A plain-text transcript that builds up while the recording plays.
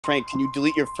Frank, can you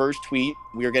delete your first tweet?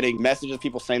 We are getting messages of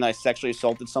people saying that I sexually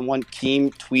assaulted someone.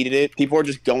 Keem tweeted it. People are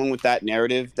just going with that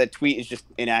narrative. That tweet is just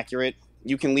inaccurate.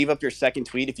 You can leave up your second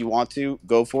tweet if you want to.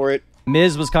 Go for it.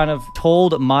 Miz was kind of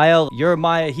told Maya, you're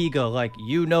Maya Higa, like,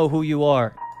 you know who you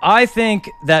are. I think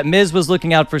that Miz was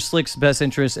looking out for Slick's best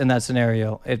interest in that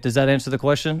scenario. Does that answer the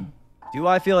question? Do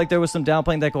I feel like there was some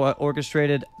downplaying that got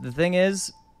orchestrated? The thing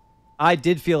is, I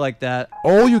did feel like that.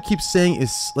 All you keep saying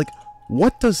is, like,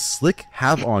 what does Slick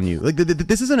have on you? Like,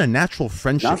 this isn't a natural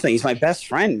friendship. Nothing. He's my best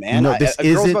friend, man. No, this a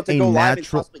girl's isn't about to a go live and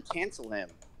natural. possibly cancel him.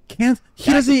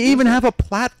 He doesn't even have a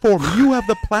platform. You have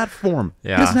the platform.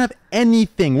 Yeah. He doesn't have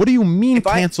anything. What do you mean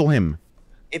cancel him?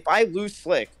 If I lose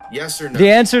Slick, yes or no? The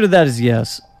answer to that is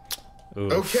yes. Ooh.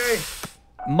 Okay.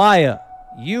 Maya,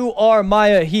 you are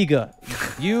Maya Higa.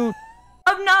 You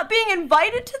of not being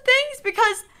invited to things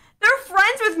because they're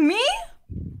friends with me?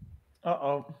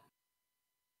 Uh-oh.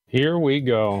 Here we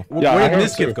go. Where did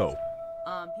Mizkif go?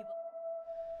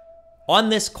 On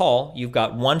this call, you've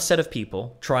got one set of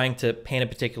people trying to paint a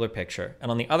particular picture. And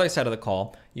on the other side of the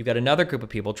call, you've got another group of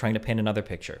people trying to paint another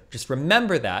picture. Just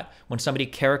remember that when somebody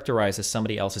characterizes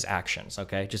somebody else's actions,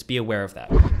 okay? Just be aware of that.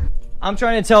 I'm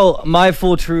trying to tell my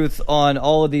full truth on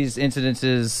all of these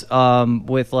incidences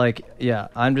with, like, yeah,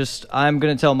 I'm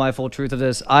going to tell my full truth of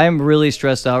this. I'm really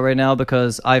stressed out right now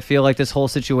because I feel like this whole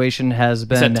situation has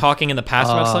been... Is that talking in the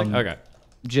past, Wrestling? Okay.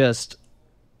 Just...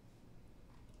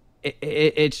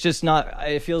 It's just not...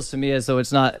 It feels to me as though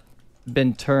it's not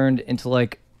been turned into,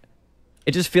 like...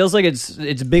 It just feels like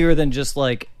it's bigger than just,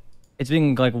 like... It's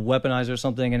being, like, weaponized or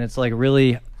something, and it's, like,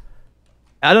 really...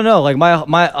 I don't know, like,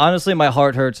 honestly, my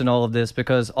heart hurts in all of this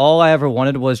because all I ever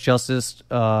wanted was justice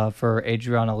for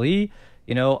Arianah Lee.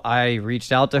 You know, I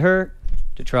reached out to her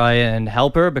to try and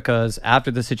help her because after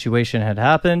the situation had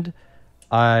happened,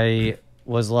 I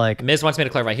was like... Miz wants me to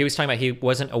clarify. He was talking about he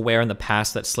wasn't aware in the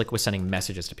past that Slick was sending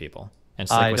messages to people. And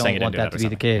Slick was saying he didn't do that I don't want that to be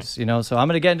the case, you know? So I'm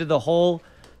going to get into the whole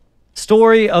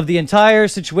story of the entire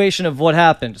situation of what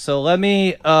happened. So let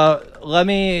me,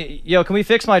 yo, can we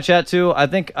fix my chat too? I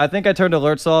think I turned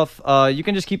alerts off. You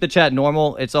can just keep the chat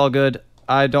normal. It's all good.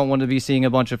 I don't want to be seeing a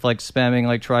bunch of, like, spamming,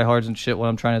 like, tryhards and shit when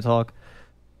I'm trying to talk.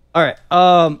 All right.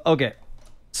 Okay.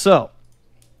 So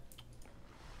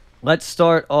let's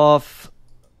start off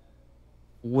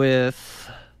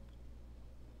with,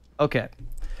 okay.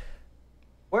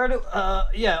 Where do,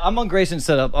 yeah, I'm on Grayson's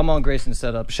setup.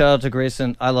 Shout out to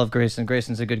Grayson. I love Grayson.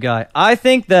 Grayson's a good guy. I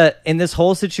think that in this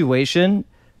whole situation,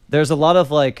 there's a lot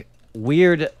of, like,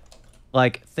 weird,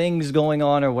 like, things going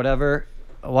on or whatever.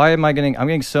 Why am I'm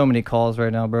getting so many calls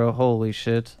right now, bro. Holy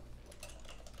shit.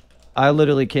 I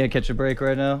literally can't catch a break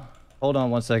right now. Hold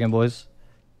on one second, boys.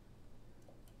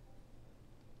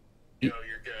 Yo,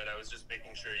 you're good. I was just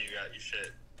making sure you got your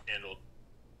shit handled.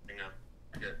 Hang on.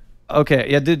 You're good.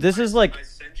 Okay, yeah, dude, this is like...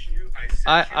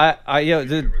 Yo,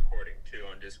 dude. Recording too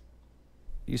on Discord.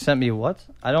 You sent me what?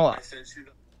 I don't... I sent you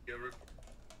the recording.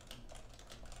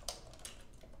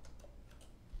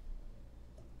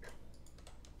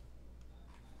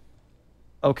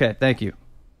 Okay, thank you.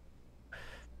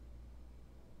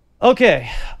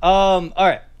 Okay, all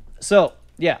right. So,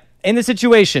 yeah, in the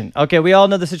situation, okay, we all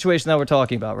know the situation that we're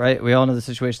talking about, right? We all know the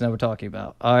situation that we're talking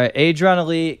about. All right, Arianah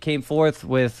Lee came forth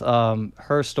with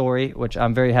her story, which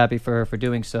I'm very happy for her for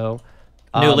doing so.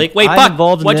 New leak. Wait, Buck,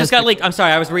 what just got leaked? I'm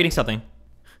sorry, I was reading something.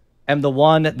 I'm the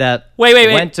one that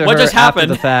went to what her just after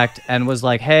happened? the fact and was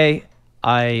like, hey,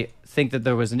 I think that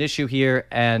there was an issue here,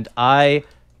 and I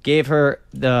gave her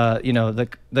the, you know,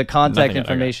 the contact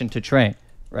information to Train,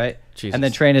 right? Jesus. And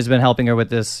then Train has been helping her with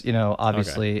this, you know,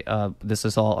 obviously this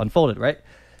is all unfolded, right?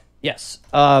 Yes.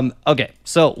 Okay,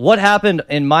 so what happened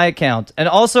in my account, and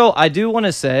also I do want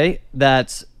to say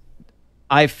that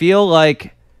I feel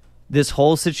like this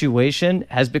whole situation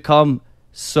has become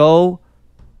so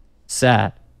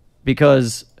sad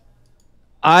because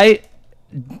I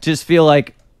just feel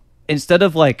like instead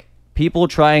of, like, people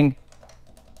trying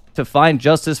to find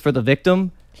justice for the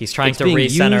victim, he's trying to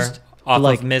recenter off,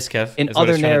 like, of Mizkif in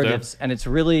other narratives, and it's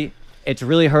really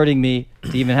hurting me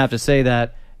to even have to say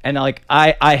that. And, like,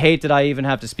 I hate that I even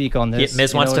have to speak on this.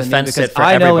 Miz wants to fence it for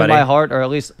everybody. I know in everybody. my heart, or at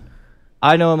least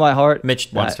I know in my heart,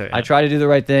 Mitch wants to. Yeah. I try to do the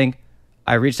right thing.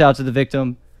 I reached out to the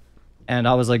victim, and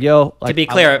I was like, yo... Like, to be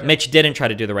clear, Mitch didn't try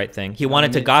to do the right thing. He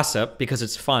wanted to gossip because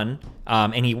it's fun,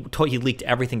 and he leaked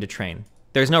everything to Train.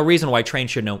 There's no reason why Train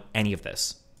should know any of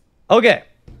this. Okay.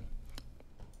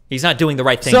 He's not doing the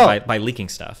right thing by leaking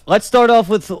stuff. Let's start off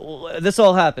with this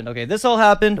all happened. Okay, this all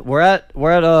happened. We're at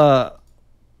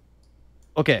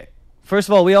okay. First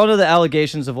of all, we all know the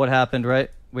allegations of what happened, right?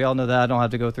 We all know that. I don't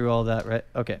have to go through all that, right?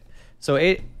 Okay. So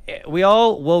we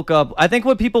all woke up. I think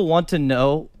what people want to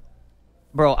know,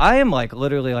 bro, I am like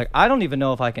literally like, I don't even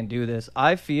know if I can do this.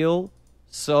 I feel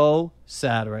so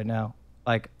sad right now.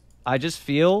 Like, I just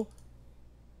feel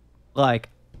like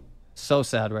so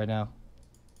sad right now.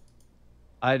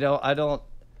 I might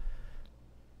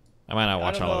not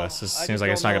watch all of this. It seems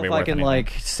like it's not gonna be worth worth anything. I can like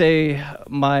say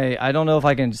I don't know if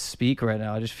I can speak right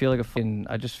now. I just feel like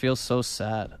I just feel so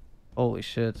sad. Holy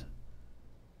shit.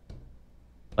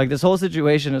 Like, this whole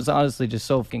situation is honestly just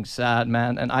so fucking sad,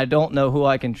 man. And I don't know who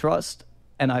I can trust.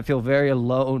 And I feel very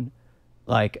alone.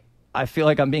 Like, I feel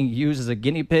like I'm being used as a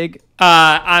guinea pig.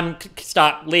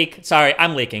 Stop, leak. Sorry,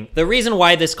 I'm leaking. The reason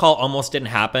why this call almost didn't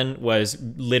happen was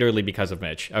literally because of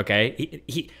Mitch, okay?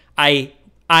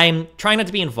 I'm trying not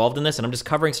to be involved in this, and I'm just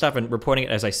covering stuff and reporting it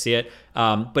as I see it.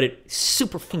 But it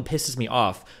super fucking pisses me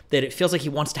off that it feels like he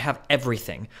wants to have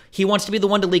everything. He wants to be the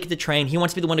one to leak at the train. He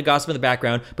wants to be the one to gossip in the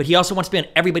background, but he also wants to be on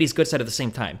everybody's good side at the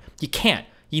same time. You can't.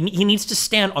 He needs to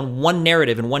stand on one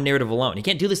narrative and one narrative alone. He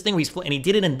can't do this thing where and he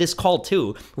did it in this call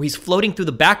too, where he's floating through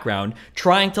the background,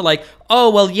 trying to like, oh,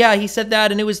 well, yeah, he said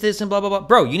that and it was this and blah, blah, blah.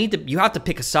 Bro, you have to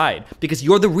pick a side because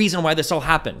you're the reason why this all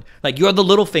happened. Like, you're the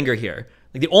little finger here.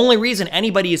 Like, the only reason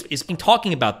anybody is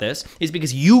talking about this is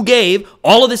because you gave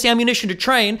all of this ammunition to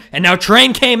Train, and now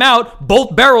Train came out,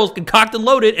 both barrels cocked and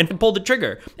loaded, and pulled the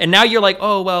trigger. And now you're like,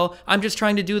 oh, well, I'm just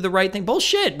trying to do the right thing.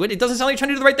 Bullshit. It doesn't sound like you're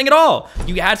trying to do the right thing at all.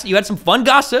 You had some fun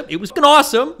gossip. It was fucking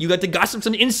awesome. You got to gossip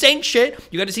some insane shit.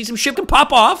 You got to see some shit can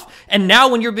pop off. And now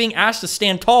when you're being asked to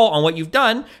stand tall on what you've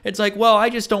done, it's like, well, I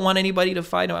just don't want anybody to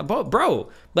fight him. Bro,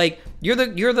 like, you're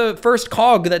the first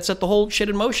cog that set the whole shit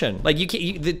in motion. Like, you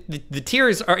can't. The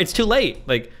tears are. It's too late.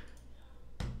 Like.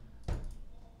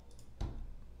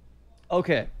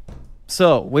 Okay,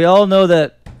 so we all know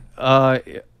that.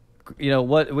 You know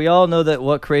what? We all know that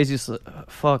what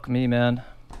fuck me, man.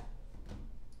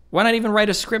 Why not even write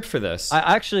a script for this?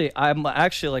 I'm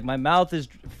actually like, my mouth is.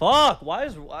 Fuck.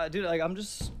 Dude? Like,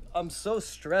 I'm so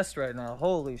stressed right now.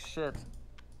 Holy shit.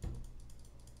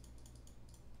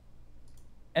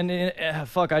 And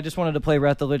fuck, I just wanted to play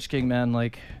Wrath the Lich King, man.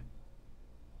 Like,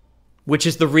 which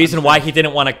is the reason why he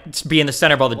didn't want to be in the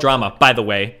center of all the drama, by the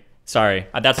way. Sorry,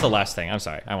 that's the last thing. I'm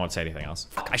sorry, I won't say anything else.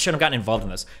 Fuck, I shouldn't have gotten involved in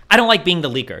this. I don't like being the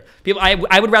leaker. People,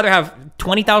 I would rather have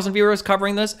 20,000 viewers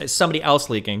covering this as somebody else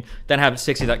leaking than have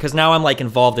 60,000, because now I'm like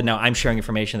involved and now I'm sharing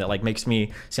information that like makes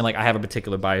me seem like I have a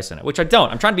particular bias in it, which I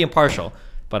don't. I'm trying to be impartial,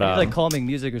 but like calming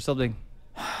music or something.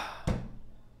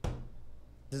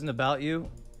 This isn't about you.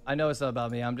 I know it's not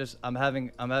about me. I'm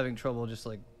having trouble just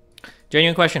like.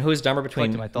 Genuine question: who is dumber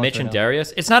between Mitch and now.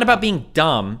 Darius? It's not about being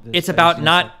dumb. It's about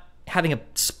not having a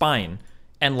spine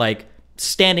and like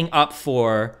standing up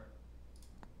for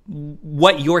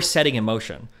what you're setting in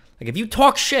motion. Like, if you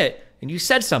talk shit and you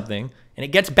said something and it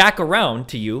gets back around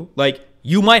to you, like,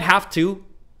 you might have to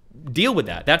deal with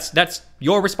that. That's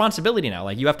your responsibility now.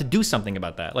 Like, you have to do something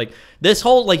about that. Like, this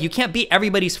whole, like, you can't be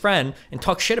everybody's friend and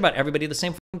talk shit about everybody at the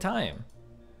same time.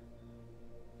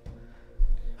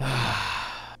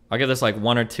 I'll give this like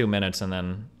 1 or 2 minutes and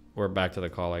then we're back to the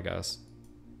call, I guess.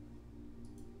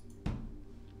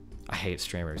 I hate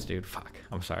streamers, dude. Fuck.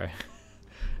 I'm sorry.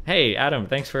 Hey, Adam,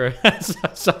 thanks for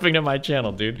subbing to my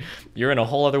channel, dude. You're in a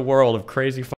whole other world of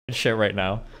crazy fucking shit right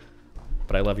now.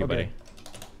 But I love you, buddy.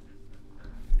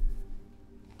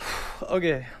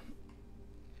 Okay.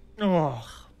 Oh.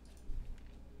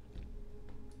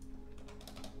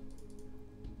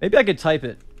 Maybe I could type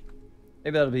it.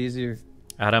 Maybe that'll be easier.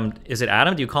 Adam, is it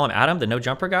Adam? Do you call him Adam, the no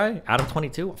jumper guy? Adam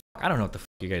 22? I don't know what the fuck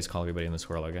you guys call everybody in this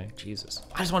world, okay? Jesus.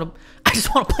 I just want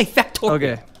to play Factorio.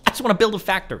 Okay. I just want to build a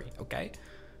factory, okay?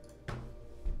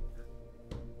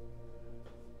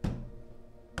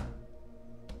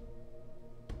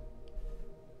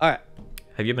 All right.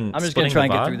 Have you been? I'm just gonna try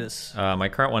and get through this. My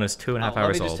current one is 2.5 hours old.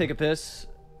 Let me just take a piss.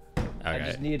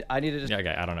 Okay. I need to just. Yeah,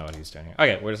 okay. I don't know what he's doing here.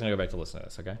 Okay, we're just gonna go back to listen to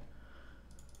this. Okay.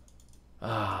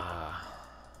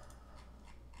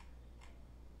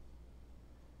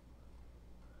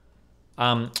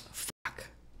 Fuck.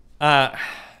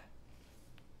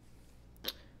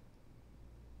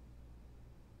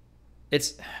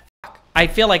 It's. Fuck. I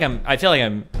feel like I'm.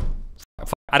 Fuck,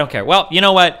 I don't care. Well, you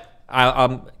know what?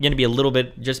 I'm going to be a little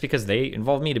bit, just because they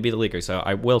involved me to be the leaker, so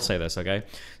I will say this, okay?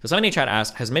 So somebody in chat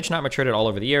asked, has Mitch not matured at all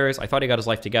over the years? I thought he got his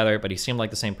life together, but he seemed like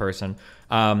the same person.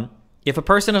 If a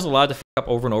person is allowed to fuck up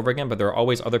over and over again, but there are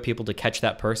always other people to catch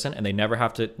that person, and they never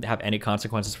have to have any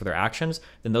consequences for their actions,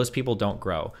 then those people don't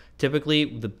grow. Typically,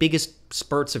 the biggest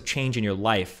spurts of change in your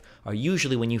life are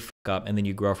usually when you fuck up and then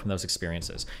you grow from those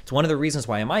experiences. It's one of the reasons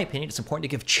why, in my opinion, it's important to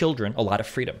give children a lot of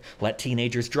freedom. Let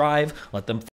teenagers drive, let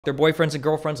them their boyfriends and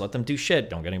girlfriends, let them do shit,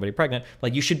 don't get anybody pregnant.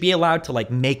 Like, you should be allowed to like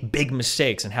make big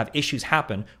mistakes and have issues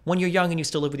happen when you're young and you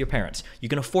still live with your parents. You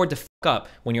can afford to fuck up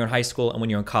when you're in high school and when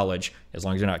you're in college, as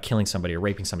long as you're not killing somebody or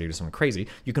raping somebody or doing something crazy.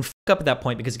 You can fuck up at that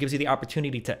point because it gives you the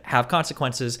opportunity to have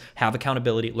consequences, have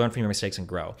accountability, learn from your mistakes, and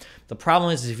grow. The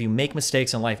problem is if you make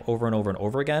mistakes in life over and over and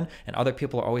over again, and other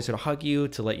people are always there to hug you,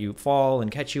 to let you fall and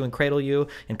catch you and cradle you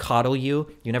and coddle you,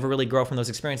 you never really grow from those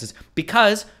experiences.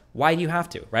 Because why do you have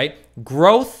to, right?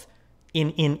 Growth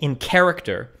in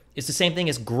character is the same thing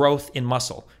as growth in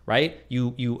muscle, right?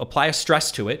 You apply a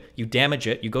stress to it, you damage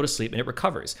it, you go to sleep, and it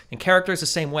recovers. And character is the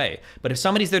same way. But if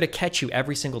somebody's there to catch you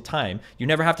every single time, you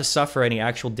never have to suffer any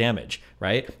actual damage,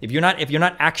 right? If you're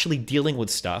not actually dealing with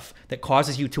stuff that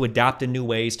causes you to adapt in new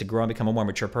ways, to grow and become a more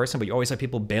mature person, but you always have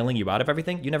people bailing you out of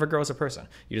everything, you never grow as a person.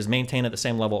 You just maintain at the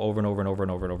same level over and over and over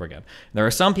and over and over again. There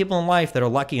are some people in life that are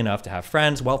lucky enough to have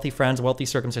friends, wealthy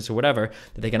circumstances, or whatever,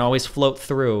 that they can always float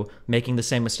through making the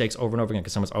same mistakes over and over again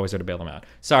because someone's always there to bail them out.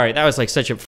 Sorry, that was like such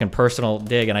a fucking personal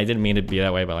dig, and I didn't mean to be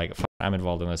that way, but like, I'm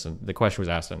involved in this, and the question was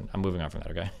asked, and I'm moving on from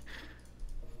that, okay?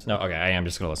 No, okay, I am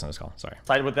just gonna listen to this call, sorry.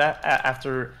 Side with that,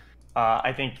 after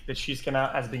I think that she's come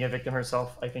out as being a victim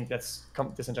herself, I think that's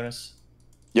disingenuous.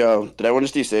 Yo, did everyone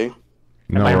just DC?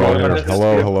 No, I we're all wrong? here.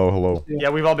 Hello. Yeah,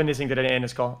 we've all been dissing today in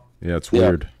this call. Yeah, it's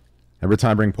weird. Every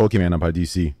time I bring Pokemon up, I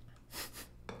DC.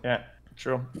 Yeah,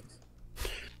 true.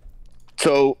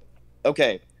 So,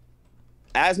 okay.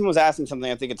 Asmon was asking something.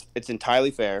 I think it's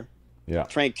entirely fair. Yeah.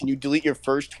 Train, can you delete your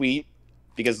first tweet?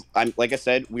 Because like I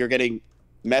said, we are getting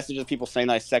messages of people saying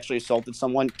that I sexually assaulted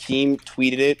someone. Keem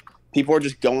tweeted it. People are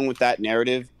just going with that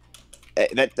narrative.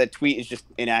 That tweet is just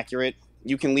inaccurate.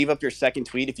 You can leave up your second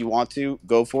tweet if you want to.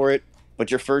 Go for it.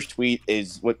 But your first tweet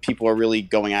is what people are really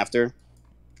going after.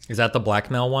 Is that the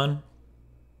blackmail one?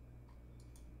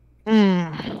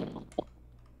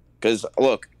 Because,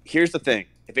 look, here's the thing.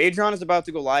 If Arianah is about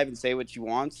to go live and say what she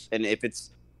wants, and if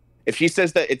she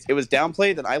says that it was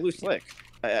downplayed, then I lose Slick.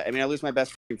 I mean, I lose my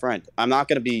best friend. I'm not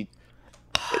going to be...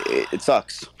 It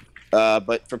sucks.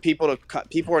 But for people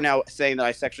are now saying that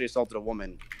I sexually assaulted a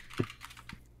woman.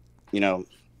 You know,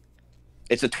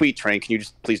 it's a tweet, Train. Can you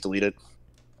just please delete it?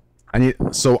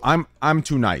 So I'm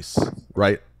too nice,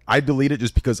 right? I delete it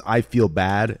just because I feel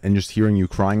bad, and just hearing you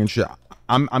crying and shit.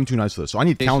 I'm too nice for this. So I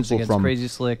need counsel from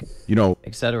CrazySlick, you know,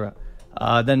 etc.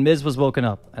 Then Miz was woken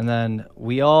up, and then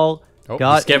we all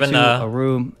got into a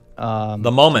room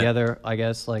the moment together, I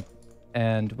guess, like,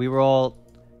 and we were all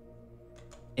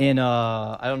in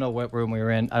I don't know what room we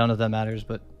were in. I don't know if that matters,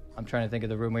 but I'm trying to think of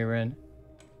the room we were in.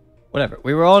 Whatever.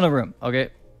 We were all in a room, okay?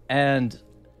 And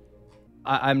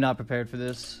I'm not prepared for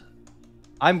this.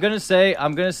 I'm gonna say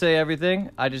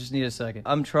everything. I just need a second.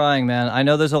 I'm trying, man. I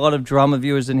know there's a lot of drama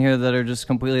viewers in here that are just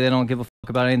completely, they don't give a fuck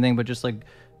about anything, but just like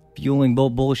fueling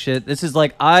bullshit. This is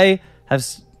like, I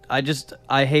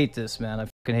hate this, man. I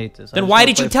fucking hate this. Then why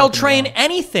did you tell Train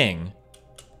anything?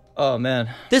 Oh man,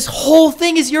 this whole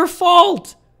thing is your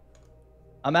fault.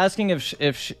 I'm asking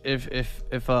if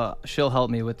she'll help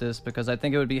me with this, because I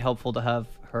think it would be helpful to have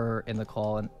her in the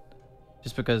call, and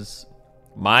just because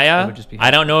Maya, I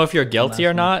don't know if you're guilty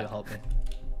or not. Help me.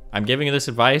 I'm giving you this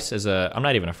advice as I'm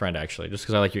not even a friend, actually, just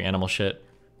because I like your animal shit.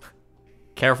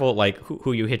 Careful, like,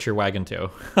 who you hitch your wagon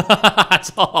to.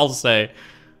 That's all I'll say.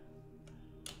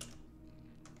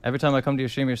 Every time I come to your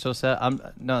stream, you're so sad.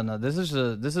 No. This is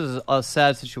a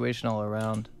sad situation all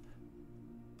around.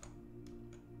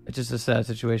 It's just a sad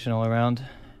situation all around.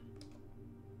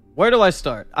 Where do I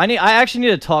start? I actually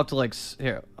need to talk to, like,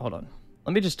 here. Hold on.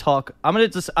 Let me just talk. I'm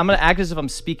gonna act as if I'm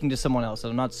speaking to someone else,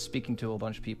 and I'm not speaking to a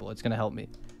bunch of people. It's gonna help me.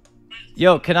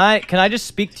 Yo, can I just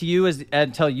speak to you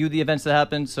and tell you the events that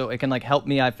happened, so it can, like, help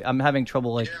me? I'm having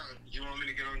trouble, like. Yeah, you want me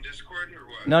to get on Discord or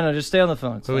what? No, just stay on the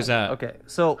phone. It's Who is that?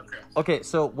 Okay,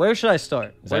 so where should I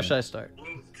start? Where should I start? Well,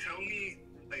 tell me,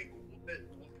 like, what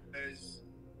is...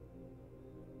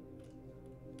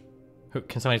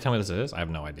 Can somebody tell me what this is? I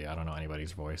have no idea. I don't know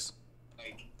anybody's voice.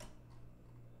 Like...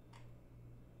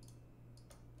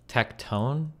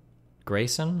 Tectone?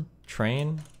 Grayson?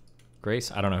 Train?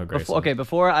 Grace? I don't know who Grace is.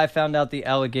 Before I found out the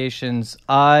allegations,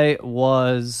 I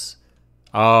was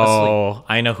asleep.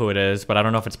 I know who it is, but I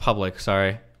don't know if it's public.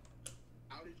 Sorry.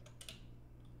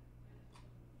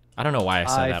 I don't know why I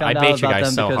said that. I bait you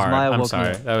guys so hard. I'm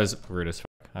sorry. That was rude as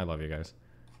fuck. I love you guys.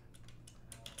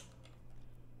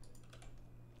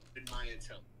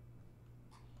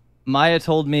 Maya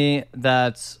told me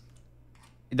that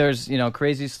there's,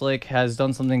 CrazySlick has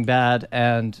done something bad,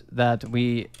 and that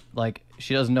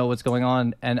she doesn't know what's going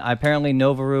on. And apparently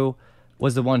Novaru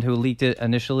was the one who leaked it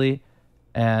initially,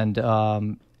 and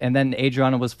then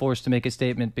Arianah was forced to make a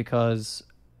statement because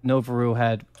Novaru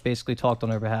had basically talked on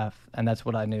her behalf, and that's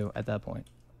what I knew at that point.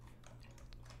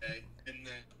 Okay, and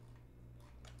then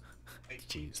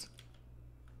Jeez. It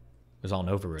was all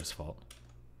Novaru's fault.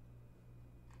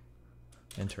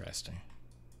 Interesting.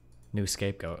 New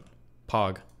scapegoat.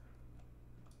 Pog.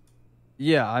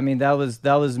 Yeah, I mean that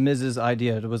was Miz's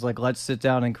idea. It was like, let's sit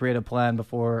down and create a plan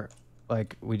before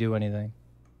like we do anything.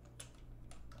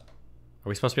 Are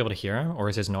we supposed to be able to hear him, or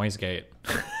is his noise gate?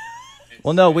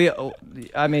 Well, no,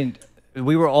 I mean,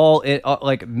 we were all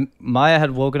like Maya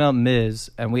had woken up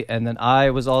Miz, and then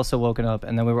I was also woken up,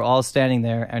 and then we were all standing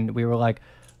there, and we were like,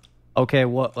 okay,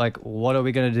 what are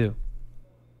we gonna do?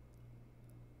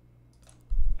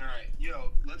 all right,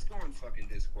 yo, let's go on fucking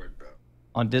Discord, bro.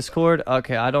 On Discord?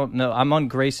 Okay, I don't know. I'm on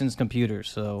Grayson's computer,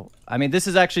 so I mean, this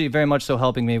is actually very much so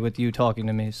helping me with you talking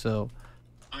to me. So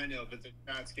I know, but the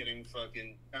chat's getting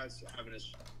fucking. Chat's having a.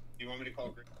 You want me to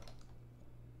call?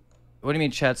 what do you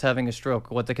mean chat's having a stroke?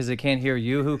 What? Because they can't hear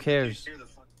you? Who cares?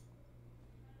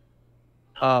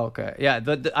 Oh, okay. Yeah,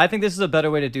 I think this is a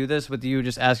better way to do this with you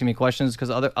just asking me questions, because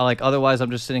otherwise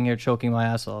I'm just sitting here choking my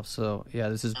ass off. So yeah,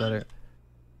 this is better.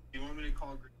 You want me to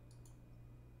call?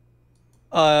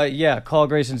 Yeah, call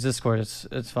Grayson's Discord.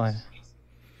 It's fine.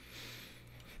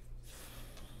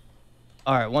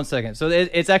 All right, 1 second. So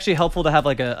it's actually helpful to have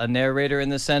like a narrator in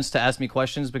this sense to ask me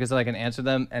questions, because then I can answer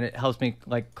them, and it helps me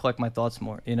like collect my thoughts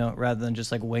more, you know, rather than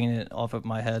just like winging it off of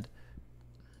my head.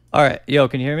 All right, yo,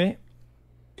 can you hear me?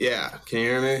 Yeah, can you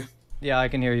hear me? Yeah, I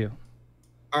can hear you.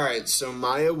 All right, so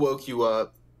Maya woke you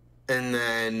up, and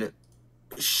then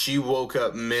she woke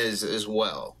up Miz as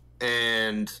well,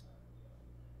 and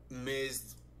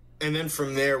then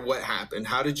from there, what happened?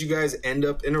 How did you guys end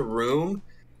up in a room?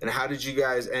 And how did you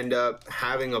guys end up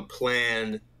having a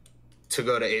plan to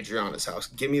go to Arianah's house?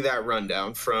 Give me that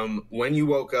rundown from when you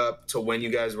woke up to when you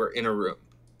guys were in a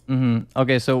room.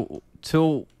 Okay, so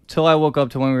till I woke up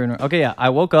to when we were in. Okay, yeah,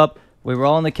 I woke up. We were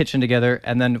all in the kitchen together,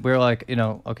 and then we were like, you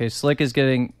know, okay, Slick is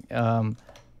getting,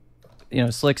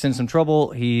 Slick's in some trouble.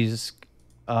 He's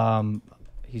done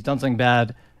something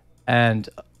bad, and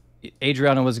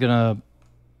Arianah was gonna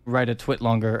write a twit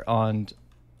longer on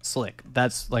Slick.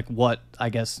 That's like what I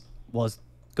guess was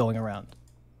going around.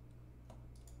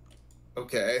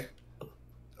 Okay.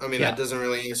 I mean, that doesn't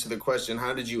really answer the question.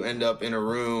 How did you end up in a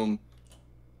room?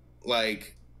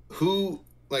 Like, who,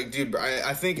 like, dude,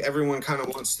 I think everyone kind of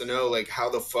wants to know, like, how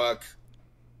the fuck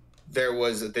there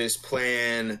was this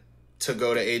plan to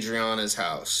go to Arianah's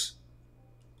house.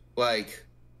 Like,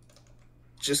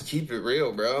 just keep it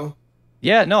real, bro.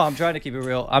 Yeah, no, I'm trying to keep it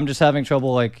real. I'm just having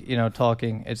trouble, like, you know,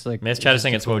 talking. It's like Miss Chat is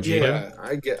saying it's Mojito. Yeah,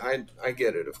 I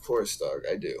get it. Of course, dog.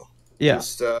 I do. Yeah.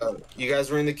 Just, you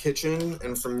guys were in the kitchen,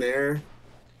 and from there,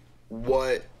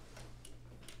 who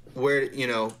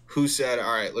said,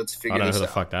 all right, let's figure this out? I don't know who the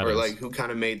fuck that is. Or, like, who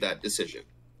kind of made that decision?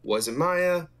 Was it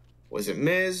Maya? Was it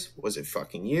Miz? Was it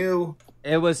fucking you?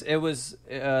 It was the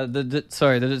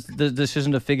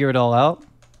decision to figure it all out.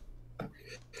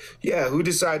 Yeah, who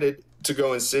decided to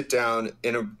go and sit down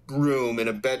in a room, in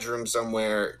a bedroom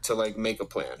somewhere to, like, make a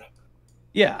plan?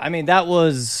 Yeah, I mean, that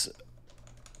was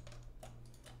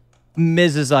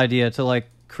Miz's idea to, like,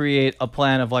 create a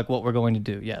plan of, like, what we're going to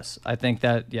do. Yes, I think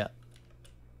that, yeah.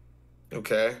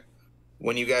 Okay.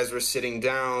 When you guys were sitting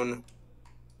down,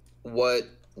 what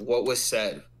was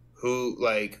said?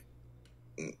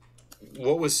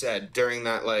 What was said during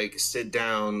that, like, sit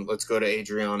down, let's go to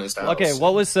Arianah's house? Okay,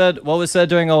 what was said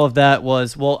during all of that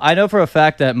was, well, I know for a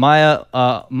fact that Maya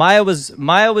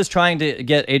was trying to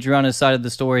get Arianah's side of the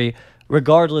story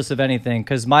regardless of anything,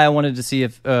 because Maya wanted to see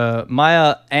if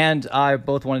Maya and I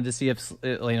both wanted to see if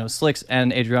Slick's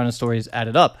and Arianah's stories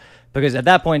added up, because at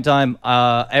that point in time,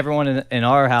 everyone in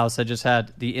our house had just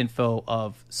had the info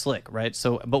of Slick, right?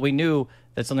 So, but we knew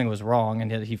that something was wrong and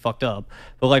he fucked up,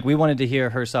 but like we wanted to hear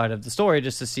her side of the story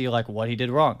just to see like what he did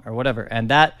wrong or whatever. And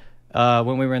that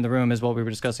when we were in the room is what we were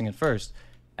discussing at first.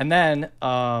 And then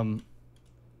okay,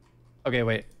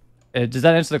 wait, does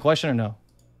that answer the question or no?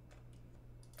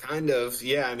 Kind of,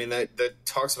 yeah. I mean, that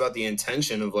talks about the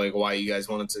intention of like why you guys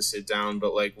wanted to sit down,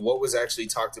 but like what was actually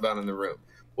talked about in the room?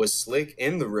 Was Slick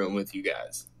in the room with you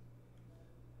guys?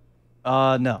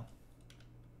 No.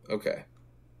 Okay.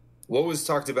 What was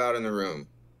talked about in the room?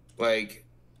 Like,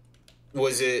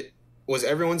 was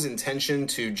everyone's intention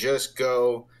to just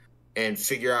go and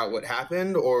figure out what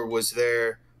happened, or was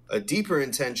there a deeper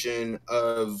intention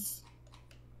of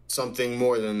something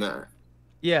more than that?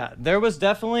 Yeah, there was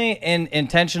definitely an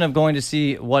intention of going to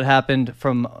see what happened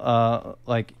from,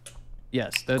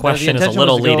 yes. The question the is a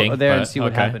little was to leading. Go there and see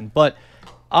what happened. But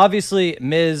obviously,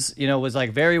 Miz, was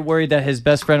like very worried that his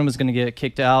best friend was going to get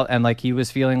kicked out, and like he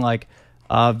was feeling like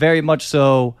very much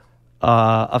so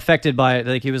affected by it.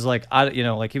 Like he was like,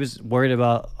 like he was worried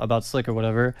about Slick or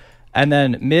whatever. And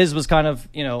then Miz was kind of,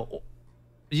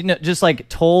 just like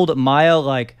told Maya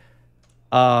like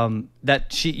that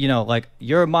she, like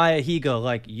you're Maya Higa,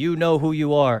 like you know who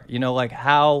you are, like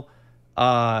how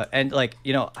and like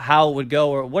how it would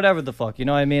go or whatever the fuck, you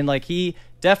know what I mean? Like he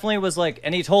definitely was like,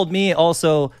 and he told me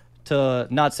also to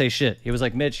not say shit. He was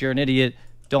like, Mitch, you're an idiot.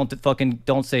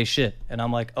 Don't say shit. And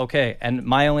I'm like, okay. And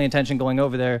my only intention going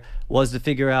over there was to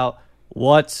figure out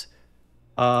what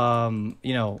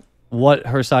what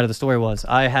her side of the story was.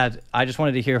 I just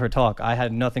wanted to hear her talk. I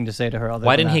had nothing to say to her other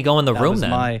Why than didn't that. he go in the That room was then?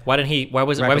 my Why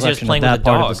was he just playing of with that the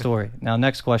part of dog? the story. Now,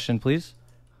 next question, please.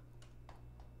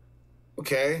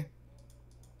 Okay.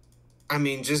 I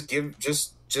mean, just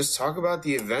talk about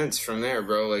the events from there,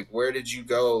 bro. Like, where did you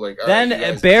go? Like, all Then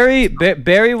right, Barry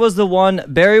was the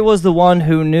one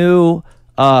who knew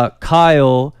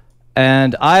Kyle,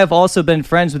 and I have also been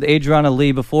friends with Arianah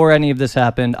Lee before any of this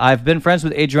happened. I've been friends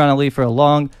with Arianah Lee for a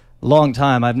long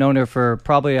time. I've known her for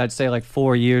probably, I'd say, like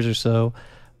 4 years or so.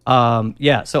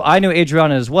 Yeah, so I knew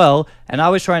Arianah as well, and I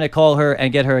was trying to call her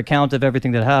and get her account of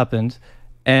everything that happened.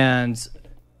 And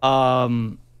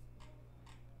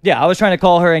yeah, I was trying to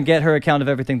call her and get her account of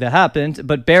everything that happened,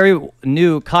 but Barry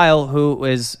knew Kyle,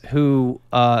 who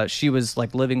she was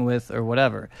like living with or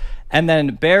whatever. And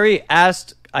then Barry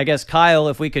asked, I guess, Kyle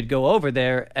if we could go over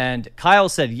there, and Kyle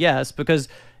said yes, because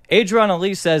Arianah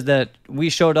Lee says that we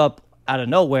showed up out of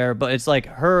nowhere, but it's like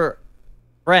her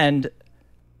friend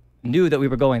knew that we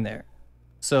were going there.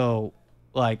 So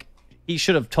like he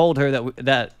should have told her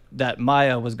that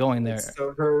Maya was going there.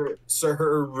 So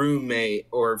her roommate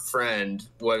or friend,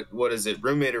 what is it?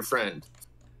 Roommate or friend?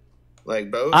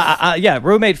 Like both? Yeah,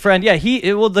 roommate, friend. Yeah,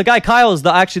 the guy Kyle is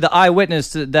actually the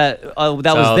eyewitness that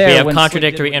was there. We have when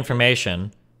contradictory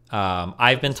information.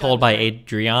 I've been told by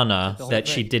Arianah that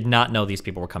she did not know these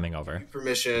people were coming over.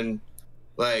 Permission,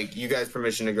 like you guys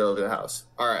permission to go over the house.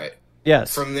 All right.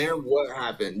 Yes. From there, what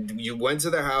happened? You went to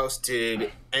the house.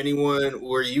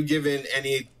 Were you given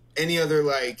any other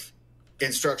like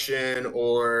instruction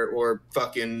or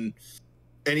fucking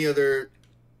any other?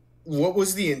 What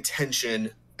was the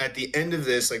intention at the end of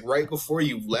this? Like right before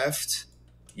you left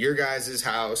your guys'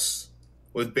 house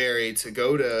with Barry to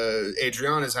go to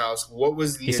Arianah's house, what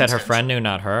was the? He said her friend knew,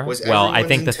 not her. Was well, I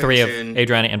think the everyone's three of intention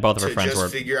Arianah and both of her to friends just were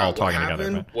figure all out what talking together.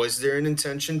 happened? But Was there an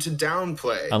intention to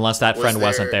downplay? unless that Was friend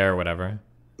wasn't there there or whatever.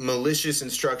 Malicious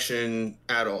instruction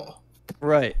at all?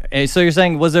 Right. And so you're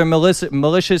saying, was there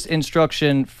malicious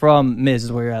instruction from Miz,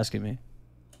 is what you're asking me?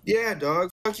 Yeah, dog.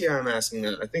 Fuck yeah, I'm asking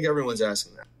that. I think everyone's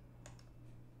asking that.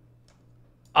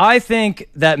 I think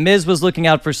that Miz was looking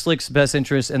out for Slick's best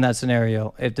interest in that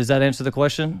scenario. Does that answer the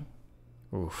question?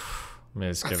 Oof.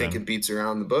 Miz, I think it beats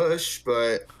around the bush,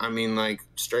 but I mean, like,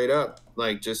 straight up,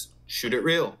 like, just shoot it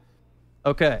real.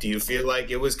 Okay. Do you feel like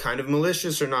it was kind of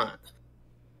malicious or not?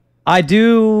 I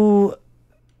do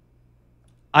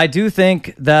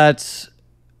think that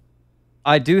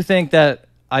I do think that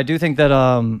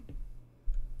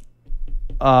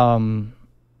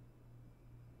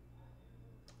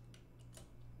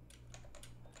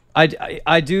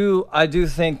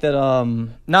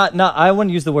not I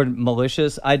wouldn't use the word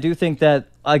malicious. I do think that,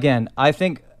 again, I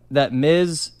think that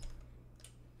Miz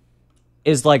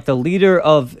is like the leader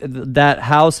of that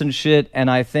house and shit,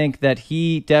 and I think that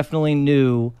he definitely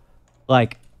knew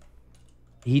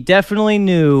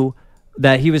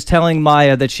that he was telling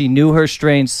Maya that she knew her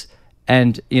strengths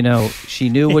and, she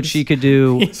knew what she could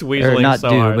do or not so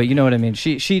do, hard. but you know what I mean?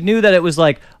 She knew that it was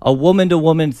like a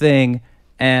woman-to-woman thing,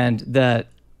 and that...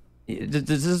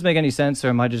 Does this make any sense,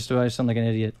 or do I sound like an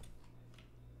idiot?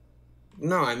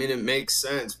 No, I mean, it makes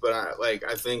sense, but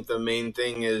I think the main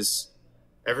thing is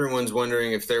everyone's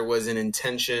wondering if there was an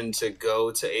intention to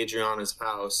go to Arianah's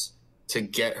house to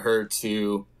get her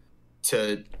to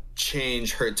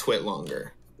change her twit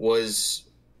longer. Was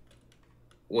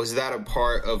that a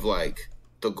part of like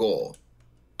the goal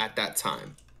at that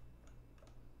time?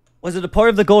 Was it a part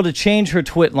of the goal to change her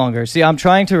twit longer? See, I'm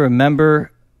trying to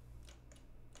remember.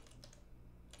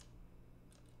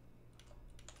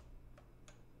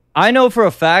 I know for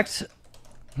a fact.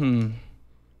 All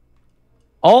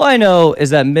I know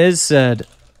is that Miz said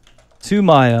to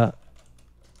Maya,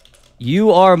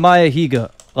 "You are Maya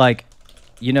Higa. Like,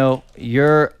 you're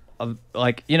you're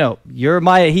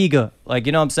Maya Higa. Like,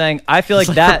 you know what I'm saying? I feel like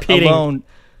that repeating. Alone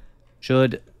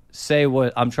should say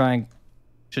what I'm trying.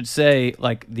 Should say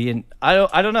like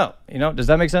I don't know. Does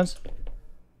that make sense?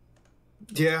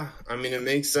 Yeah, I mean, it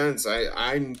makes sense.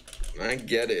 I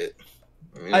get it.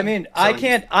 I mean,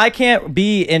 I can't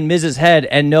be in Miz's head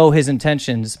and know his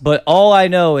intentions, but all I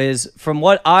know is from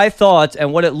what I thought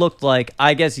and what it looked like,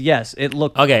 I guess, yes, it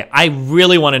looked... Okay, I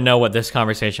really want to know what this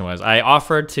conversation was. I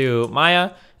offered to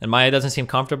Maya, and Maya doesn't seem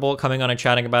comfortable coming on and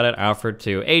chatting about it. I offered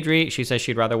to Adri. She says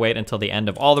she'd rather wait until the end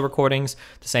of all the recordings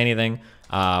to say anything.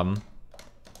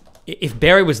 If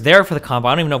Barry was there for the combo,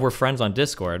 I don't even know if we're friends on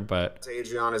Discord, but... To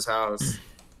Adriana's house...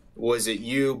 Was it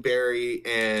you, Barry,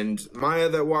 and Maya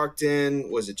that walked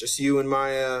in? Was it just you and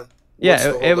Maya?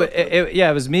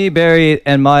 It was me, Barry,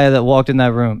 and Maya that walked in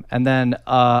that room. And then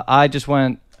I just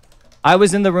went... I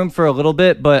was in the room for a little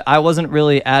bit, but I wasn't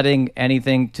really adding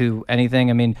anything to anything.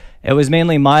 I mean, it was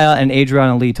mainly Maya and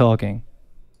Arianah Lee talking.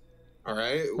 All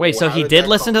right. Wait, so he did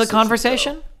listen to the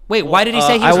conversation? Wait, why did he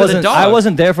say he was with the dog? I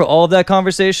wasn't there for all of that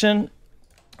conversation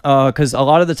because a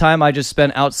lot of the time I just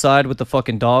spent outside with the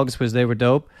fucking dogs because they were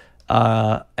dope.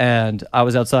 And I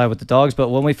was outside with the dogs, but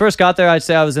when we first got there, I'd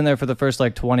say I was in there for the first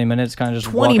like 20 minutes, kind of just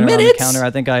 20 walking minutes? around the counter.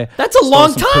 I think that's a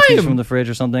long some cookies time from the fridge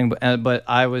or something, but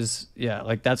I was,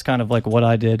 like that's kind of like what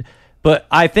I did. But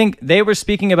I think they were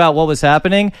speaking about what was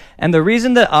happening, and the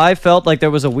reason that I felt like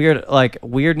there was a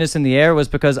weirdness in the air was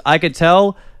because I could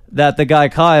tell that the guy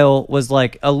Kyle was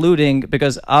like alluding,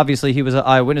 because obviously he was an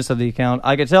eyewitness of the account.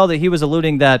 I could tell that he was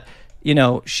alluding that,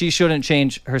 she shouldn't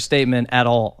change her statement at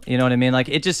all. You know what I mean? Like,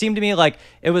 it just seemed to me like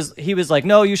he was like,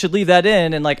 no, you should leave that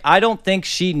in. And like, I don't think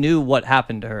she knew what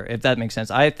happened to her, if that makes sense.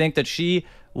 I think that she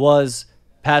was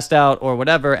passed out or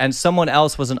whatever, and someone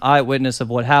else was an eyewitness of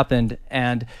what happened.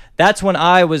 And that's when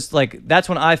I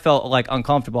felt like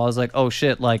uncomfortable. I was like, oh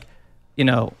shit, like,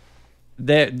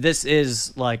 this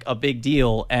is like a big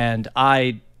deal. And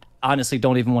I honestly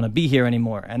don't even want to be here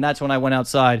anymore. And that's when I went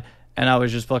outside and I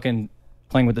was just fucking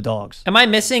playing with the dogs. Am I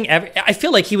missing I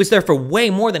feel like he was there for way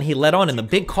more than he let on in the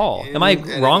big call. Am I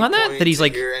wrong on that? That he's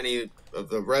like... hear any of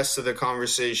the rest of the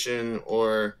conversation,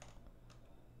 or...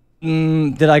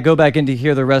 Did I go back in to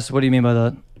hear the rest? What do you mean by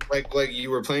that? Like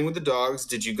you were playing with the dogs.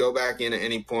 Did you go back in at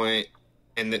any point,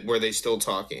 and were they still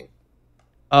talking?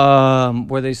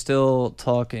 Were they still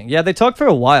talking? Yeah, they talked for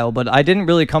a while, but I didn't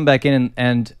really come back in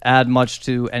and add much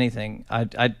to anything.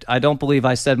 I don't believe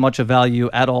I said much of value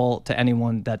at all to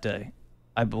anyone that day.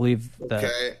 I believe that.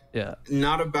 Okay. Yeah.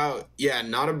 Not about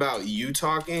you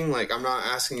talking. Like, I'm not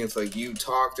asking if like you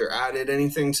talked or added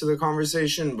anything to the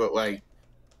conversation, but like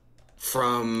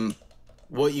from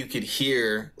what you could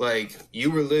hear, like you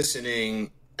were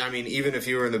listening. I mean, even if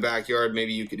you were in the backyard,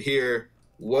 maybe you could hear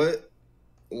what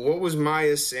was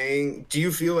Maya saying. Do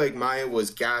you feel like Maya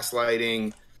was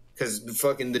gaslighting? Because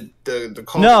fucking the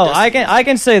call. No, I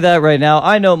can say that right now.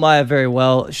 I know Maya very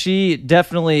well. She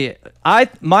definitely.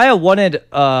 Maya wanted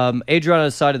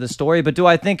Adriana's side of the story, but do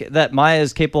I think that Maya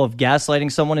is capable of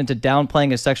gaslighting someone into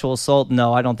downplaying a sexual assault?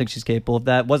 No, I don't think she's capable of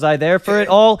that. Was I there for it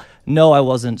all? No, I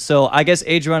wasn't. So I guess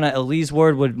Arianah Lee's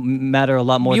word would matter a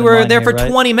lot more. You than were mine there here, for right?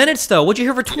 20 minutes, though. What'd you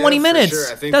hear for 20 minutes?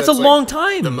 Sure. I think that's a like long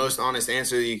time. The most honest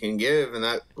answer that you can give, and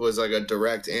that was like a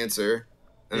direct answer,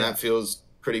 and that feels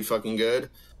pretty fucking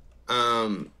good.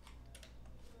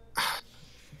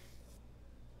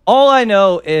 All I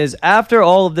know is after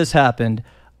all of this happened,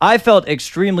 I felt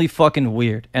extremely fucking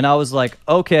weird, and I was like,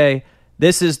 okay,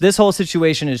 this whole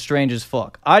situation is strange as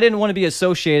fuck. I didn't want to be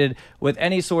associated with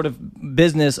any sort of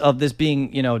business of this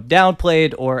being,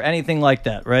 downplayed or anything like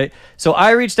that, right? So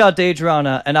I reached out to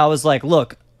Arianah and I was like,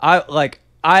 look,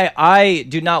 I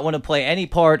do not want to play any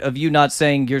part of you not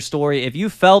saying your story. If you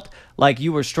felt like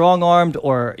you were strong-armed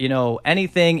or,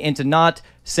 anything into not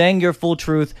saying your full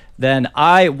truth, then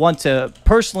I want to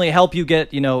personally help you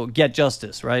get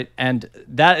justice, right? And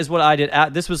that is what I did.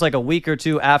 This was like a week or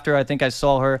two after I think I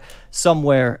saw her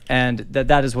somewhere, and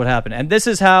that is what happened. And this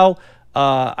is how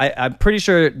I'm pretty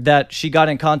sure that she got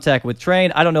in contact with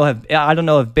Train. I don't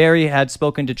know if Barry had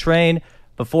spoken to Train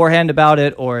beforehand about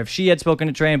it, or if she had spoken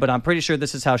to Train, but I'm pretty sure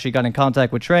this is how she got in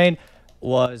contact with Train,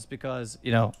 was because,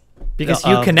 because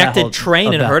you connected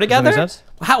Train and her together?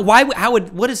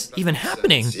 What is even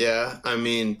happening? Yeah, I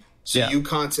mean, you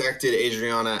contacted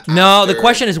Arianah. No, the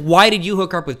question is, why did you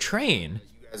hook up with Train?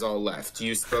 You guys all left.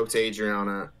 You spoke to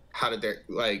Arianah. How did that,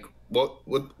 like, what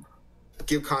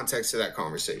give context to that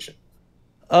conversation?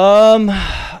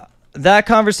 That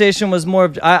conversation was more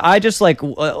of, I just like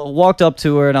walked up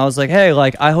to her and I was like, hey,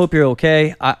 like, I hope you're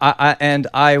okay. And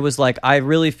I was like, I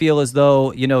really feel as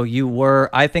though, you were.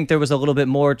 I think there was a little bit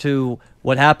more to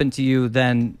what happened to you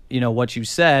than, what you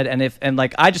said. And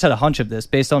like, I just had a hunch of this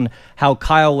based on how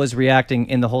Kyle was reacting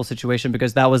in the whole situation,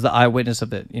 because that was the eyewitness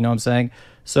of it. You know what I'm saying?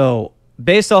 So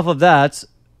based off of that,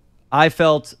 I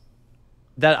felt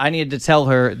that I needed to tell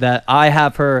her that I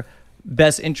have her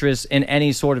best interest in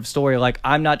any sort of story. Like,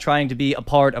 I'm not trying to be a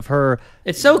part of her.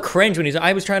 It's so cringe when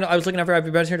I was looking after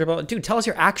everybody's here about, dude, tell us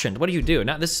your action. What do you do?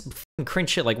 Not this fucking cringe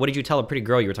shit. Like, what did you tell a pretty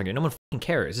girl you were talking to? No one fucking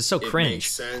cares. It's so cringe. It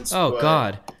makes sense. Oh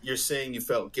God. You're saying you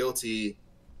felt guilty.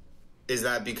 Is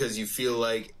that because you feel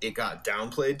like it got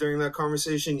downplayed during that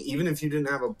conversation, even if you didn't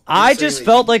have a? I just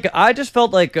felt like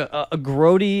a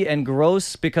grody and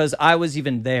gross because I was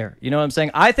even there. You know what I'm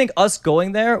saying? I think us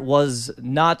going there was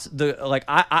not the like.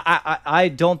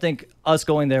 I don't think us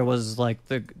going there was like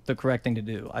the correct thing to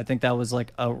do. I think that was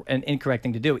like an incorrect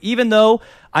thing to do. Even though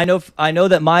I know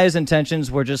that Maya's intentions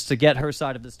were just to get her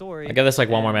side of the story. I give this like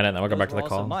one more minute, and then we'll go back to the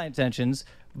call. My intentions,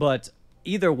 but.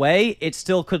 Either way, it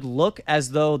still could look as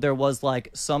though there was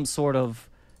like some sort of,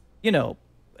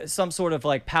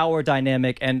 like power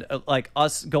dynamic and like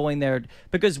us going there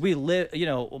because we live,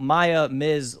 Maya,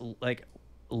 Miz like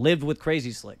lived with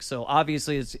CrazySlick. So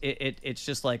obviously it's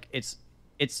just like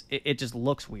it just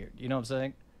looks weird. You know what I'm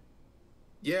saying?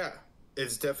 Yeah,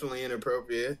 it's definitely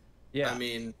inappropriate. Yeah. I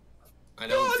mean, I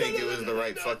don't think it was the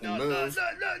right fucking move.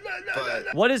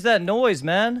 But what is that noise,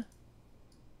 man?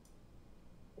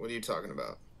 What are you talking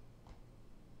about?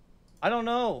 I don't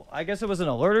know. I guess it was an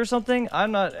alert or something.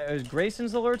 I'm not. It was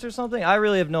Grayson's alerts or something. I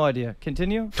really have no idea.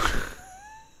 Continue.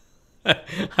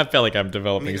 I feel like I'm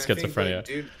developing schizophrenia.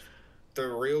 Dude, the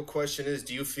real question is,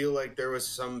 do you feel like there was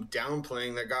some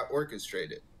downplaying that got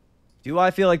orchestrated? Do I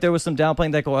feel like there was some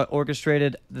downplaying that got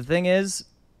orchestrated? The thing is,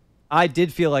 I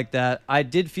did feel like that. I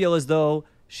did feel as though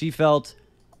she felt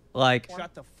like...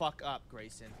 Shut the fuck up,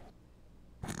 Grayson.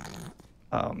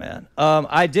 Oh man.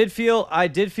 I did feel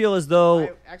as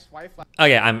though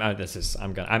okay, I'm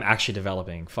actually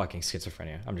developing fucking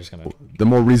schizophrenia. I'm just gonna the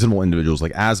more reasonable individuals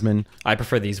like Asmon. I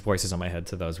prefer these voices on my head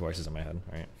to those voices on my head,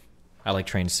 right? I like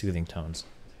trained soothing tones.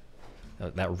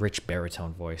 That rich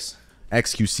baritone voice.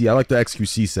 XQC, I like the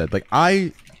XQC said. Like,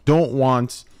 I don't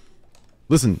want...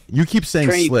 Listen, you keep saying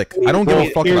Slick. I don't give a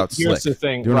fuck about Slick. Here's the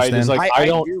thing, Do you right? understand? Is like I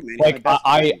don't like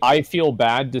I feel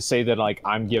bad to say that like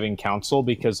I'm giving counsel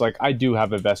because like I do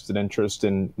have a vested interest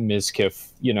in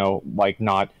Mizkif, like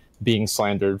not being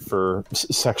slandered for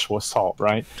sexual assault,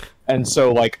 right? And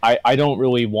so like I don't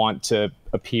really want to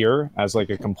appear as like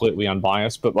a completely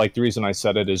unbiased, but like the reason I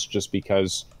said it is just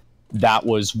because that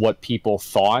was what people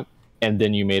thought, and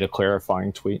then you made a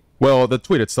clarifying tweet. Well, the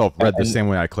tweet itself read the same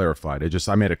way I clarified.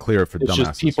 I made it clear for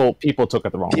dumbasses. Just people took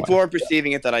it the wrong way. People are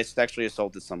perceiving it that I sexually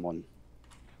assaulted someone,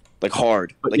 like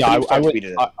hard. But like, yeah,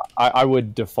 I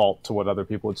would default to what other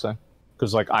people would say,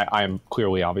 because like I am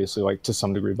clearly, obviously, like to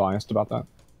some degree biased about that.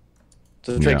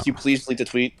 So, Trey, can you please delete the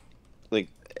tweet? Like,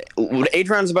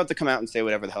 Adrian's about to come out and say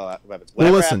whatever the hell happens.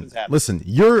 Well, Whatever listen,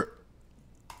 you're...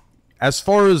 As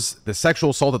far as the sexual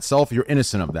assault itself, you're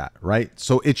innocent of that, right?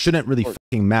 So it shouldn't really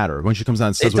fucking matter when she comes out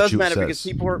and says what she says. It does matter because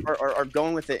people are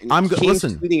going with it. And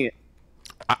listen, tweeting it.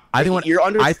 I think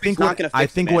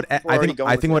what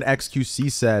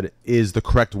XQC said is the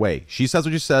correct way. She says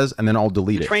what she says, and then I'll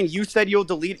delete it. Train, you said you'll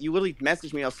delete it. You literally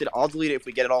messaged me. I said I'll delete it if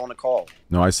we get it all on a call.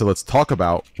 No, I said let's talk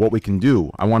about what we can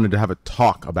do. I wanted to have a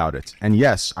talk about it, and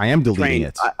yes, I am deleting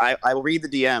it. I will read the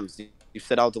DMs. You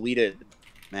said I'll delete it,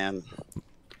 man.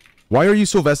 Why are you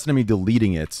so vested in me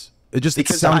deleting it? It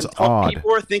sounds odd.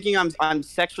 People are thinking I'm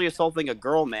sexually assaulting a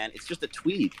girl, man. It's just a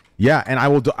tweet. Yeah, and I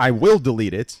will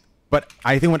delete it. But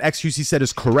I think what XQC said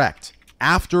is correct.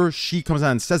 After she comes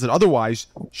out and says it, otherwise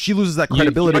she loses that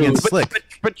credibility against Slick.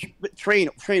 But Train,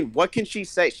 what can she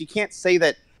say? She can't say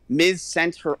that Miz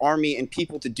sent her army and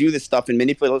people to do this stuff and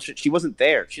manipulate. She wasn't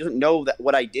there. She doesn't know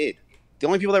what I did. The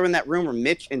only people that were in that room were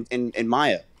Mitch and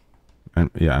Maya.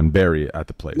 And Barry at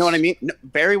the place. You know what I mean? No,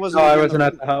 Barry wasn't. No, I wasn't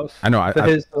at the house. I know.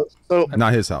 So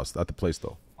not his house. At the place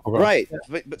though. Right.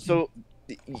 But so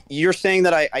you're saying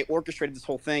that I orchestrated this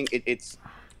whole thing. It's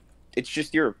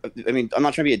just your. I mean, I'm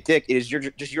not trying to be a dick. It is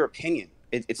just your opinion.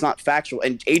 It's not factual,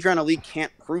 and Arianah Lee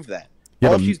can't prove that.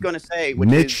 Yeah, all she's going to say.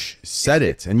 Mitch said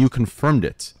it, and you confirmed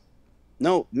it.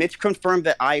 No, Mitch confirmed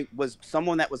that I was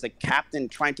someone that was a captain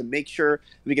trying to make sure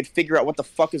we could figure out what the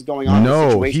fuck is going on.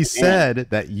 No, he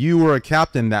said that you were a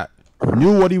captain that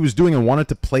knew what he was doing and wanted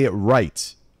to play it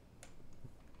right.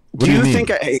 Do you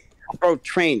think bro,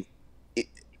 Train?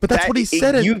 But that's what he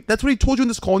said. That's what he told you in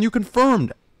this call, and you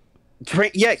confirmed.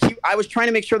 Yeah, I was trying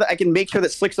to make sure that I can make sure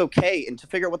that Slick's okay and to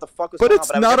figure out what the fuck was going on. But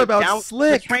it's not about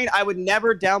Slick. Train, I would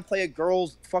never downplay a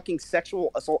girl's fucking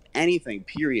sexual assault anything,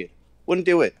 period. Wouldn't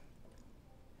do it.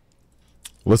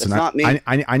 Listen,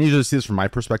 I need you to see this from my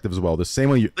perspective as well. The same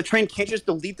way you... The Train can't just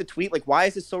delete the tweet. Like, why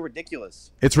is this so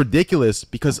ridiculous? It's ridiculous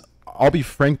because I'll be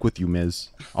frank with you, Miz.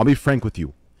 I'll be frank with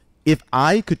you. If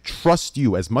I could trust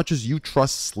you as much as you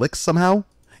trust Slick somehow,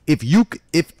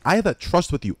 if I have that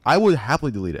trust with you, I would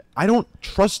happily delete it. I don't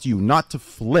trust you not to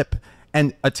flip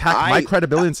and attack my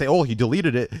credibility and say, "Oh, he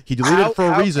deleted it. He deleted it for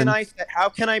a reason." How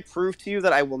can I prove to you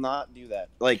that I will not do that?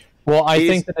 Like, well, I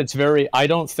think that it's very. I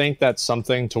don't think that's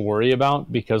something to worry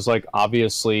about because, like,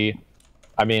 obviously,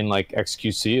 I mean, like,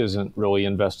 XQC isn't really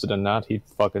invested in that. He'd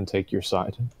fucking take your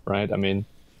side, right? I mean,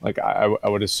 like, I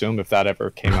would assume if that ever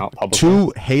came out publicly.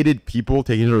 Two hated people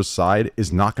taking their side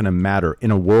is not going to matter in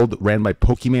a world ran by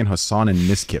Pokemon, Hassan, and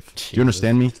Mizkif. Do you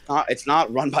understand me? It's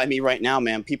not run by me right now,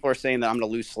 man. People are saying that I'm going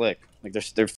to lose Slick. Like,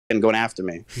 they're fucking going after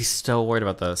me. He's still worried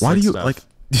about this. Why do you, stuff. like...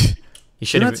 He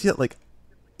should have... Like,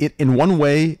 in one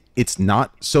way, it's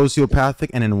not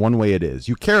sociopathic, and in one way it is.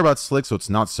 You care about Slick, so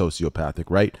it's not sociopathic,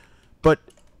 right? But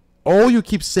all you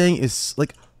keep saying is,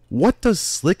 like... What does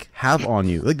Slick have on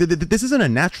you? Like, this isn't a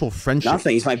natural friendship.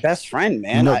 Nothing. He's my best friend,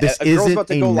 man. No, this isn't about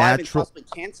to a go live natural. and possibly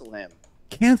cancel him.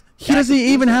 He doesn't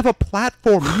even have a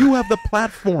platform. You have the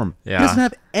platform. Yeah. He doesn't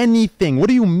have anything. What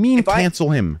do you mean cancel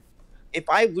him? If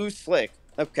I lose Slick,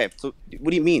 okay. So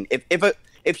what do you mean?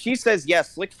 If she says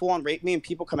yes, Slick full on raped me, and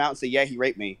people come out and say yeah, he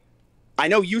raped me. I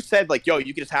know you said like, yo,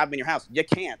 you can just have him in your house. You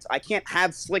can't. I can't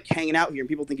have Slick hanging out here and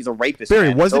people think he's a rapist.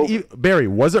 Barry,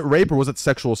 was it rape or was it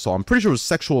sexual assault? I'm pretty sure it was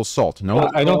sexual assault.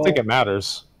 No, I don't think it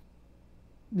matters.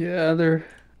 Yeah, they're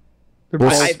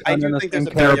both. I do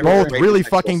think they're both really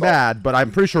fucking bad, but I'm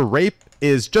pretty sure rape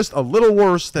is just a little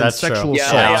worse than sexual assault.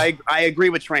 Yeah, I agree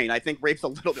with Train. I think rape's a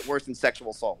little bit worse than sexual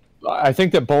assault. I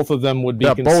think that both of them would be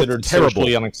considered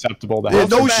socially unacceptable.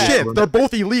 No shit. They're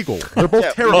both illegal. They're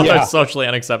both terrible. Both are socially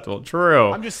unacceptable.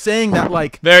 True. I'm just saying that,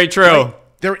 like... Very true.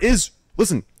 Like, there is...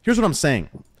 Listen, here's what I'm saying.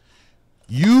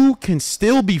 You can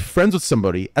still be friends with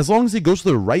somebody as long as he goes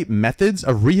through the right methods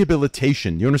of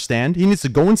rehabilitation. You understand? He needs to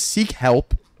go and seek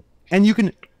help, and you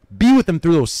can be with them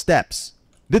through those steps.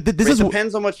 It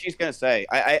depends on what she's gonna say.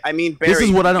 I mean, Barry, this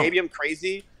is what I don't... maybe I'm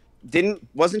crazy.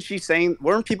 Wasn't she saying?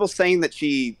 Weren't people saying that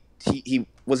he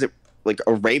was it like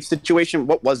a rape situation?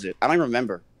 What was it? I don't even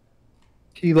remember.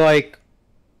 I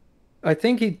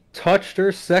think he touched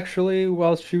her sexually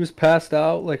while she was passed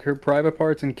out, like her private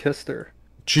parts, and kissed her.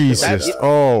 Jesus!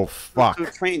 Oh fuck! So,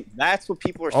 Train, that's what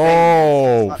people are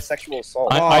saying. It's not sexual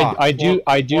assault. I do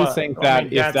think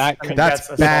that if that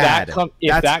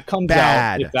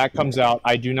comes out,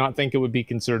 I do not think it would be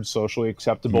considered socially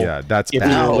acceptable. Yeah, that's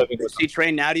bad. See,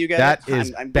 Train, now do you get that it? That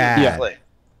is bad.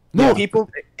 No, people.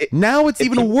 Now it's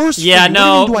even worse. Yeah,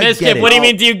 no, Mizkif, what do you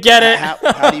mean? Do you get it?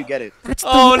 How do you get it?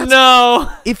 No!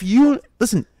 If you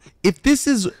listen, if this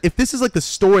is like the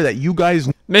story that you guys,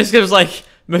 Mizkif's like,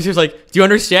 do you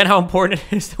understand how important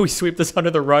it is that we sweep this under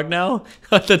the rug now?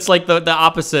 That's like the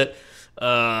opposite.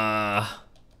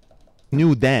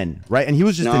 Knew then, right? And he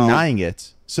was just denying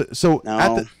it. So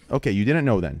no. Okay, you didn't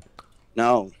know then.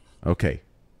 No. Okay.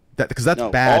 Because that's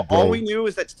bad, bro. All we knew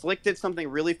is that Slick did something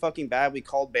really fucking bad. We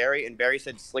called Barry, and Barry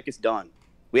said Slick is done.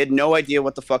 We had no idea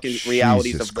what the fucking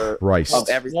realities of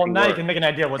everything. Well, now you can make an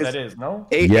idea what that is, no?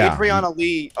 Arianah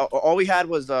Lee. All we had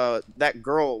was that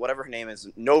girl, whatever her name is,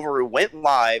 Novaru, went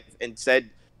live and said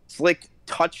Slick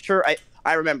touched her.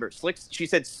 I remember Slick. She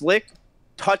said Slick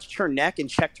touched her neck and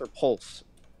checked her pulse.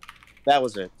 That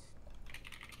was it.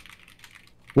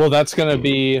 Well, that's going to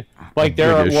be, like,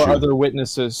 there were other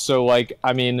witnesses, so, like,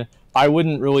 I mean, I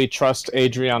wouldn't really trust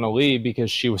Arianah Lee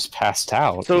because she was passed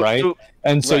out, right?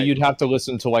 So you'd have to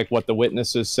listen to, like, what the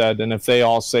witnesses said, and if they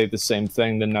all say the same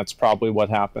thing, then that's probably what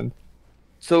happened.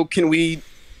 So can we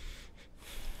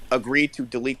agree to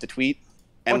delete the tweet,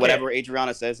 and whatever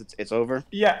Arianah says, it's over?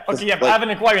 Yeah, okay, yeah, but I have an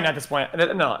inquiry at this point.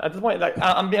 No, at this point, like,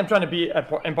 I'm trying to be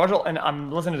impartial, and I'm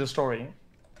listening to the story.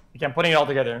 Okay, I'm putting it all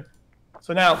together.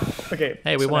 So now, okay.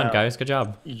 Hey, we won, guys. Good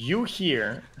job. You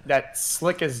hear that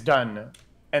Slick is done,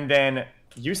 and then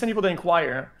you send people to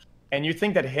inquire, and you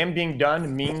think that him being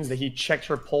done means that he checked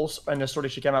her pulse and the story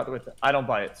she came out with. I don't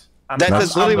buy it. That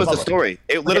literally was the story.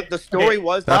 The story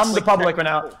was. I'm the public right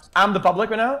now. I'm the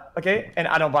public right now. Okay, and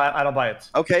I don't buy it.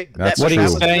 Okay. What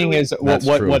he's saying is what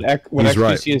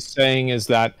XQC is saying is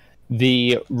that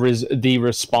the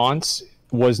response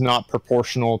was not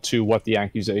proportional to what the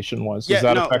accusation was. Is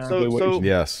that effectively what you're saying?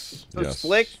 Yes.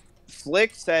 So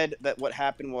Slick said that what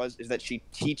happened is that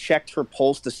he checked her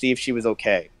pulse to see if she was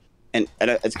okay. And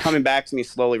it's coming back to me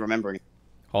slowly remembering.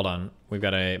 Hold on. We've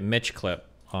got a Mitch clip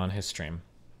on his stream.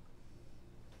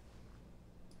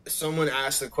 Someone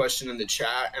asked a question in the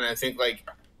chat, and I think, like,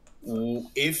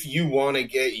 if you want to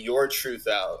get your truth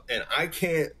out, and I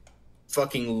can't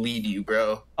fucking lead you,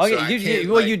 bro. Okay,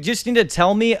 so you just need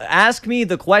to ask me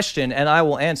the question, and I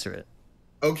will answer it.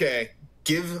 Okay,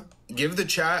 give the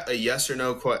chat a yes or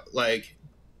no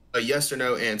a yes or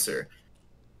no answer.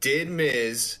 Did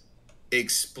Miz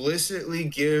explicitly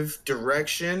give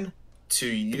direction to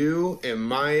you and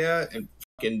Maya and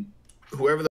fucking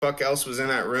whoever the fuck else was in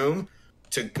that room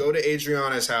to go to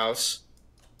Adriana's house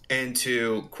and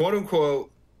to quote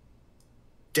unquote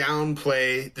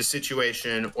downplay the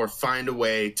situation or find a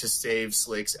way to save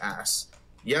Slick's ass?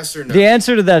 Yes or no? The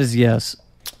answer to that is yes.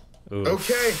 Oof.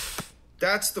 Okay.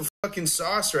 That's the fucking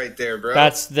sauce right there, bro.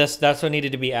 That's what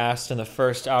needed to be asked in the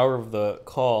first hour of the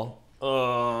call.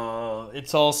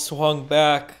 It's all swung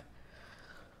back.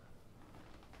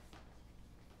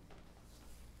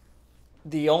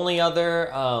 The only other,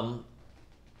 well,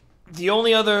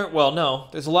 no,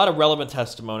 there's a lot of relevant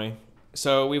testimony.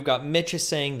 So we've got Mitch is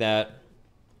saying that,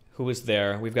 who was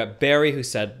there. We've got Barry who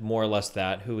said more or less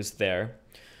that, who was there.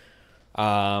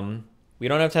 We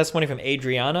don't have testimony from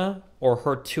Arianah or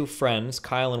her two friends,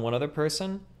 Kyle and one other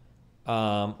person,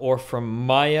 or from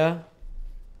Maya.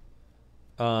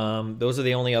 Those are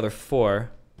the only other four,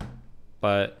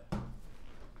 but...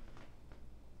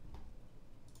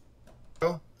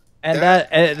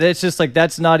 And it's just like,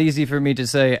 that's not easy for me to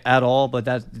say at all, but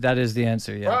that is the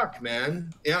answer, yeah. Fuck,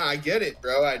 man. Yeah, I get it,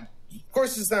 bro. Of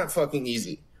course it's not fucking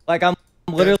easy. Like, I'm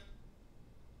literally...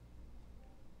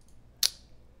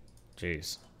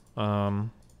 Jeez.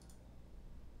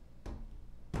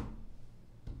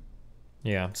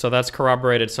 Yeah, so that's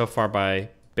corroborated so far by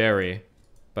Barry,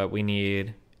 but we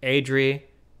need Adri,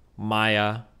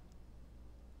 Maya,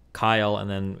 Kyle, and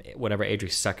then whatever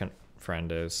Adri's second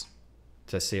friend is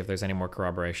to see if there's any more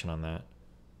corroboration on that.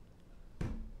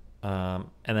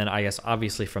 And then I guess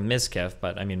obviously from Mizkif,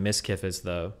 but I mean Mizkif is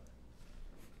the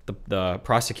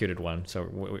prosecuted one, so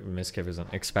Mizkif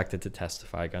isn't expected to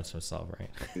testify against himself, right?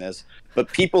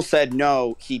 But people said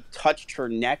no, he touched her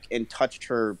neck and touched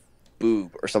her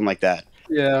boob or something like that.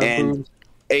 Yeah. And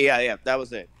yeah, that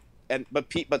was it. And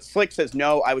but Slick says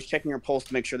no, I was checking her pulse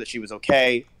to make sure that she was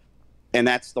okay, and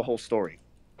that's the whole story.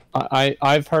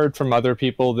 I've heard from other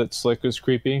people that Slick is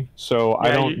creepy, so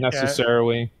I don't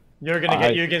necessarily. You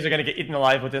guys are gonna get eaten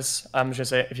alive with this. I'm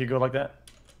just gonna say if you go like that.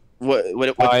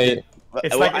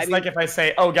 It's like if I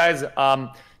say, oh guys,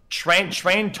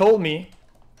 Train told me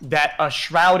that a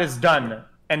shroud is done,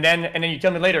 and then you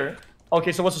tell me later,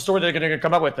 okay, so what's the story they're gonna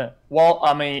come up with then? Well,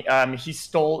 he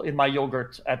stole in my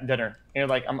yogurt at dinner. And you're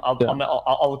like,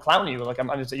 I'll clown you. Like I'm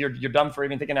just you're dumb for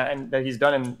even thinking that he's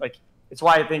done, and like it's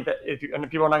why I think that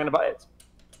and people are not gonna buy it.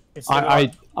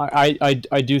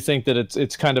 I do think that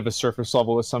it's kind of a surface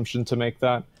level assumption to make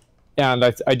that. And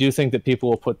I do think that people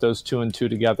will put those two and two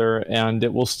together, and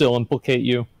it will still implicate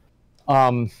you.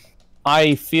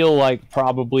 I feel like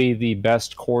probably the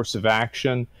best course of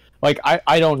action, like,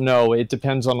 I don't know. It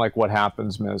depends on, like, what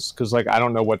happens, Miz. Because, like, I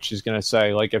don't know what she's going to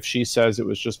say. Like, if she says it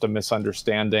was just a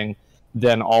misunderstanding,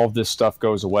 then all of this stuff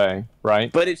goes away,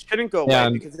 right? But it shouldn't go away,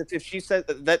 because if she says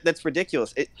that's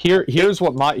ridiculous. Here's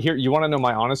what you want to know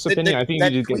my honest opinion? I think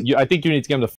you need to get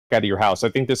him the fuck out of your house. I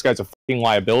think this guy's a fucking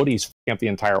liability. He's fucking up the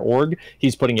entire org.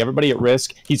 He's putting everybody at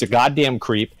risk. He's a goddamn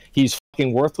creep. He's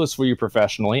fucking worthless for you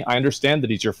professionally. I understand that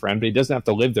he's your friend, but he doesn't have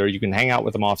to live there. You can hang out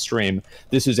with him off stream.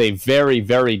 This is a very,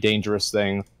 very dangerous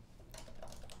thing.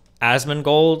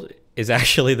 Asmongold is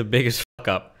actually the biggest fuck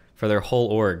up for their whole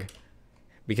org,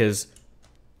 because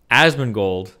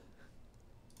Asmongold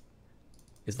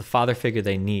is the father figure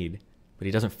they need, but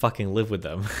he doesn't fucking live with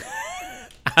them.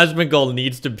 Asmongold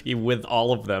needs to be with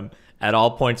all of them at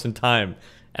all points in time.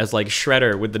 As like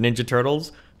Shredder with the Ninja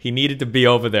Turtles, he needed to be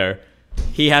over there.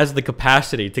 He has the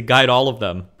capacity to guide all of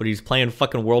them, but he's playing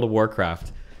fucking World of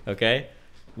Warcraft. Okay?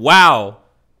 WoW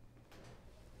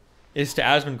is to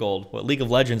Asmongold what League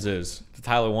of Legends is to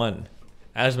Tyler 1.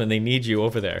 Asmon, they need you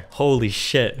over there. Holy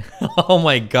shit. Oh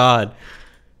my god.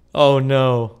 Oh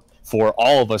no. For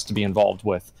all of us to be involved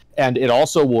with. And it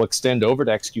also will extend over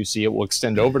to XQC. It will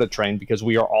extend over to Train, because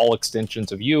we are all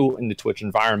extensions of you in the Twitch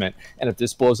environment. And if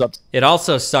this blows up... It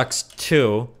also sucks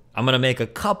too. I'm going to make a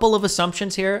couple of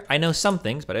assumptions here. I know some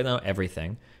things, but I don't know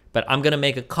everything. But I'm going to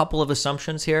make a couple of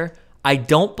assumptions here. I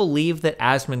don't believe that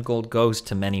Asmongold goes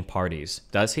to many parties.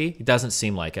 Does he? He doesn't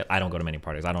seem like it. I don't go to many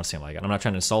parties. I don't seem like it. I'm not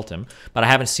trying to insult him, but I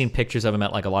haven't seen pictures of him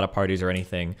at like a lot of parties or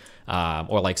anything,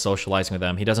 or like socializing with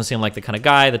them. He doesn't seem like the kind of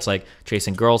guy that's like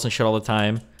chasing girls and shit all the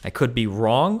time. I could be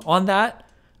wrong on that,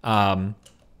 but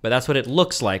that's what it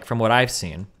looks like from what I've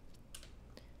seen.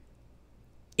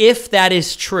 If that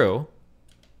is true,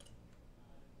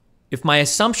 if my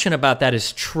assumption about that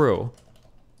is true,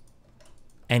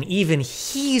 and even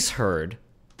he's heard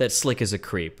that Slick is a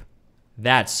creep,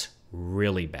 that's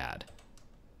really bad.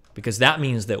 Because that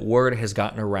means that word has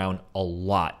gotten around a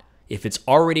lot. if it's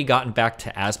already gotten back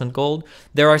to Asmongold,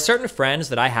 there are certain friends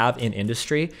that I have in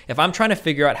industry. If I'm trying to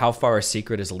figure out how far a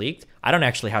secret is leaked, I don't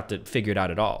actually have to figure it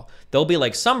out at all. There'll be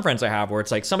like some friends I have where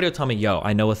it's like somebody will tell me, yo,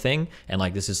 I know a thing, and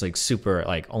like this is like super,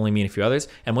 like only me and a few others.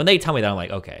 And when they tell me that, I'm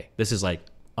like, okay, this is like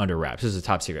under wraps. This is a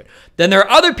top secret. Then there are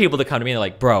other people that come to me and they're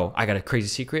like, bro, I got a crazy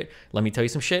secret. Let me tell you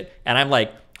some shit. And I'm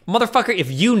like, motherfucker,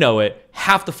 if you know it,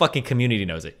 half the fucking community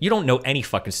knows it. You don't know any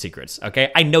fucking secrets,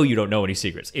 okay? I know you don't know any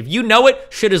secrets. If you know it,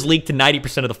 shit is leaked to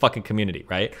 90% of the fucking community,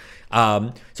 right?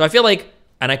 So I feel like,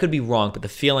 and I could be wrong, but the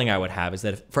feeling I would have is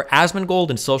that for Asmongold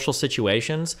in social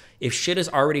situations, if shit has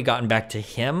already gotten back to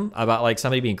him about like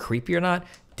somebody being creepy or not,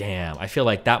 damn, I feel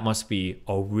like that must be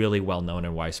a really well-known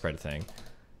and widespread thing.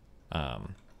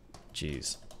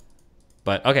 Jeez.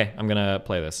 But okay, I'm gonna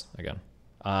play this again.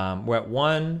 We're at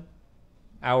 1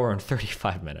 hour and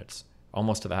 35 minutes,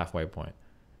 almost to the halfway point.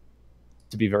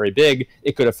 To be very big,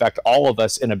 it could affect all of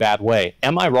us in a bad way.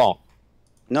 Am I wrong?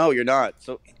 No, you're not.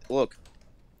 So look,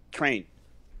 Train,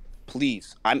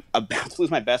 please. I'm about to lose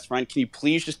my best friend. Can you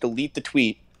please just delete the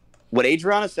tweet? What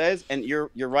Arianah says, and you're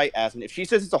right, Asmon. If she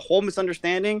says it's a whole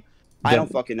misunderstanding, I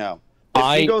don't fucking know.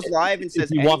 If she goes live and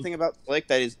says anything about Slick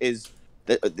that is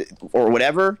or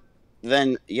whatever,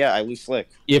 then yeah, I lose Slick.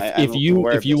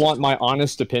 If you want my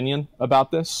honest opinion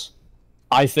about this,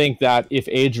 I think that if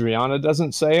Arianah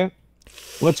doesn't say it,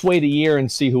 let's wait a year and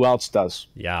see who else does.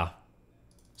 Yeah.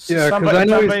 Yeah, because I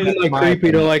know he's been like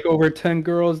creepy to like over 10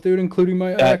 girls, dude, including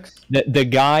my ex. The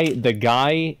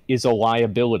guy is a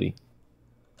liability,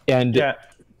 and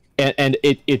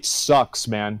it sucks,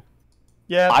 man.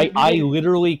 Yeah, I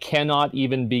literally cannot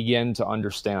even begin to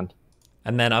understand.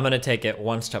 And then I'm going to take it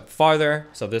one step farther.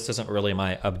 So this isn't really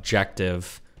my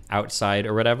objective outside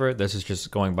or whatever. This is just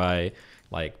going by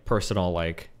like personal,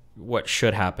 like what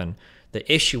should happen.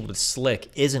 The issue with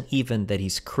Slick isn't even that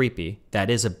he's creepy.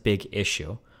 That is a big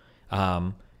issue.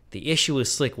 The issue with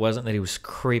Slick wasn't that he was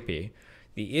creepy.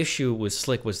 The issue with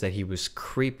Slick was that he was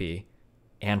creepy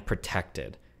and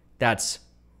protected. That's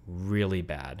really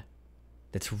bad.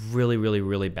 That's really, really,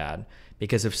 really bad.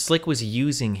 Because if Slick was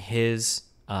using his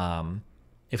kind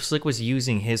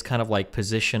of like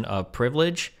position of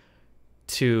privilege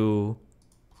to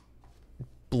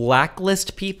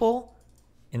blacklist people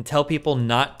and tell people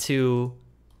not to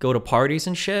go to parties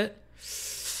and shit,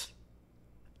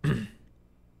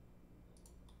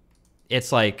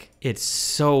 it's like, it's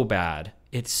so bad.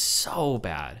 It's so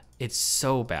bad. It's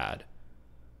so bad.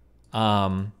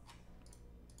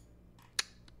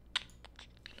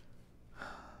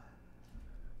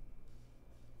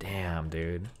 Damn,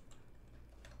 dude.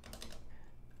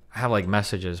 I have like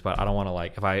messages, but I don't want to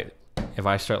like, if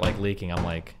I start like leaking, I'm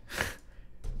like,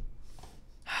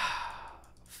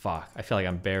 fuck. I feel like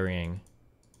I'm burying.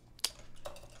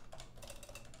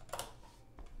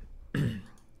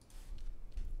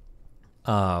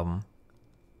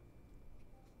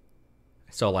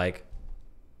 So like,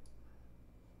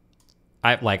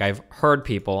 I've heard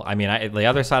people, I mean, the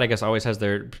other side, I guess, always has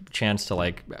their chance to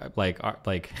like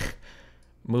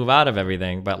move out of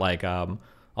everything. But like,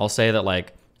 I'll say that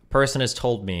like, person has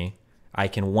told me I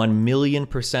can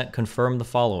 1,000,000% confirm the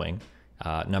following.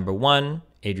 Number one,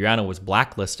 Arianah was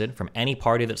blacklisted from any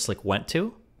party that Slick went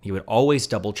to. He would always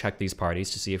double check these parties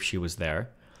to see if she was there.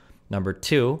 Number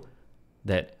two,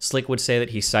 that Slick would say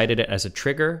that he cited it as a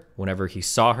trigger whenever he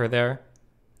saw her there.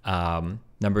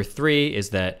 Number three is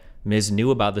that Miz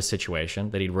knew about the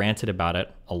situation, that he'd ranted about it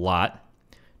a lot.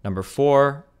 Number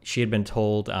four, she had been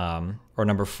told, it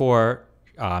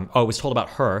was told about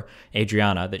her,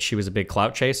 Arianah, that she was a big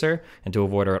clout chaser and to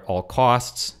avoid her at all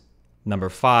costs. Number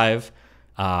five,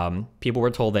 people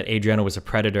were told that Arianah was a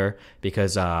predator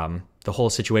because the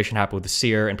whole situation happened with the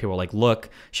seer, and people were like, look,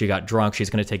 she got drunk. She's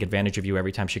going to take advantage of you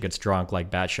every time she gets drunk. Like,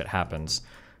 bad shit happens.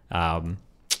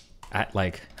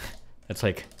 It's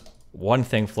like one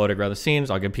thing floated around the scenes.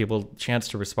 I'll give people a chance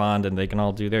to respond, and they can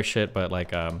all do their shit. But,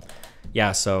 like,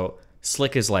 yeah, so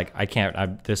Slick is like,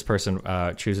 this person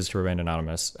chooses to remain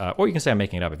anonymous. Or you can say I'm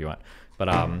making it up if you want. But,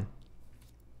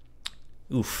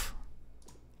 oof.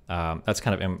 That's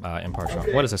kind of impartial.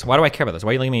 Okay. What is this? Why do I care about this? Why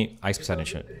are you letting me ice beside and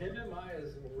shit? Him and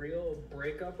Maya's real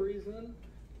breakup reason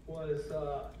was...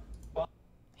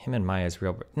 Him and Maya's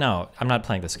real... No, I'm not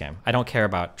playing this game. I don't care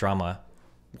about drama.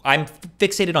 I'm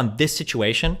fixated on this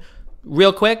situation.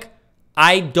 Real quick,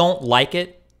 I don't like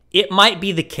it. It might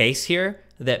be the case here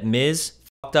that Miz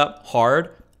fucked up hard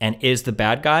and is the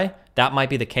bad guy. That might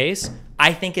be the case.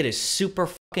 I think it is super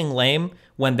fucking lame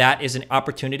when that is an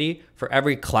opportunity for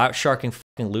every clout sharking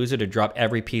fucking loser to drop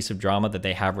every piece of drama that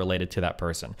they have related to that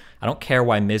person. I don't care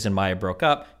why Miz and Maya broke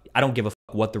up. I don't give a fuck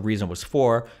what the reason was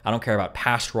for. I don't care about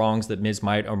past wrongs that Miz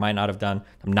might or might not have done.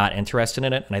 I'm not interested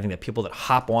in it. And I think that people that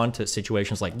hop on to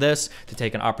situations like this to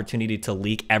take an opportunity to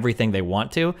leak everything they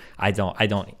want to,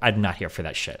 I'm not here for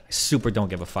that shit. I super don't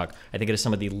give a fuck. I think it is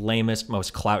some of the lamest,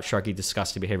 most clout sharky,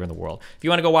 disgusting behavior in the world. If you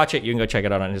want to go watch it, you can go check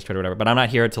it out on his Twitter or whatever. But I'm not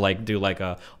here to like do like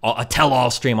a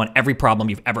tell-all stream on every problem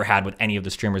you've ever had with any of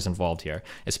the streamers involved here,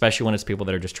 especially when it's people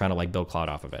that are just trying to like build clout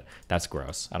off of it. That's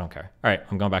gross. I don't care. All right,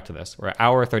 I'm going back to this. We're an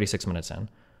hour 36 minutes in.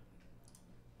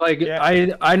 Like,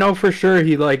 I know for sure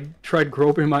he, like, tried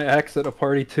groping my ex at a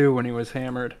party, too, when he was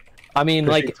hammered. I mean,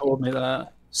 like... He told me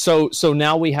that. So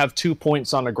now we have 2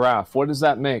 points on a graph. What does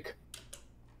that make?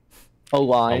 A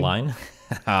line. A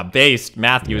line? Based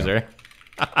math user.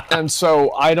 And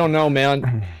so, I don't know,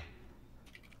 man.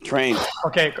 Train.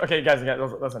 Okay, guys,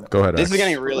 listen. Go ahead. This X. is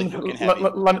getting really fucking heavy.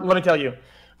 Let me tell you.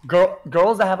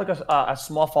 Girls that have like a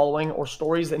small following, or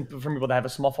stories from people that have a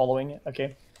small following,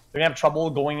 okay, they're gonna have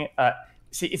trouble going...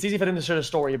 See, it's easy for them to share a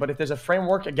story, but if there's a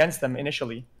framework against them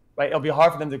initially, right, it'll be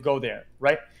hard for them to go there,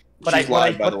 right? But She's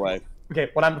lied, by the way. Okay,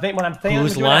 what I'm saying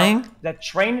Who's lying? That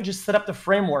Train just set up the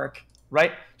framework,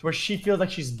 right, to where she feels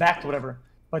like she's backed or whatever.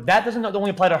 But that doesn't only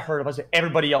apply to her, it applies to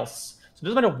everybody else. So it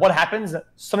doesn't matter what happens,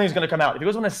 something's gonna come out. If you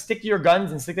guys want to stick to your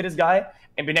guns and stick to this guy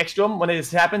and be next to him when this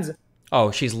happens.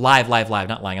 Oh, she's live,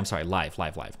 not lying. I'm sorry, live.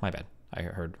 My bad. I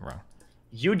heard wrong.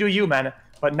 You do you, man.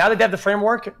 But now that they have the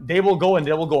framework, they will go and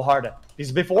they will go hard.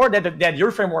 Because before they had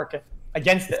your framework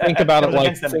against. Think about it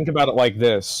like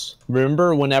this.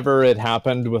 Remember whenever it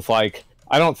happened with like,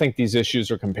 I don't think these issues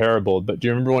are comparable, but do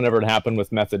you remember whenever it happened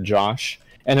with Method Josh?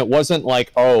 And it wasn't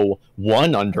like, oh,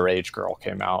 one underage girl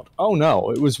came out. Oh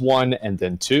no, it was 1 and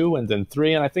then 2 and then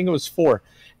 3 and I think it was 4.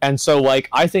 And so like,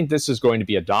 I think this is going to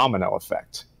be a domino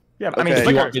effect. Yeah, I mean, it's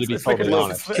like a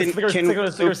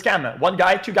scam. 1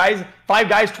 guy, 2 guys, 5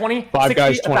 guys, 20, 5 60,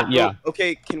 guys, 20. Yeah.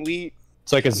 Okay, can we?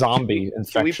 It's like a zombie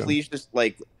infection. Can we please just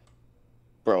like,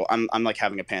 bro? I'm like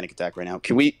having a panic attack right now.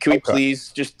 Can we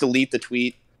please just delete the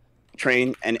tweet,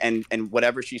 Train, and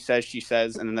whatever she says,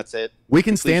 and then that's it. We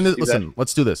can stay in this. Listen,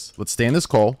 let's do this. Let's stay in this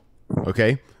call.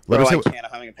 Okay. Bro, I can't.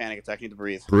 I'm having a panic attack. I need to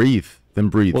breathe. Then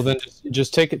breathe. Well, then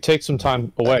just take some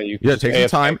time away. Take some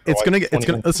time. It's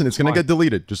gonna get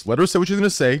deleted. Just let her say what she's gonna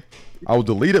say. I will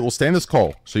delete it. We'll stay in this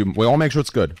call, so we all make sure it's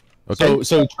good. Okay.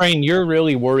 So Train, you're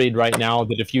really worried right now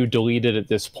that if you delete it at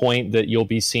this point, that you'll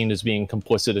be seen as being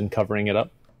complicit in covering it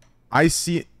up. I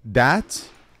see that,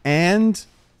 and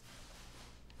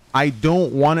I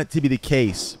don't want it to be the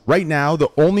case. Right now, the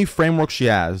only framework she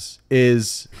has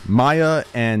is Maya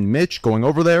and Mitch going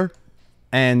over there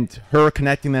and her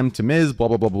connecting them to Miz, blah,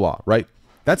 blah, blah, blah, right?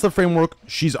 That's the framework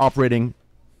she's operating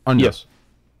under. Yes.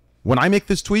 When I make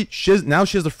this tweet, now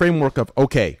she has the framework of,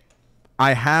 okay,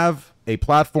 I have a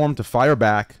platform to fire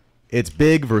back. It's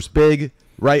big versus big,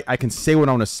 right? I can say what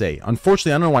I want to say.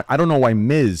 Unfortunately, I don't know why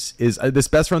Miz is this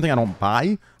best friend thing. I don't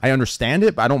buy. I understand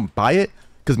it, but I don't buy it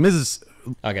because Miz is...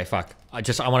 Okay, fuck. I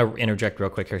want to interject real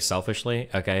quick here selfishly,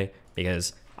 okay?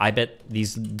 Because I bet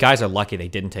these guys are lucky they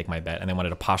didn't take my bet and they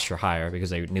wanted to posture higher because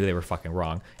they knew they were fucking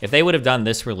wrong. If they would have done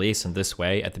this release in this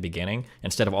way at the beginning,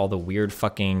 instead of all the weird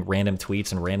fucking random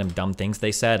tweets and random dumb things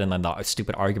they said and then the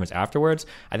stupid arguments afterwards,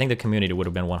 I think the community would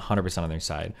have been 100% on their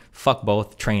side. Fuck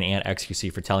both Train and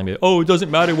XQC for telling me, oh, it doesn't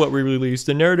matter what we release.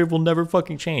 The narrative will never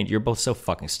fucking change. You're both so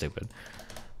fucking stupid.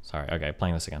 Sorry, okay,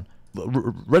 playing this again.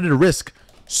 Ready to risk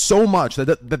so much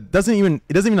that doesn't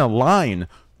even align,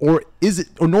 nor is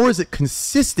it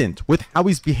consistent with how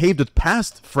he's behaved with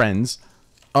past friends,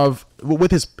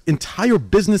 with his entire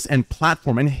business and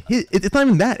platform. And it's not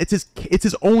even that; it's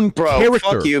his own character.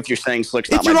 Fuck you if you're saying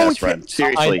Slick's not my best friend.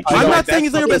 Seriously, I'm not saying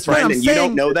he's not your best friend. I'm saying you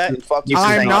don't know that. And fuck you.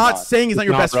 I'm not saying he's not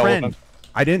your best friend.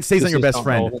 I didn't say he's not your best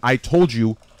friend. I told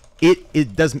you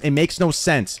it makes no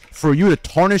sense for you to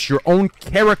tarnish your own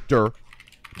character.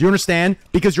 Do you understand?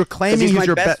 Because you're claiming he's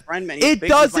your best friend. Man. It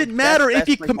doesn't matter if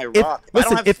you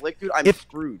I'm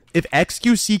screwed. If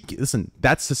XQC, listen,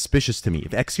 that's suspicious to me.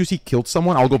 If XQC killed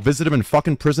someone, I'll go visit him in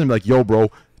fucking prison and be like, yo, bro,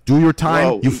 do your time.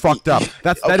 Bro, you fucked up.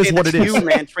 That is what it is. You,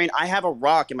 man, Train. I have a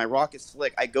rock, and my rock is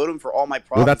Slick. I go to him for all my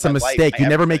problems. Well, that's a mistake. You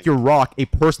never make your rock a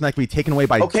person that can be taken away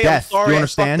by death. I'm sorry, do you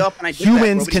understand?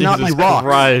 Humans cannot be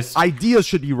rocks. Ideas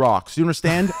should be rocks. Do you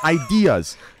understand?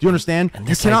 Ideas. Do you understand?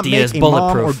 You cannot make a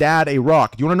mom or dad a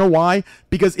rock. Do you want to know why?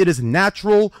 Because it is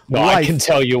natural life. I can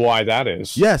tell you why that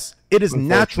is. Yes, it is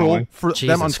natural for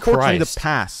them, unfortunately, to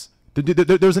pass.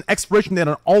 There's an expiration date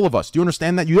on all of us. Do you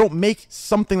understand that? You don't make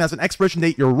something that's an expiration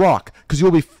date your rock because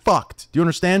you'll be fucked. Do you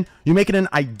understand? You make it an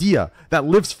idea that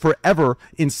lives forever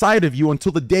inside of you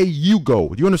until the day you go.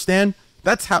 Do you understand?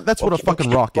 That's what a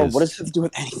fucking rock is. What does it have to do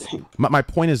with anything? My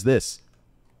point is this.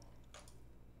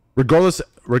 regardless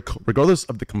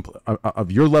of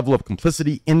of your level of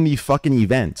complicity in the fucking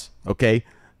event, okay,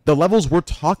 the levels we're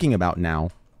talking about now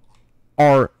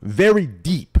are very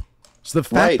deep. So the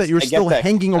fact that you're still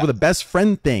hanging over the best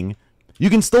friend thing, you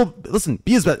can still listen.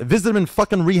 Be his best. Visit him in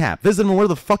fucking rehab. Visit him where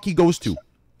the fuck he goes to. Do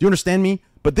you understand me?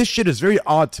 But this shit is very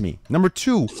odd to me. Number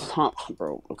two,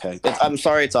 bro. Okay, I'm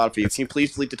sorry, it's odd for you. Can you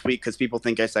please delete the tweet because people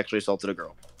think I sexually assaulted a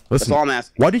girl? Listen, that's all I'm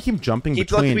asking. Why do you keep jumping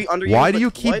between? Why do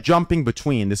you keep jumping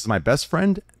between? This is my best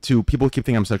friend. To people who keep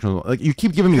thinking I'm sexual. Like you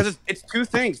keep giving me. Because it's two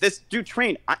things. This dude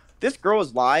train. This girl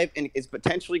is live and is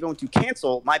potentially going to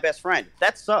cancel my best friend.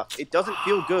 That sucks. It doesn't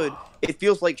feel good. It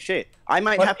feels like shit. I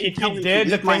might have to tell him to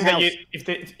leave my house.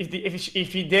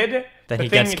 If he did, then he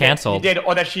gets canceled. He did,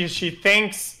 or that she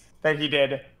thinks that he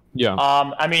did. Yeah.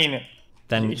 I mean,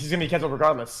 then he's gonna be canceled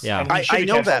regardless. Yeah. I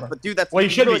know that, but dude, that's well, you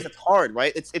should be. It's hard,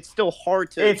 right? It's still hard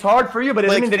to. It's hard for you, but it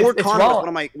doesn't mean that it's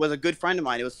wrong. Was a good friend of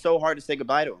mine. It was so hard to say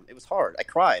goodbye to him. It was hard. I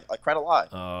cried a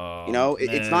lot. You know,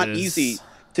 it's not easy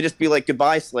to just be like,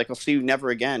 goodbye, Slick. I'll see you never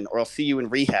again, or I'll see you in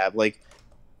rehab. Like,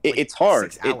 it's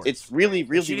hard. It's really,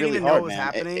 really, she really didn't hard, know what was man.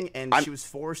 happening, and she was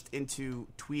forced into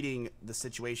tweeting the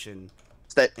situation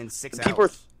in 6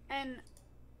 hours. And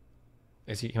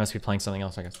he must be playing something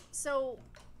else, I guess. So,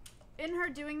 in her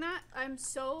doing that, I'm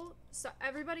so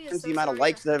everybody is so the amount of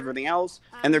likes and everything else,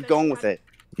 I'm and they're going with it.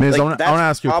 Miz, Like, I want to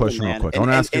ask you a question real quick. I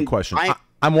want to ask you a question. I,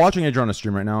 I'm watching Adrianah on a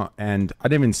stream right now, and I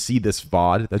didn't even see this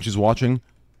VOD that she's watching.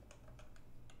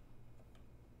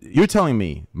 You're telling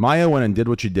me Maya went and did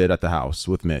what she did at the house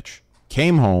with Mitch,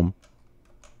 came home,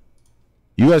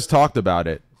 you guys talked about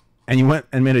it, and you went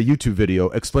and made a YouTube video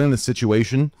explaining the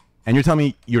situation, and you're telling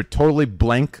me you're totally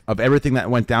blank of everything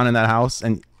that went down in that house,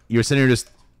 and you're sitting here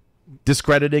just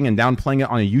discrediting and downplaying it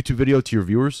on a YouTube video to your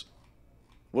viewers?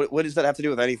 What does that have to do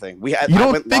with anything? You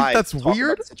don't think that's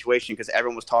weird? The situation because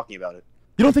everyone was talking about it.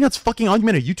 You don't think that's fucking odd? You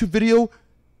made a YouTube video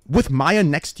with Maya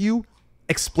next to you,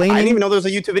 explaining. I didn't even know there was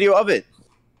a YouTube video of it.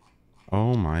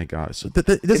 Oh my god! So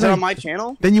is it on my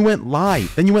channel? Then you went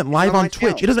live. Then you went live on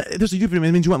Twitch. It doesn't. There's a YouTube video.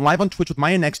 It means you went live on Twitch with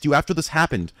Maya next to you after this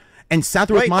happened, and sat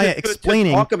there with Maya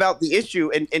explaining. To talk about the issue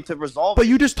and to resolve. But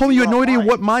you just told me you had no idea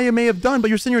what Maya may have done. But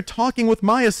you're sitting here talking with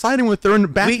Maya, siding with her,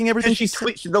 and backing everything she said.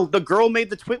 The girl made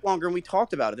the tweet longer, and we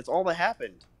talked about it. That's all that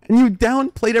happened. And you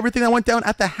downplayed everything that went down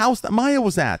at the house that Maya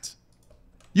was at.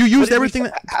 You used everything.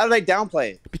 How did I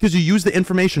downplay it? Because you used the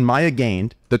information Maya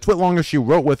gained, the twit longer she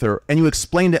wrote with her, and you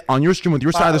explained it on your stream with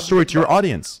your side of the story to your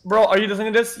audience. Bro, are you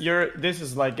listening to this? This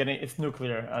is like it's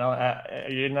nuclear.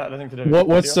 You're not listening to the.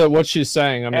 What's she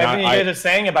saying? I mean, everything you're just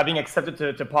saying about being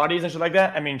accepted to parties and shit like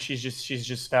that. I mean, she's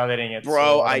just validating it. Bro,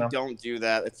 so, I don't do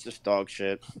that. It's just dog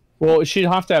shit. Well, she'd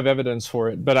have to have evidence for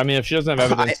it, but I mean, if she doesn't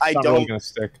have evidence, it's not really gonna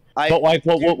stick. But like,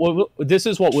 this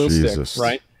is what will stick,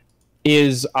 right?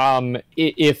 Is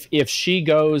if she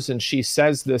goes and she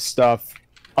says this stuff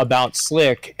about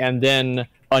Slick, and then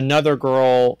another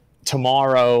girl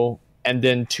tomorrow, and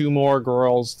then 2 more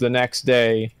girls the next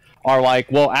day are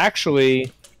like, well,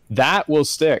 actually, that will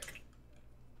stick.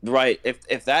 Right.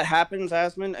 If that happens,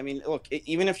 Asmon, I mean, look,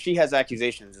 even if she has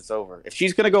accusations, it's over. If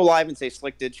she's gonna go live and say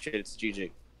Slick did shit, it's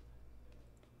GG.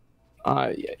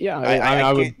 Yeah,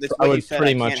 I would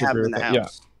pretty much agree with that. Yeah.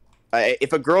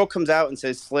 If a girl comes out and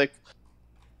says Slick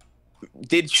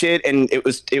did shit, and it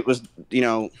was you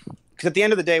know, because at the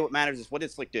end of the day, what matters is what did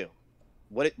Slick do,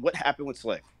 what happened with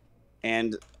Slick,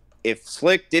 and if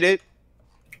Slick did it,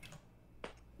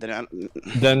 then that's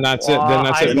it. Then that's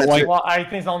it. Well, I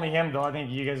think it's only him though. I think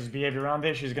you guys' behavior around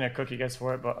it, she's gonna cook you guys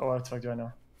for it. But what the fuck do I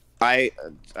know? I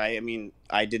mean,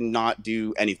 I did not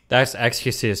do anything. That's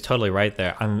XQC is totally right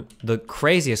there. The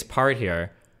craziest part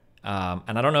here,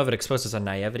 and I don't know if it exposes a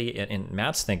naivety in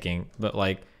Matt's thinking, but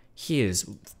like he is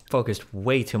focused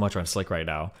way too much on Slick right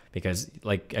now because,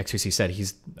 like XQC said,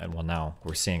 well, now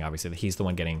we're seeing obviously that he's the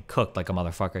one getting cooked like a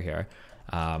motherfucker here.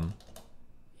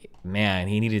 Man,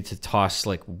 he needed to toss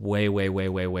Slick way earlier.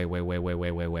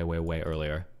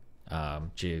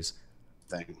 Jeez.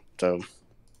 So.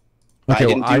 Okay, I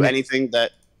didn't do anything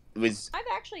that was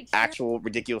actual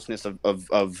ridiculousness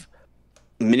of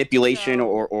manipulation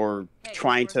or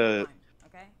trying to,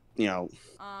 you know,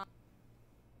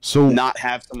 so not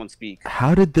have someone speak.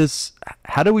 How did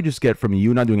we just get from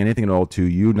you not doing anything at all to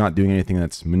you not doing anything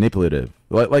that's manipulative?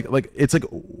 Like it's like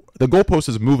the goalpost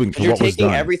is moving to what was done. You're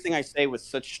taking everything I say with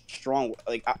such strong,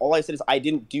 like all I said is I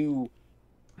didn't do.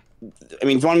 I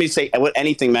mean, if you want me to say what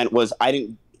anything meant was I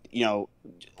didn't, you know.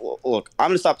 Look, I'm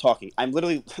gonna stop talking. I'm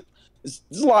literally. This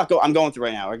is a lot I'm going through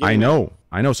right now. I know.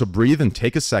 So breathe and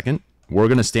take a second. We're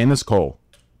gonna stay in this call.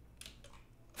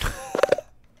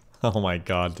 Oh my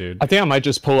god, dude. I think I might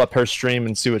just pull up her stream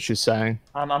and see what she's saying.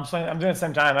 I'm doing it at the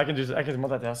same time. I can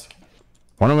multitask.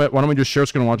 Why don't we just share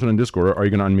screen and watch it on Discord? Or are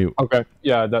you gonna unmute? Okay.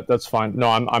 Yeah, that's fine. No,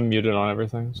 I'm muted on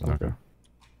everything. So. Okay.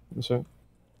 That's it.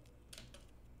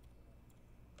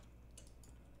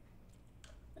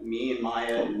 Me and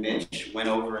Maya and Mitch went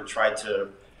over and tried to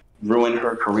ruin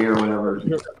her career or whatever.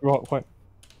 What?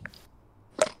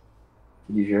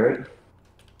 You hear it?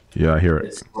 Yeah, I hear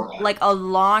it. Like a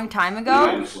long time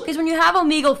ago, because when you have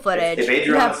Omegle footage,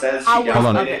 you have hours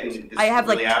of it. I have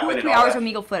like 2 or 3 hours of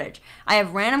Omegle footage. I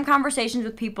have random conversations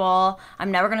with people I'm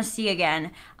never gonna see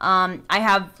again. I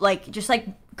have like just like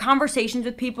conversations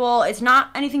with people. It's not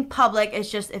anything public. It's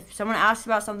just if someone asks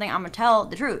about something, I'm gonna tell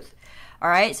the truth. All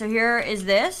right. So here is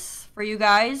this for you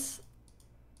guys.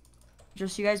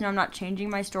 Just so you guys know, I'm not changing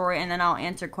my story, and then I'll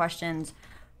answer questions.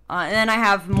 And then I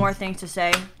have more things to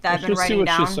say that I've been writing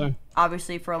down,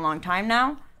 obviously, for a long time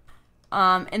now.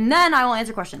 And then I will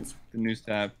answer questions. The news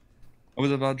tab. I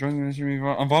was about drunk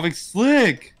involving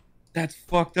Slick. That's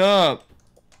fucked up.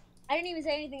 I didn't even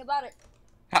say anything about it.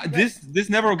 This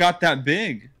never got that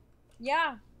big.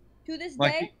 Yeah. To this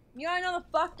day, you wanna know the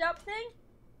fucked up thing?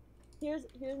 Here's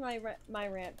my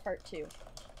rant part 2.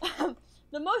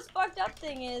 The most fucked up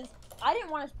thing is, I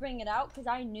didn't want to bring it out because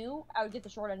I knew I would get the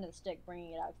short end of the stick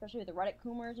bringing it out, especially with the Reddit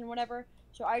coomers and whatever.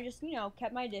 So I just,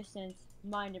 kept my distance,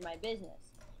 minded my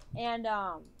business. And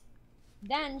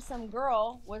then some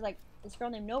girl was like, this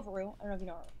girl named Novaru. I don't know if you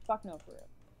know her. Fuck Novaru.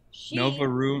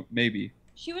 Novaru, maybe.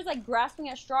 She was like grasping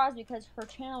at straws because her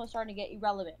channel was starting to get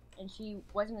irrelevant and she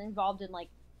wasn't involved in like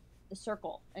the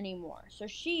circle anymore. So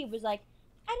she was like,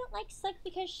 I don't like Slick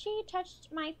because she touched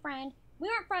my friend. We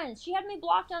weren't friends. She had me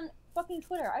blocked on fucking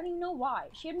Twitter. I don't even know why.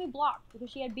 She had me blocked because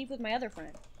she had beef with my other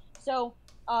friend. So,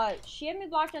 she had me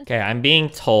blocked on Okay, I'm being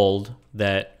told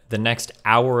that the next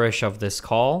hour-ish of this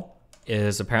call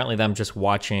is apparently them just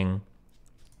watching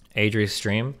Adri's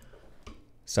stream.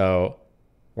 So,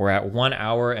 we're at 1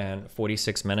 hour and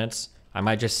 46 minutes. I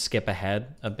might just skip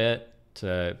ahead a bit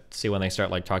to see when they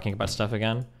start like talking about stuff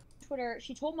again. Twitter,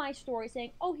 she told my story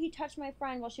saying, oh, he touched my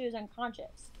friend while she was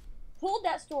unconscious. Told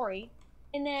that story,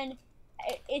 and then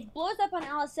it blows up on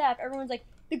LSF. Everyone's like,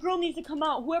 the girl needs to come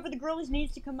out. Whoever the girl is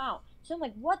needs to come out. So I'm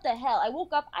like, what the hell? I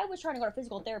woke up. I was trying to go to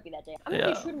physical therapy that day. I'm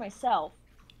gonna be true to myself.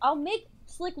 I'll make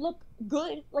Slick look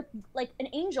good, like an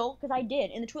angel, because I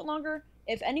did. In the tweet longer,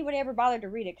 if anybody ever bothered to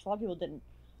read it, because a lot of people didn't.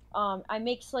 I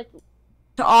make Slick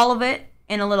to all of it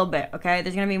in a little bit. Okay,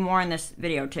 there's gonna be more in this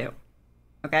video too.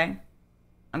 Okay,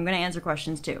 I'm gonna answer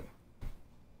questions too.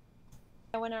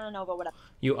 I went on Nova, whatever.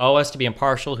 You owe us to be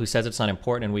impartial. Who says it's not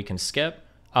important and we can skip?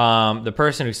 The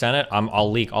person who sent it,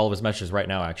 I'll leak all of his messages right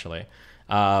now, actually.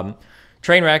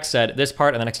 Trainwreck said, this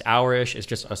part in the next hour-ish is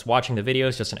just us watching the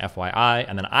videos, just an FYI.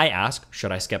 And then I ask,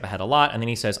 should I skip ahead a lot? And then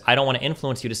he says, I don't want to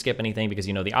influence you to skip anything because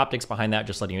you know the optics behind that,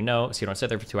 just letting you know, so you don't sit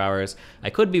there for 2 hours.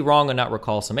 I could be wrong and not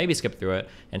recall, so maybe skip through it.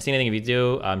 And see anything if you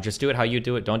do, just do it how you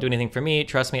do it. Don't do anything for me.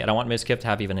 Trust me, I don't want Mizkif to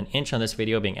have even an inch on this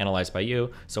video being analyzed by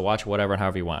you. So watch whatever and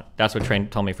however you want. That's what Train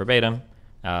told me verbatim.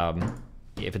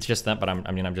 If it's just that, but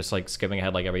I'm just like skipping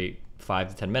ahead like every 5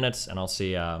 to 10 minutes, and I'll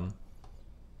see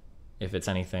if it's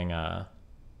anything,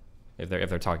 if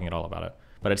they're talking at all about it.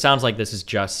 But it sounds like this is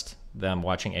just them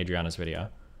watching Arianah's video.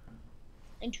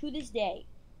 And to this day,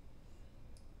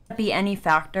 be any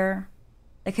factor.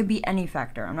 It could be any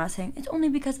factor. I'm not saying it's only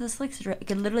because of the Slick situation. It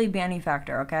could literally be any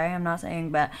factor. Okay, I'm not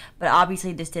saying, but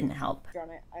obviously this didn't help.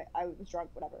 I was drunk,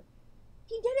 whatever.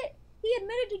 He did it. He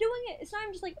admitted to doing it. It's not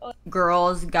even just like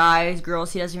girls, guys,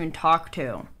 girls he doesn't even talk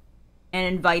to,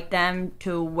 and invite them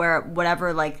to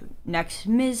whatever like next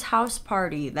Ms. house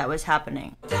party that was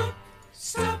happening.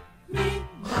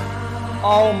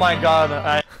 Oh my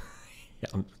god.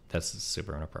 Yeah, that's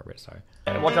super inappropriate. Sorry.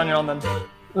 Watch on your own then.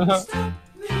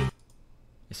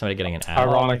 Is somebody getting an ad?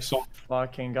 Ironic song.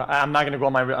 Fucking god. I'm not gonna go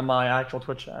on my actual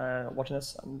Twitch watching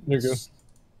this. You're good.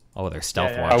 Oh, they're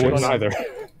stealth I watching. wouldn't either.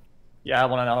 Yeah, I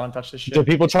wanna touch this shit. Do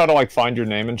people try to like find your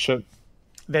name and shit?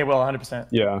 They will, 100%.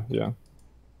 Yeah.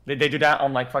 They do that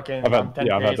on like fucking I've had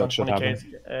 10Ks, that on shit 20Ks.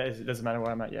 It doesn't matter where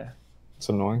I'm at, yeah. It's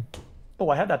annoying. Oh,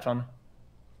 I had that fun.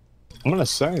 I'm gonna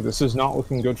say this is not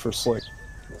looking good for Slick.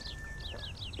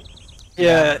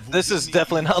 Yeah, this is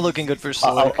definitely not looking good for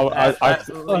Slick.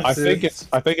 I think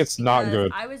it's not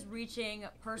good. I was reaching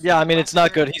personal. Yeah, I mean it's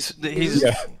not good. He's.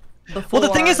 Yeah. Well, the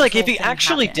thing is, like, if he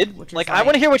actually did, like, I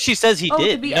want to hear what she says he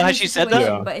did. You know how she said that?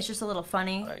 Yeah. But it's just a little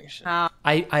funny.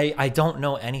 I don't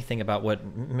know anything about what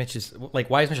Mitch is like.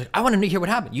 Why is Mitch like, I want to hear what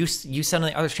happened. You said on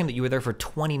the other stream that you were there for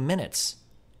 20 minutes.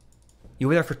 You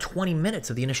were there for 20 minutes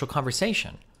of the initial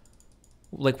conversation.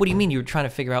 Like, what do you mean you were trying to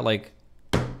figure out, like...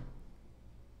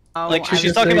 Like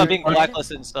she's talking about being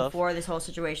blacklisted and stuff before this whole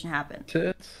situation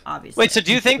happened. Obviously. Wait, so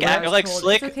do you think like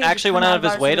Slick actually went out of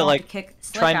his way to like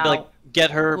try and like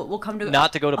get her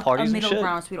not to go to parties and shit? So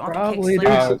we don't have to kick Slick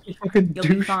out. You'll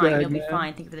be fine. You'll be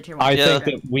fine. Thank you for the tier 1. I think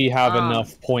that we have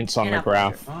enough points on the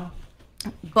graph.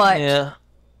 But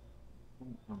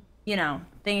you know,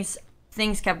 things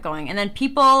kept going, and then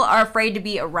people are afraid to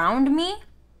be around me.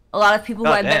 A lot of people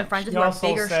who I've been friends with who are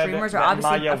bigger streamers are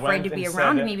obviously afraid to be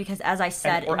around me because, as I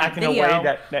said in the video,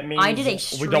 I did a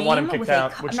stream with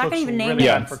a... I'm not going to even name them.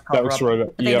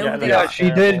 Yeah, she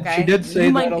did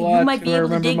say that a lot. I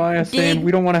remember Maya saying,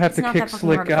 we don't want to have to kick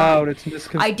Slick out. It's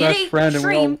Mizkif's best friend. I did a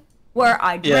stream where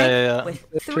I drank with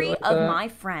 3 of my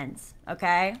friends,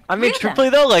 okay? I mean, truthfully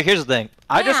though, like, here's the thing.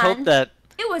 I just hope that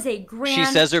it was a grand, she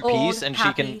says her piece and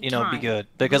she can, you know, be good.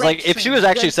 Because, like, if she was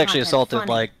actually sexually assaulted,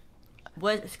 like,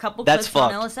 was a couple that's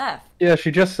clips fucked. on LSF. Yeah,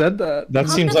 she just said that. That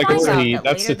seems like it's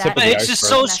that's the tip of the iceberg. It's just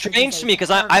so strange to me because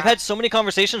I've had so many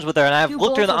conversations with her and I've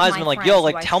looked her in the eyes and been like, yo,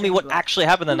 like, tell me what actually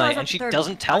happened that night, and she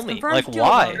doesn't tell me. Like,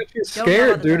 why? She's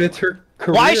scared, dude. It's her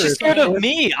career. Why is she scared of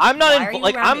me? I'm not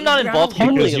I'm not involved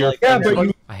hardly. Like,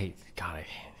 I hate God. I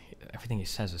hate everything he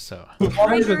says is so.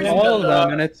 Friends with all of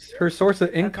them, and it's her source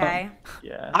of income. Okay.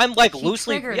 Yeah. I'm like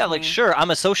loosely, like, sure,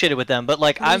 I'm associated with them, but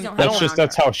like,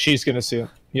 that's how she's gonna see it,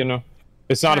 you know.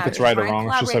 It's not if it's right or wrong.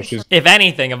 It's just how she's. If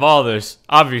anything, of all this,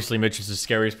 obviously Mitch is the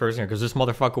scariest person here because this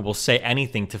motherfucker will say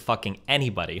anything to fucking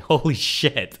anybody. Holy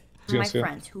shit. My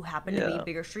friends who happen to be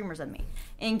bigger streamers than me,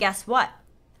 and guess what?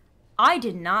 I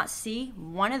did not see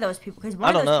one of those people because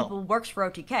one of those people works for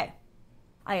OTK.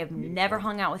 I have never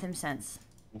hung out with him since.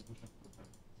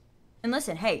 And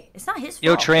listen, hey, it's not his fault.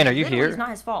 Yo, Train, are you here? It's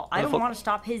not his fault. I don't want to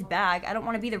stop his bag. I don't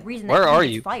want to be the reason that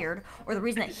he gets fired or the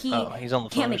reason that he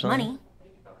can't make money.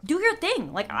 Do your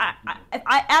thing. Like, if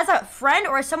I, as a friend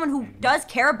or as someone who does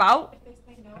care about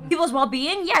people's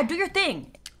well-being, yeah, do your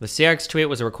thing. The CRX tweet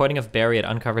was a recording of Barry. It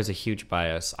uncovers a huge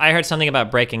bias. I heard something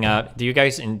about breaking up. Do you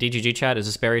guys in DGG chat, is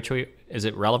this Barry tweet, is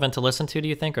it relevant to listen to, do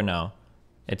you think, or no?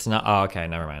 It's not. Oh, okay,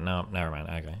 never mind. No, never mind.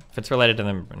 Okay. If it's related to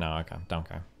them, no, okay, don't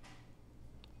care.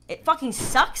 It fucking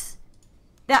sucks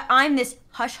that I'm this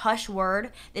hush-hush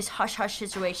word, this hush-hush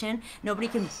situation. Nobody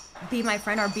can be my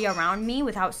friend or be around me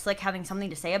without Slick having something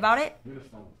to say about it.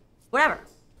 Whatever.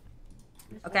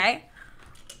 Okay?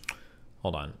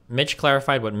 Hold on. Mitch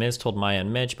clarified what Miz told Maya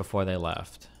and Mitch before they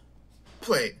left.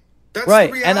 That's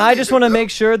right, and I just want to make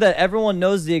sure that everyone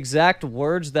knows the exact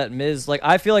words that Miz, like,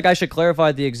 I feel like I should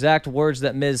clarify the exact words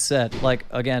that Miz said, like,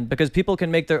 again, because people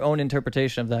can make their own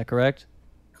interpretation of that, correct?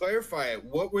 Clarify it.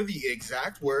 What were the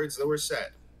exact words that were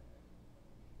said?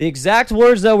 The exact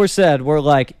words that were said were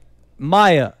like,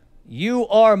 Maya, you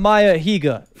are Maya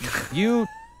Higa. You...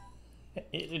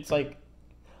 It's like...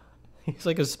 He's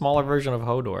like a smaller version of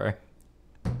Hodor.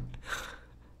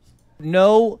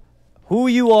 Know who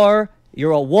you are.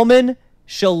 You're a woman.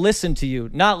 She'll listen to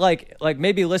you. Not like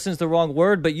maybe listen's the wrong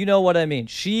word, but you know what I mean.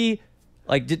 She...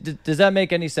 Like, does that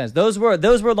make any sense? Those were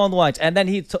along the lines. And then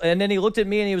he looked at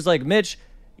me and he was like, Mitch,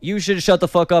 you should shut the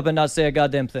fuck up and not say a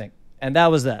goddamn thing. And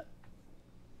that was that.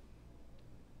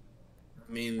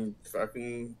 I mean,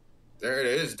 fucking, there it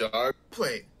is, dog.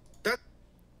 Play that.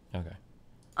 Okay.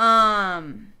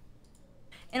 And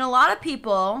a lot of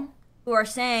people who are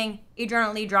saying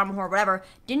Arianah Lee, drama whore, whatever,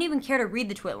 didn't even care to read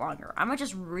the tweet longer. I'm gonna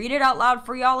just read it out loud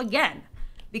for y'all again,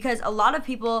 because a lot of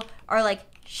people are like,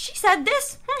 she said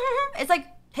this. It's like,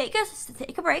 take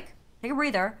a break, take a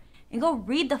breather, and go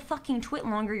read the fucking tweet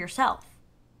longer yourself,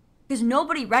 because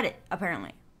nobody read it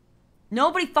apparently.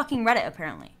 Nobody fucking read it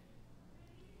apparently.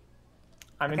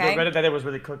 I mean, they read it that it was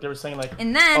really cooked. They were saying like,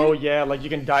 and then, oh yeah, like you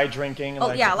can die drinking. Oh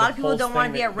like, yeah, a lot of people don't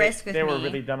want to be at risk with me. They were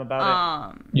really dumb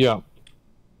about it. Yeah.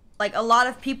 Like a lot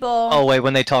of people. Oh wait,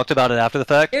 when they talked about it after the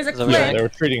fact. There's a clip. Yeah, they were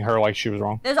treating her like she was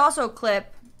wrong. There's also a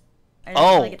clip.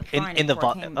 Oh, in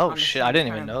the oh shit, I didn't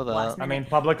even know that. I mean,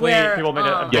 publicly, people made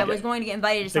it. I was going to get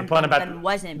invited to something, but then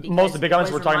wasn't, because most of the big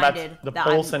ones were talking about the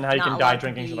pulse and how you can die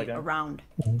drinking shit like that. Around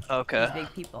okay. these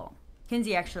big people.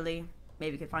 Kinsey actually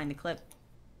maybe could find the clip.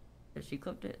 She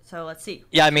clipped it, so let's see.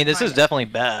 Yeah, I mean, this is definitely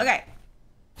bad. Okay.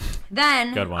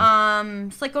 Then, good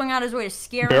one. Slick going out his way to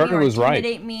scare me or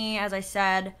intimidate me, as I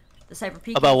said. The Cypher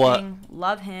Peak about what? Thing,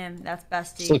 love him. That's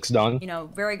bestie. Slick's done. You know,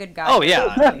 very good guy. Oh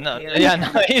yeah, no,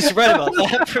 he's right about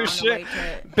that for sure.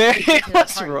 Barry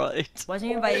was right.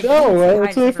 Wasn't invited. No,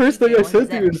 that's the first thing I said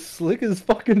to you. Is Slick is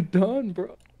fucking done,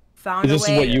 bro. Found this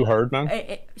a way. Is what you heard, man?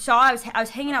 So I was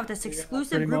hanging out with this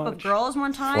exclusive group of girls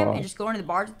one time and just going to the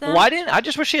bars with them. Why didn't I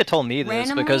just wish she had told me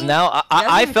this, because now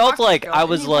I felt like I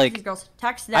was like,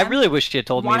 I really wish she had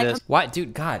told me this. Why,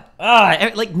 dude? God,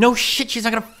 like no shit. She's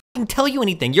not gonna fucking tell you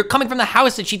anything. You're coming from the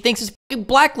house that she thinks is fucking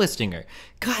blacklisting her.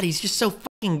 God, he's just so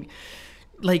fucking,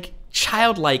 like,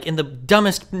 childlike in the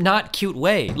dumbest, not cute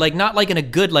way. Like, not like in a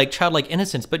good, like, childlike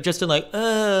innocence, but just in like,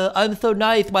 I'm so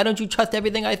nice. Why don't you trust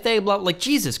everything I say? Blah, like,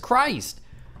 Jesus Christ.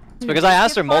 Because I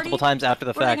asked her multiple times after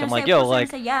the fact. I'm like, yo,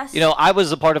 like, you know, I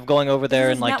was a part of going over there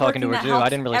and like talking to her too. I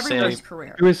didn't really say.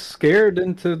 He was scared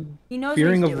into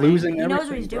fearing of losing everything. He knows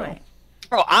what he's doing.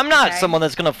 Bro, I'm not someone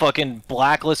that's gonna fucking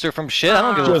blacklist her from shit. I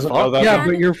don't give a fuck. Yeah,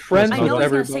 but you're friends with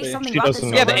everybody. She doesn't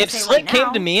know. Yeah, but if Slick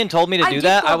came to me and told me to do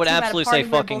that, I would absolutely say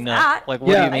fucking no. Like,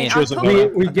 what do you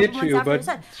mean? We get you, but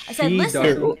I said,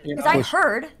 listen, because I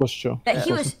heard that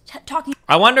he was talking.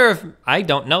 I wonder if I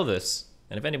don't know this,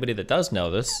 and if anybody that does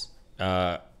know this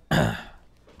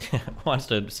wants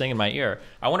to sing in my ear.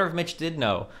 I wonder if Mitch did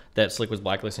know that Slick was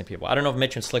blacklisting people. I don't know if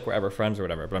Mitch and Slick were ever friends or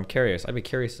whatever, but I'm curious. I'd be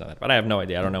curious on that, but I have no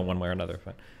idea. I don't know one way or another.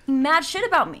 But mad shit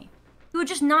about me. He would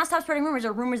just not stop spreading rumors.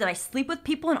 There are rumors that I sleep with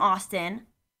people in Austin.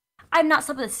 I've not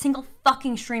slept with a single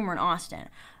fucking streamer in Austin.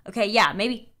 Okay, yeah,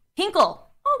 maybe Hinkle.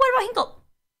 Oh, what about Hinkle?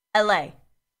 LA.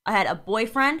 I had a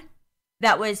boyfriend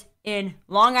that was in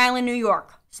Long Island, New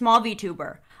York. Small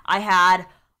VTuber. I had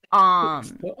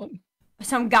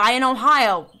some guy in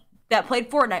Ohio that played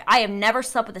Fortnite. I have never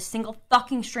slept with a single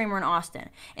fucking streamer in Austin.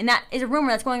 And that is a rumor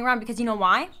that's going around because you know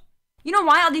why? You know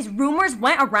why all these rumors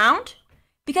went around?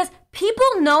 Because people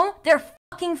know their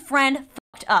fucking friend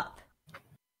fucked up.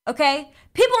 Okay?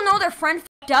 People know their friend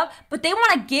fucked up, but they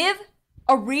want to give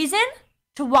a reason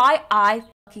to why I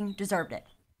fucking deserved it.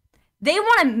 They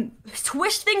want to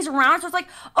twist things around so it's like,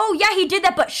 oh yeah, he did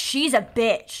that, but she's a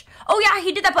bitch. Oh yeah,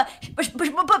 he did that,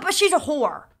 but she's a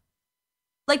whore.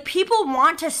 Like, people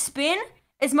want to spin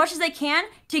as much as they can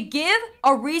to give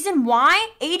a reason why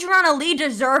Arianah Lee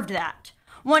deserved that.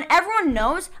 When everyone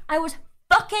knows I was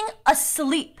fucking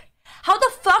asleep. How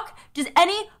the fuck does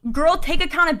any girl take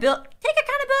accountability? Take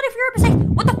accountability for your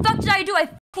mistake. What the fuck did I do?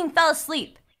 I fucking fell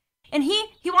asleep. And he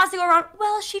wants to go around,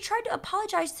 well, she tried to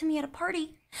apologize to me at a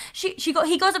party. He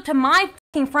goes up to my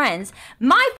fucking friends.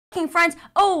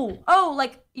 Oh,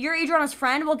 like, you're Arianah's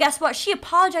friend? Well, guess what? She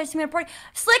apologized to me at a party.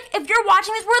 Slick, if you're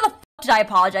watching this, where the fuck did I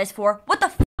apologize for? What the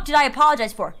fuck did I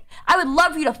apologize for? I would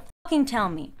love for you to fucking tell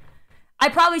me. I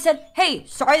probably said, hey,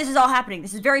 sorry this is all happening.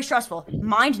 This is very stressful.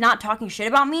 Mind not talking shit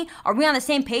about me? Are we on the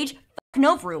same page? Fuck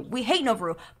Novaru. We hate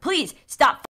Novaru. Please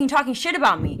stop fucking talking shit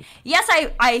about me. Yes,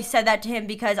 I said that to him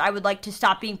because I would like to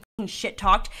stop being fucking shit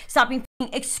talked, stop being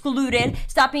fucking excluded,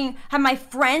 have my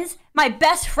friends, my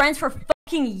best friends for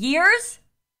fucking years,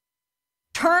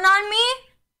 turn on me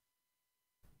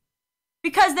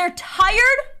because they're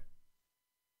tired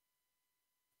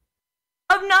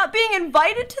of not being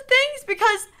invited to things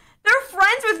because they're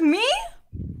friends with me?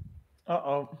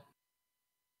 Uh-oh.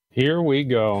 Here we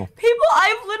go. People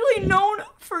I've literally known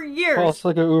for years. Oh, it's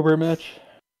like an Uber, Mitch.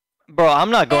 Bro,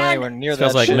 I'm not going anywhere near that.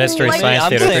 Feels like shit. Mystery Science I'm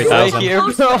Theater saying 3000. right here,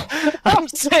 bro. I'm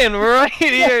saying right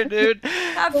here, dude.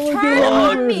 Have turned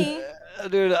on me.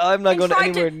 Dude, I'm not going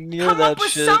anywhere near that shit. Come up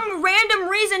with some random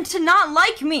reason to not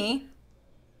like me.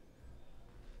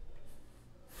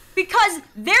 Because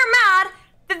they're mad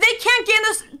that they can't get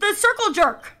in the circle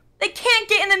jerk. They can't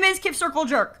get in the Mizkif circle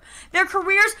jerk. Their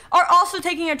careers are also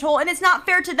taking a toll, and it's not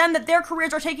fair to them that their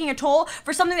careers are taking a toll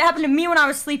for something that happened to me when I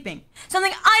was sleeping.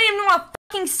 Something I didn't even want to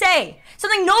fucking say.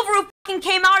 Something Novaru fucking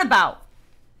came out about.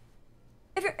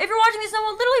 If you're watching this,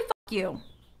 Noah, literally fuck you.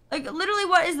 Like, literally,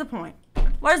 what is the point?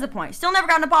 What is the point? Still never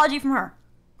got an apology from her.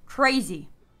 Crazy.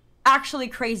 Actually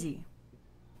crazy.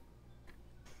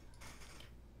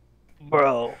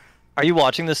 Bro, are you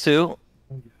watching this too?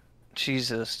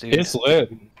 Jesus, dude. It's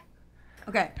lit.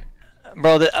 Okay.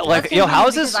 Bro, like, yo, how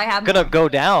is this gonna go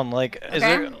down? Like, is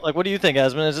there, like, what do you think,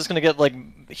 Asmon? Is this gonna get, like,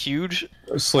 huge?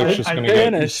 Slick's just gonna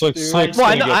get, Slick's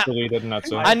gonna get deleted and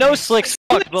that's it. I know Slick's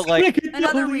fucked, but, like...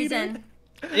 Another reason.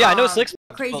 Yeah, I know Slick's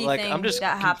fucked, crazy but, like, thing I'm just...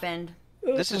 that happened.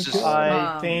 This is just...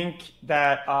 I think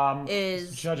that,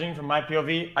 judging from my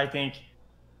POV, I think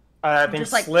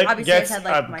just, like, Slick gets had,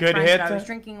 like, a good hit, I was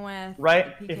drinking with,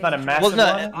 right? If not a massive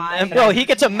one. Bro, he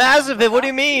gets a massive hit. What do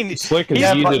you mean? Slick is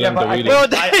yeeted and deleted. Bro,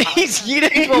 he's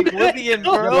yeeted to oblivion,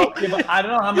 bro. Yeah, but I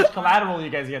don't know how much collateral you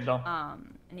guys get, though.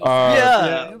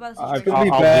 Yeah.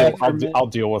 I'll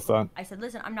deal with that. I said,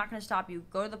 listen, I'm not gonna stop you.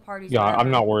 Go to the parties. Yeah,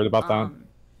 I'm not worried about that.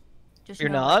 You're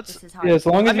not? Yeah, as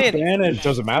long as you manage. It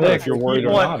doesn't matter if you're worried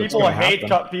or not.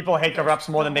 People hate cover-ups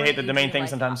more than they hate the main thing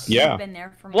sometimes. Yeah.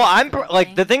 Well, I'm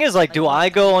like, the thing is, like, do I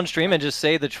go on stream and just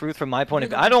say the truth from my point of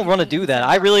view? I don't want to do that.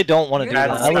 I really don't want to do that.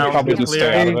 I would probably just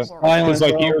stay out of it. Because,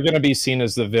 like, you're gonna be seen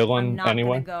as the villain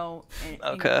anyway.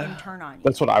 Okay.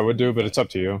 That's what I would do, but it's up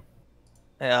to you.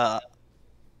 Yeah.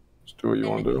 Do what you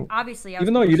want to do. Obviously,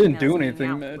 even though you didn't do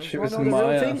anything, Mitch, it was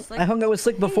Maya. I hung out with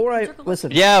Slick before I listen.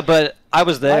 Yeah, but I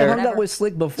was there. I hung out with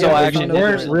Slick before. So I actually you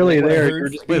weren't really there. You were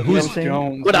just who's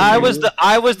Jones? But I was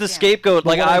the scapegoat.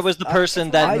 Like I was the person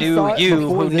that knew you,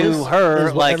 who knew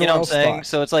her. Like you know what I'm saying.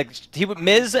 So it's like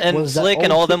Miz and Slick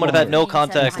and all of them would have had no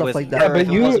contact with her. Yeah, but if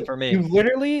it wasn't for me. you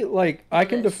literally like I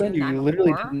can defend you. You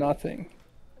literally did nothing.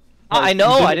 I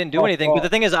know I didn't do anything, but the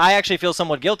thing is, I actually feel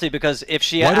somewhat guilty because if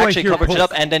she actually covered it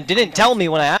up and then didn't tell me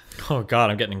when I asked. Oh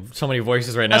God, I'm getting so many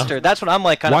voices right now. That's what I'm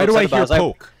like kind of. Why do I hear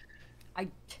poke? I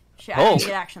didn't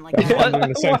get action like that.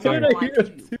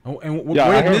 Oh, and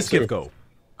where did Mizkif go?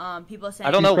 People are saying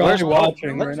I don't know where's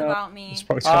watching right now. about me.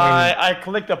 I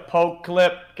clicked the poke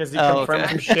clip because he confirmed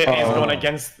some shit is going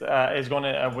against is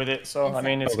going with it. So I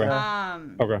mean it's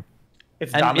okay.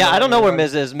 It's and yeah, I don't know where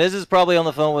Miz is. Miz is probably on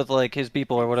the phone with like his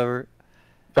people or whatever.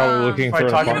 Probably looking for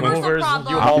movers.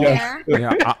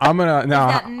 Yeah, I'm gonna now.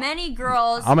 That many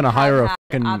girls. I'm gonna hire a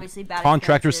fucking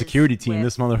contractor security team.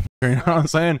 This motherfucker, you know what I'm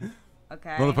saying?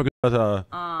 Okay. Motherfucker.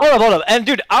 Hold up. And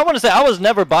dude, I want to say I was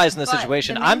never biased in this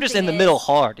situation. I'm just in the middle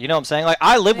hard. You know what I'm saying? Like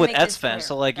I live with Edsfen,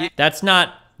 so like that's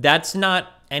not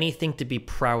anything to be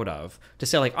proud of. To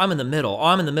say like I'm in the middle. Oh,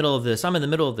 I'm in the middle of this. I'm in the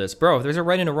middle of this, bro. If there's a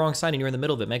right and a wrong side, and you're in the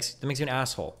middle of it, that makes you an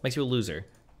asshole. Makes you a loser.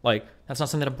 Like that's not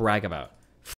something to brag about.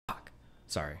 Fuck.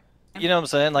 Sorry. You know what I'm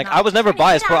saying? Like I was never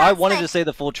biased, bro. I wanted to say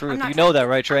the full truth. You know that,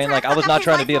 right, Train? Like I was not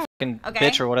trying to be a fucking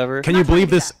bitch or whatever. Can you believe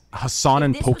this Hassan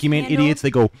and Pokemon idiots? They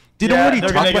go, didn't we already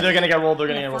talk about? They're gonna get rolled. They're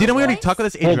gonna get rolled. Didn't we already talk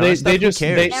about this? Well, they just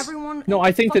no.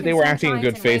 I think that they were acting in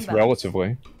good faith,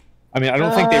 relatively. I mean, I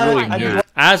don't think they really knew.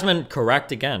 Asmon,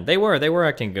 correct again. They were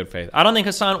acting in good faith. I don't think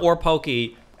Hassan or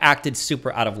Pokey acted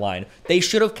super out of line. They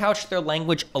should have couched their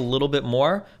language a little bit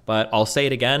more, but I'll say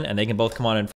it again, and they can both come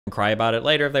on and cry about it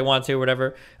later if they want to, or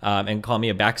whatever, and call me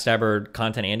a backstabber,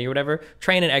 content Andy, or whatever.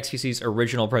 Train and XQC's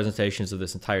original presentations of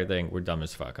this entire thing were dumb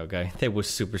as fuck, okay? They were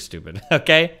super stupid,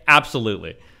 okay?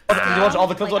 Absolutely. You watch all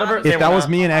the clips, whatever. If that was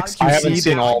me and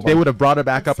XQC, they would have brought it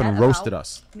back up and roasted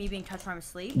us. Me being touched by my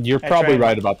sleep. You're probably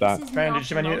right about that. Train, did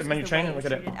you menu Train? Look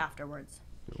at it. Afterwards.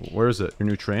 Where is it? Your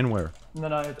new Train? Where?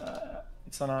 No,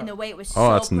 it's on. In the way it was.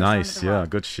 Oh, that's nice. Yeah,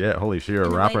 good shit. Holy shit, you're a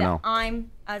rapper now.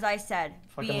 I'm, as I said,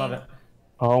 fucking love it.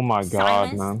 Oh my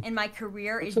God, man. In my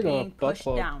career is being pushed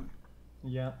down.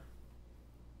 Yeah.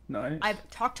 Nice. I've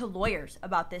talked to lawyers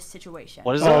about this situation.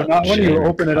 What is that? Not when you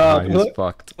open it up.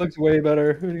 Fucked. Looks way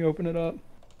better when you open it up.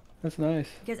 That's nice.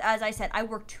 Because as I said, I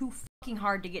worked too fucking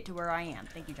hard to get to where I am.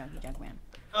 Thank you, Junkie Junkman.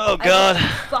 Oh God. I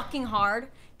worked fucking hard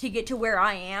to get to where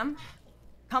I am,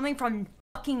 coming from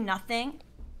fucking nothing.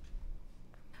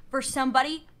 For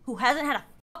somebody who hasn't had a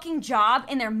fucking job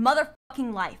in their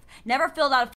motherfucking life, never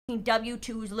filled out a fucking W-2,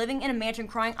 who's living in a mansion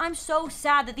crying, I'm so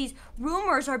sad that these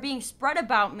rumors are being spread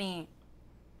about me,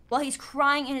 while he's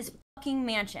crying in his fucking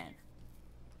mansion.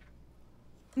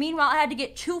 Meanwhile, I had to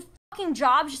get 2 fucking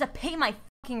jobs just to pay my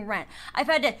fucking rent. I've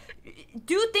had to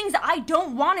do things that I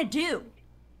don't want to do.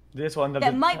 This one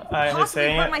that might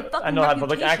possibly hurt my fucking reputation. I know how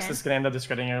public access is gonna end up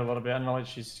discrediting her a little bit. I don't know what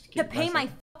she's to pay my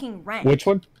fucking rent. Which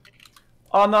one?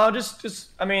 Oh no,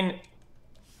 just I mean,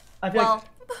 I feel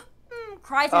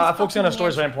like focusing on the story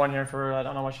is very important here. For I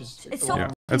don't know why she's. It's so. Yeah,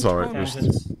 it's all right.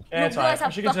 Yeah, it's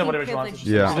alright. She can say whatever she wants.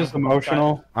 Yeah, it's just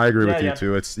emotional. I agree with you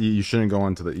too. It's you shouldn't go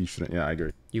into the. You shouldn't. Yeah, I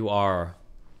agree.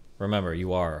 Remember,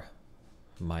 you are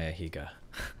Maya Higa.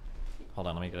 Hold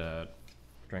on, let me get a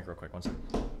drink real quick. 1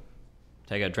 second.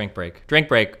 Take a drink break. Drink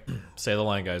break. Say the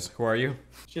line, guys. Who are you?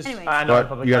 Anyways,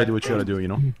 but you gotta do what you gotta do. You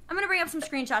know. I'm gonna bring up some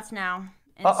screenshots now.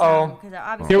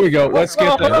 Here we go. Let's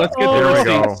get the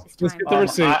receipts. Let's get the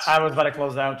receipts. I was about to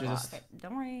close out. Just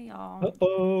don't worry,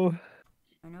 y'all.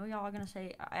 I know y'all are gonna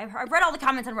say. I've read all the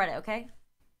comments on Reddit. Okay.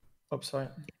 Oops, sorry.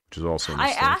 Which is also. I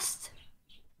asked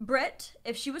Britt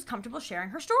if she was comfortable sharing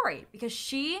her story because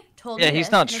she told me. Yeah,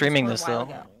 he's not streaming this though.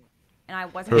 And I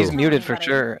wasn't. He's muted for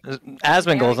sure.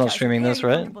 Asmongold's not streaming this,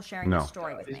 right? No.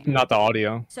 Not the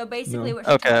audio. So basically, what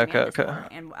she told me at this point,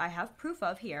 and I have proof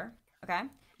of here. Okay.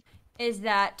 Is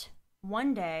that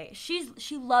one day she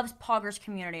loves Poggers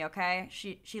community, okay?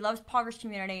 She loves Poggers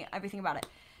community, everything about it.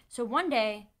 So one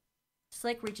day,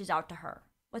 Slick reaches out to her.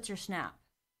 What's your snap?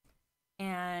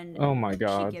 And oh my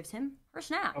God, she gives him her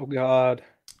snap. Oh God.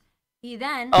 He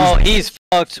then. Oh, he's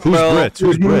fucked, bro.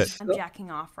 Who's Brit? I'm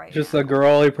jacking off right Just now. a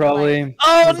girl, he probably.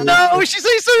 Oh no, she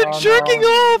started jerking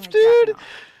off, dude.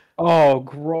 Oh,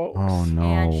 gross. Oh no.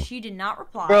 And she did not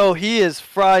reply. Bro, he is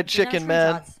fried chicken,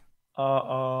 man.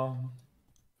 But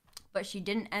she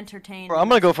didn't entertain. Bro, I'm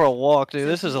gonna go for a walk, dude.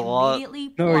 This is a lot.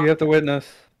 No, you have to witness.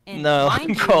 No,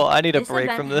 bro, I need a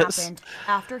break from this.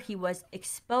 After he was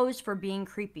exposed for being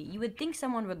creepy, you would think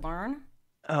someone would learn.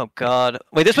 Oh God!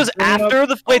 Wait, this was after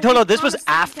the. Wait, hold on. This was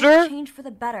after. Change for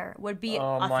the better would be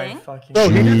a thing. Bro,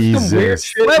 he did some weird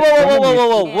shit. Wait,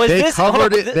 whoa! Was they this?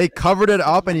 covered it. They covered it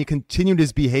up, and he continued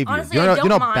his behavior. Honestly, you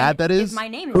know how bad that is. My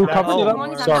name is Who covered it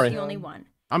up? Sorry.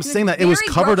 I'm saying that it was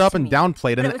covered up and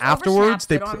downplayed, and then afterwards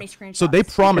they. So they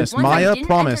promised. Maya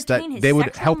promised that they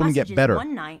would help him get better.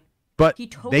 But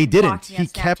they didn't. He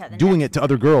kept doing it to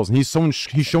other girls, and she's shown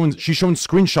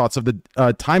screenshots of the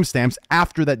timestamps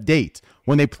after that date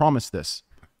when they promised this.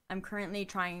 I'm currently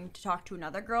trying to talk to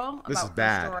another girl. This about is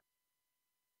bad. her story.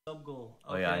 Sub goal.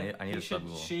 Oh yeah, I need a sub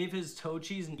goal. Shave his toe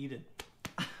cheese and eat it.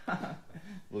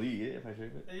 Will you eat it if I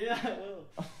shave it? Yeah, I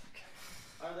will.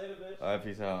 Alright, later, bitch. Alright,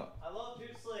 peace out. I love you,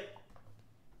 Slick.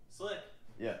 Slick.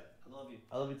 Yeah. I love you.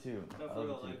 I love you too. No, for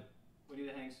real, like, we need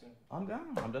to hang soon. I'm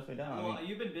down. I'm definitely down. Well,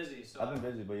 you've been busy, so. I've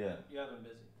been busy, but yeah. You have been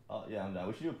busy. Yeah, I'm down.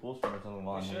 We should do a pool stream or something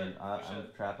while I'm here. I'm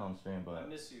trapped on stream, but I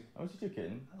miss you. I miss you too,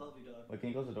 kitten. I love you, dog. Wait, can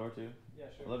you close the door too? Yeah,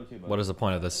 sure. I love you too, bud. What is the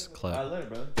point of this clip? Later,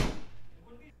 brother.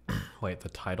 Wait, the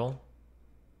title?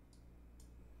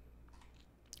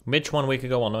 Mitch 1 week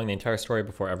ago while knowing the entire story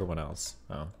before everyone else.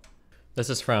 Oh. This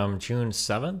is from June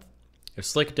 7th. If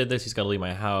Slick did this, he's got to leave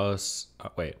my house.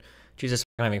 Wait. Jesus,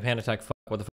 I'm having a panic attack. Fuck,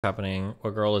 what the fuck is happening?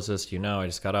 What girl is this? You know, I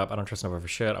just got up. I don't trust nobody for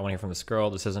shit. I want to hear from this girl.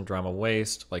 This isn't drama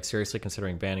waste. Like, seriously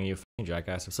considering banning you. Fucking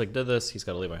jackass. If Slick did this, he's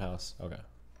got to leave my house. Okay.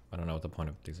 I don't know what the point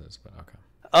of these is, but okay.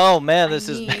 Oh, man, this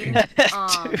is...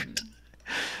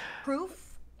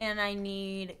 proof, and I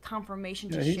need confirmation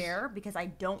to share, because I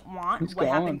don't want what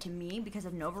happened to me because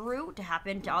of Novaru to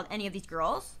happen to any of these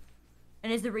girls.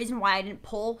 And is the reason why I didn't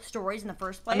pull stories in the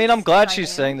first place. I mean, I'm glad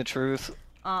she's saying the truth.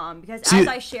 Because as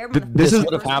I shared when this the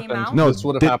would have happened. No, this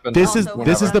would have happened. This is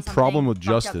the problem with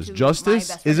justice.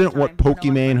 Justice isn't what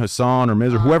Pokimane, Hassan, or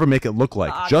Miz or whoever make it look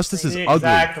like. Justice is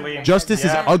ugly. Justice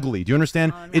is ugly. Do you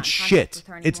understand? It's shit.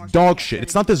 It's dog shit.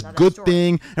 It's not this good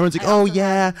thing. Everyone's like, oh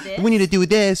yeah, we need to do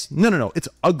this. No. It's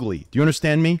ugly. Do you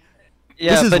understand me?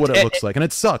 Yeah, this is what it looks like, and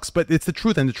it sucks, but it's the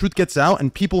truth, and the truth gets out,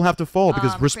 and people have to fall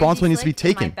because responsibility needs to be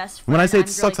taken. When I say it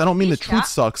sucks, I don't mean the truth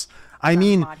sucks. I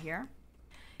mean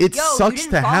it sucks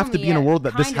to have to be in a world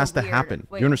that this has to happen.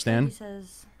 Do you understand?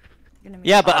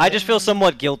 Yeah, but I just feel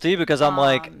somewhat guilty because I'm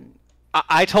like,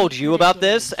 I told you about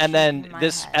this, and then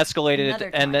this escalated,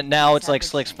 and then now it's like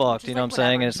Slick's fucked, you know what I'm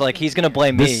saying? And it's like, he's gonna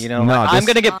blame me, you know? I'm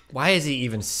gonna get... Why is he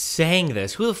even saying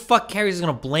this? Who the fuck cares is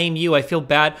gonna blame you? I feel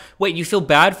bad. Wait, you feel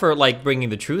bad for, like, bringing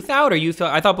the truth out? Or you feel...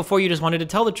 I thought before you just wanted to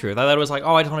tell the truth. I thought it was like,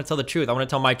 oh, I just want to tell the truth. I want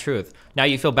to tell my truth. Now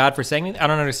you feel bad for saying it? I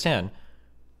don't understand.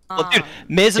 Well, dude,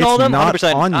 Miz and all them, 100%. It's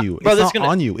not on you. Bro, it's not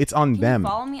on you. It's on them.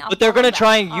 But they're gonna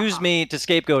try and use me to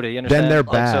scapegoat it, you understand? Then they're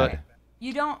bad.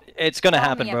 You don't. It's gonna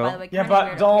happen, bro. Yeah,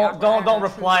 but don't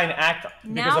reply and act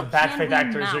because of bad faith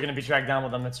actors. You're gonna be dragged down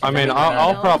with them. It's I mean,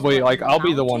 I'll probably I'll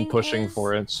be the one pushing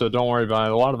for it, so don't worry about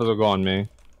it. A lot of it will go on me.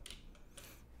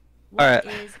 All right.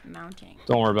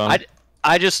 Don't worry about it.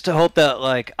 I just hope that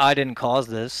like I didn't cause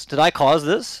this. Did I cause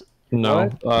this? No.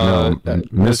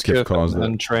 Mizkif caused it.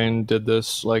 And Train did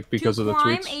this like because of the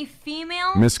tweets. A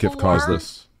female Mizkif caused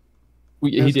this.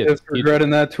 He did.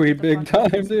 Regretting that tweet big time,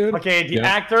 dude. Okay, the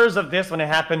actors of this when it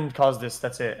happened caused this.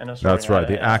 That's it. That's right.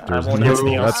 The actors.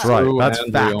 That's right. That's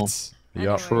facts.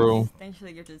 Yeah, true.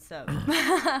 Thankfully, gifted sub.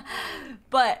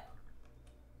 But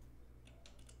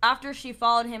after she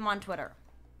followed him on Twitter.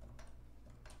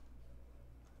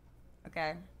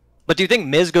 Okay. But do you think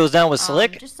Miz goes down with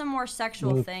Slick? Just some more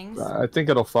sexual things. I think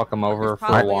it'll fuck him over for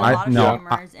a while.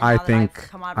 I think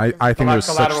there's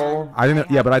such.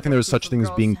 But I think there's such things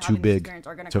being too big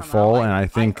to fall, and I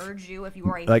think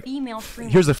like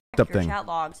here's the fucked up thing.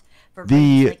 I'm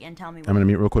gonna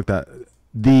mute real quick.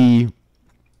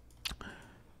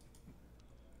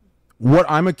 What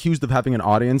I'm accused of having an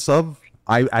audience of,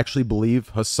 I actually believe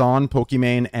Hassan,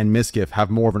 Pokimane, and Mizkif have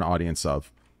more of an audience of.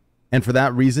 And for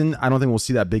that reason, I don't think we'll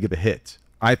see that big of a hit.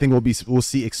 I think we'll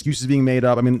see excuses being made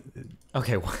up. I mean,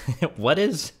 okay, what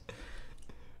is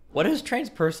Train's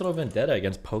personal vendetta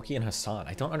against Pokey and Hassan?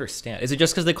 I don't understand. Is it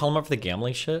just because they call him up for the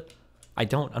gambling shit? I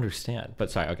don't understand.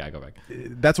 But sorry, okay, I go back.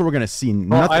 That's what we're gonna see.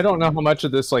 Well, I don't know how much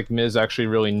of this like Miz actually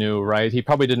really knew, right? He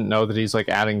probably didn't know that he's like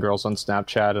adding girls on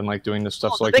Snapchat and like doing this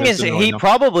stuff. So, like, the thing is, he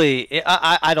probably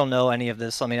I don't know any of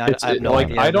this. I mean, I have no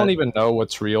idea. I don't even know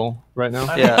what's real right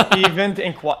now. Yeah.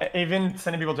 even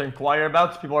sending people to inquire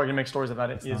about, people are gonna make stories about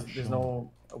it. There's no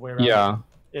way around. Yeah.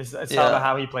 It's about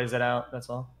how he plays it out. That's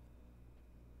all.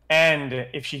 And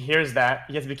if she hears that,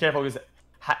 you have to be careful because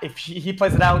if he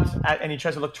plays it out and he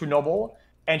tries to look too noble,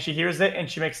 and she hears it and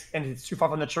it's too far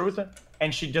from the truth,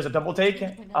 and she does a double take,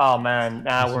 oh man,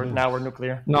 now we're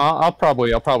nuclear. No, I'll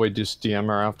probably just DM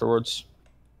her afterwards.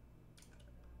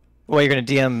 Well, you're gonna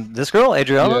DM this girl,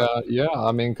 Adriana? Yeah.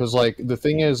 I mean, because like the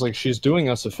thing is, like she's doing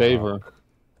us a favor.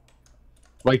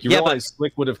 Like you realize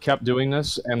Slick would have kept doing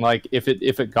this, and like if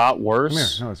it got worse, Come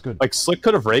here. No, it's good. Like Slick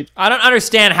could have raped. I don't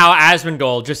understand how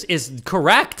Asmongold just is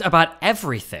correct about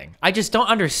everything. I just don't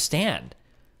understand.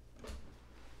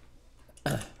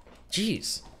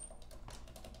 Jeez.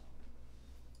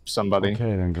 Somebody.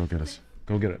 Okay, then go get us.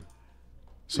 Go get it.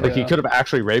 So, like he could have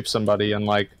actually raped somebody and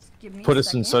like put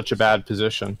us in such a bad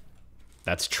position.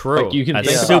 That's true. Like you can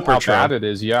think about how bad it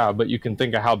is, yeah, but you can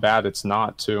think of how bad it's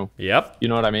not too. Yep. You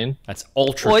know what I mean? That's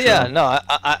ultra. Well, true. yeah, no,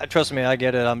 I trust me, I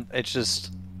get it. It's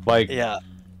just like, yeah,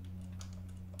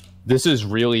 this is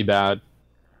really bad.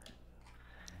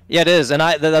 Yeah, it is, and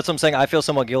that's what I'm saying. I feel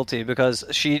somewhat guilty because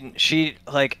she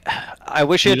like, I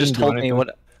wish she had just told me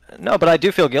what. No, but I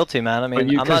do feel guilty, man. I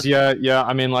mean, I'm not... yeah.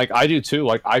 I mean, like I do too.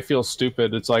 Like I feel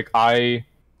stupid. It's like I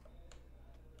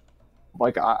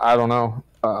don't know.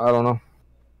 I don't know.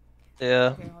 Yeah.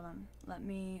 Okay, hold on. Let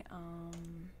me,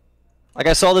 Like,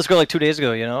 I saw this girl, like, 2 days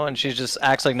ago, you know? And she just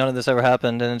acts like none of this ever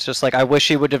happened. And it's just like, I wish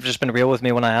she would have just been real with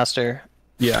me when I asked her.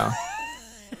 Yeah.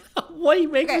 What do you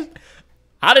make? Okay.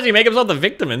 How does he make himself the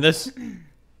victim in this?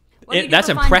 That's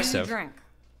impressive.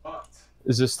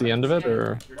 Is this the end of it,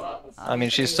 or? I mean,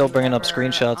 she's still bringing up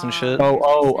screenshots and shit.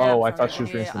 Oh! I thought she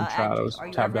was reading from chat. I was are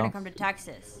you tabbed ever down. gonna come to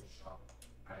Texas?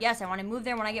 Yes, I want to move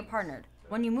there when I get partnered.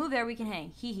 When you move there, we can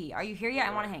hang. Hee hee. Are you here yet?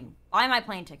 I want to hang. Buy my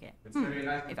plane ticket.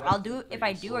 If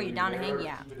I do, are you down to hang?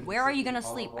 Yeah. Where are you gonna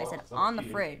sleep? I said on the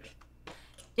fridge.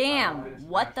 Damn.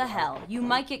 What the hell? You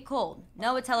might get cold.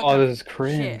 No, it's hella. Oh, this is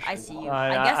cringe. Shit, I see you.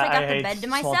 I guess I got the bed to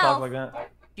myself.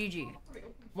 GG.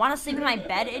 Want to sleep in my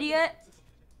bed, idiot?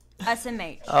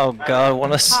 SMH. Oh god,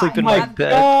 want to sleep in my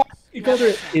bed. God. You guys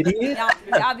are idiots.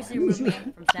 He obviously removed me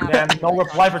from Snap. Damn, no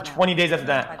reply for 20 days after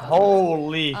that.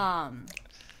 Holy.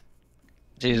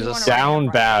 Jesus. Down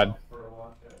bad.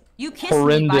 You kissed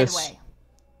me, by the way.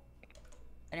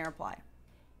 I didn't reply.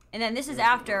 And then this is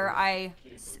after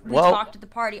we talked at the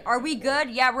party. Are we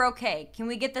good? Yeah, we're okay. Can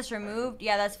we get this removed?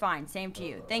 Yeah, that's fine. Same to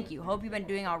you. Thank you. Hope you've been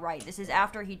doing all right. This is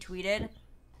after he tweeted.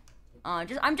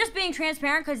 I'm just being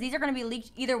transparent because these are going to be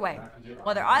leaked either way.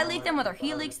 Whether I leak them, whether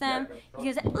he leaks them.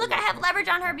 Because, look, I have leverage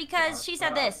on her because she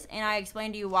said this. And I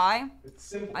explained to you why.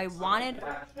 I wanted...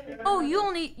 Oh, you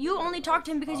only talked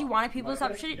to him because you wanted people to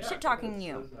stop shit-talking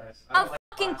you. Of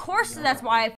fucking course that's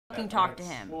why I fucking talked to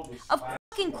him. Of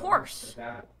fucking course.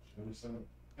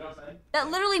 That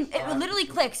literally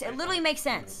clicks. It literally makes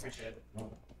sense.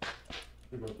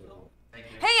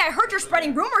 Hey, I heard you're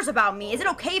spreading rumors about me. Is it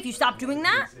okay if you stop doing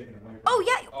that? Oh,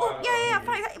 yeah.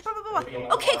 Fine. Blah, blah,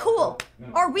 blah. Okay, cool.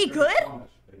 Are we good?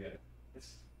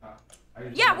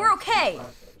 Yeah, we're okay.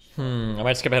 I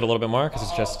might skip ahead a little bit more because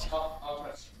it's just...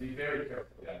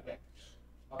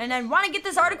 And then want to get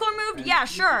this article removed? Yeah,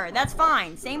 sure. That's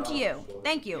fine. Same to you.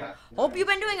 Thank you. Hope you've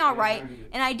been doing all right.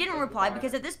 And I didn't reply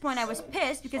because at this point I was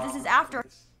pissed because this is after...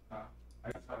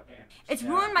 It's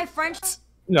ruined my friendship...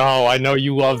 No, I know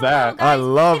you love that. I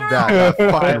love that.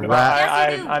 Fucking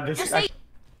rat.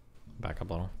 Back up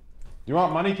a little. You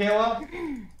want money,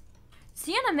 Kayla?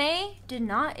 Sienna May did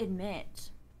not admit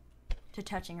to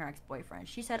touching her ex-boyfriend.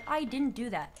 She said, I didn't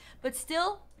do that. But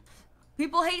still,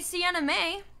 people hate Sienna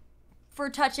May for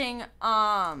touching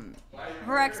her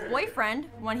ex-boyfriend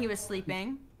when he was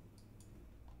sleeping.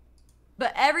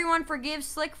 But everyone forgives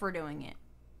Slick for doing it.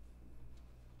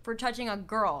 For touching a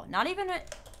girl. Not even an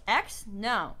ex?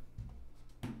 No.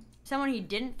 Someone he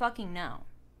didn't fucking know.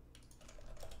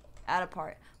 At a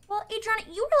party. Well, Adriana,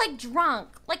 you were like drunk.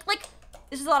 Like,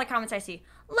 this is a lot of comments I see.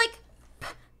 Like,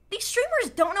 these streamers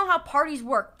don't know how parties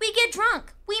work. We get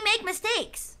drunk. We make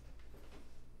mistakes.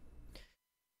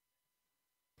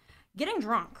 Getting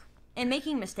drunk and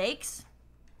making mistakes,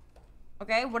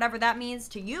 okay, whatever that means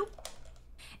to you,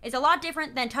 is a lot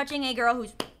different than touching a girl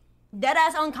who's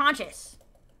dead-ass unconscious.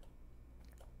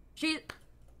 Slick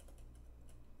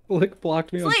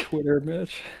blocked me on Twitter,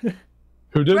 Mitch.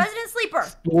 Who did? Resident Sleeper.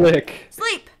 Slick.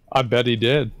 Sleep. I bet he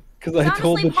did. Because I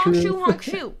told the truth. Honk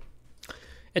shoe.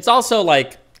 It's also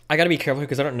like, I gotta be careful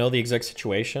because I don't know the exact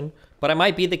situation, but it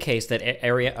might be the case that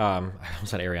I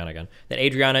almost said Arianah again, that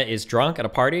Adriana is drunk at a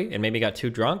party and maybe got too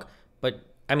drunk, but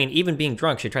I mean, even being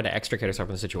drunk, she tried to extricate herself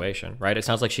from the situation, right? It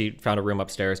sounds like she found a room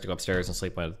upstairs to go upstairs and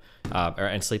sleep with,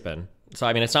 and sleep in. So,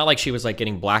 I mean, it's not like she was like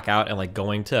getting blackout and like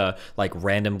going to like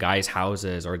random guys'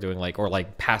 houses or doing like, or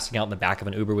like passing out in the back of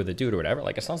an Uber with a dude or whatever.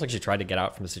 Like, it sounds like she tried to get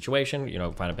out from the situation, you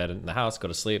know, find a bed in the house, go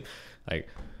to sleep. Like,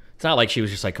 it's not like she was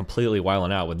just like completely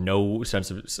wilding out with no sense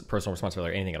of personal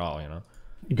responsibility or anything at all, you know?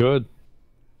 Good.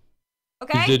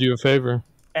 Okay. He did you a favor.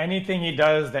 anything he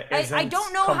does that isn't I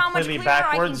don't know how much completely clearer I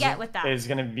can backwards get with that. is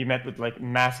gonna be met with like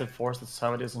massive force. That's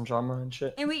how it is in drama and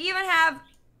shit. And we even have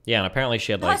Yeah, and apparently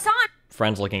she had like Hassan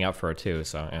friends looking out for her too.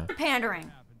 So yeah.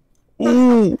 pandering.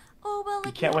 Ooh. Oh well, like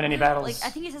you can't win any battles. Like I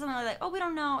think he says something like, "Oh, we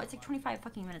don't know. It's like 25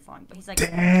 fucking minutes long." But he's like,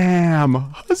 Damn,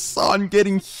 Hassan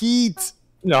getting heat.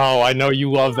 No, I know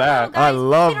you love that. I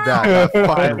love that. That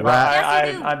fucking rat.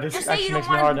 Yes, you do. This Just say you actually don't makes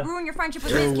me want hard. to ruin your friendship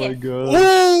with Oh his my kid. god.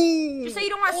 Just say you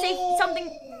don't want to say something.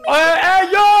 Hey,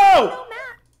 yo!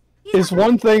 It's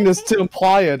one thing to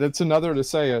imply it, it's another to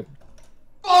say it.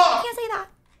 I can't say that.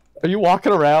 Are you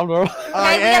walking around, bro?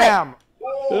 I am.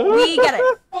 We get it.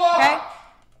 Okay.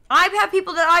 I've had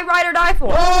people that I ride or die for.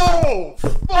 Oh,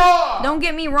 fuck. Don't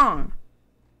get me wrong.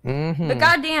 But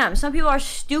goddamn, some people are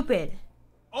stupid.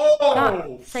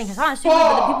 Not saying Hassan is stupid,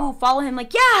 but the people who follow him,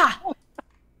 like,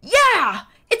 yeah,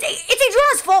 it's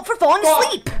Adriana's fault for falling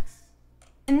asleep.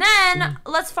 And then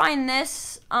let's find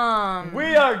this. We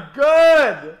are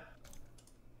good.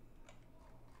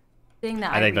 Thing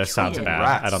that I think that sounds retweeted.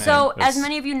 bad. I don't So, think as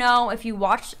many of you know, if you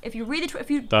read the,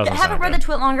 if you Doesn't haven't sound read good. the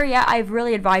tweet longer yet, I've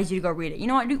really advised you to go read it. You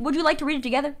know what? Would you like to read it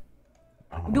together?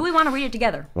 Do we want to read it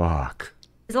together? Fuck.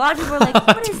 Because a lot of people are like,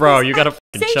 what is Bro, this you gotta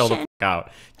fucking chill the accusation? fuck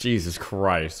out. Jesus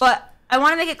Christ. But I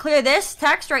want to make it clear, this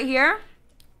text right here.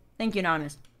 Thank you,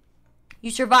 Anonymous.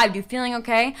 You survived. You feeling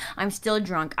okay? I'm still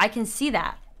drunk. I can see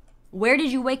that. Where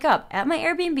did you wake up? At my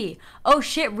Airbnb. Oh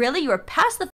shit, really? You were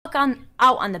passed the fuck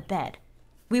out on the bed.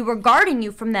 We were guarding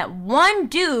you from that one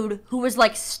dude who was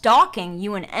like stalking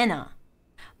you and Enna.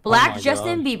 Black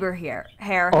Justin Bieber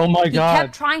hair. Oh my God. He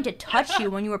kept trying to touch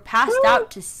you when you were passed out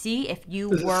to see if you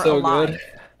were so alive. good.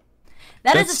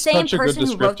 That is That's the same such a good person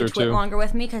who wrote the descriptor, twit too. longer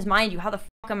with me, because mind you, how the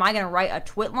fuck am I going to write a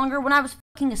twit longer when I was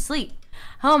fucking asleep?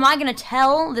 How am I going to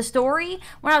tell the story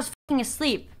when I was fucking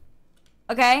asleep?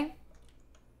 Okay?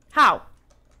 How?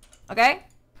 Okay?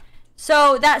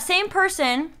 So that same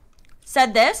person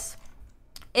said this,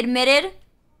 admitted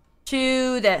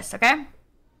to this, okay?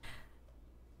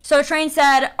 So Train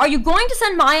said, are you going to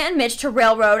send Maya and Mitch to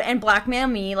railroad and blackmail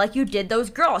me like you did those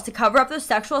girls to cover up those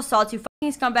sexual assaults, you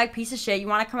fucking scumbag piece of shit? You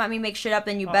want to come at me, make shit up,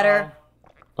 then you better.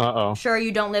 Uh-oh. Sure,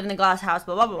 you don't live in the glass house,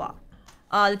 blah, blah, blah,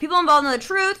 blah. The people involved know the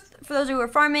truth. For those who are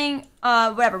farming,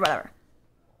 whatever.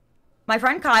 My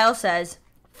friend Kyle says,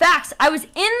 facts, I was in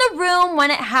the room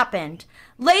when it happened.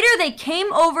 Later, they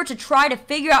came over to try to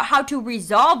figure out how to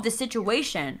resolve the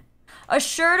situation.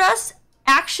 Assured us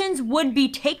actions would be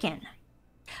taken.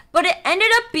 But it ended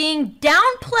up being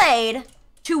downplayed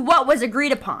to what was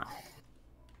agreed upon.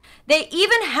 They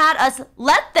even had us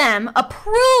let them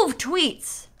approve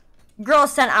tweets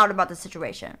girls sent out about the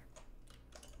situation.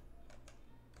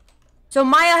 So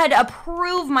Maya had to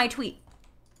approve my tweet.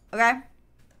 Okay?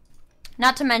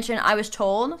 Not to mention, I was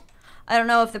told, I don't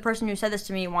know if the person who said this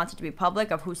to me wants it to be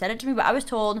public of who said it to me, but I was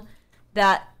told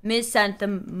that Miz sent the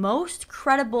most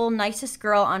credible, nicest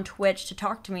girl on Twitch to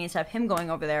talk to me instead of him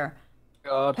going over there.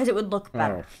 God. Because it would look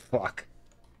better. Oh, fuck.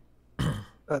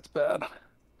 That's bad.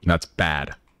 That's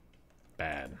bad.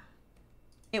 Bad.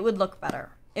 It would look better.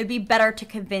 It'd be better to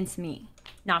convince me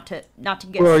not to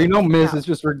get. Bro, you know Miz out. is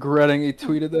just regretting he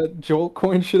tweeted that Jolt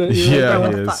coin shit at you. Yeah,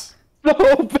 Like, he the is.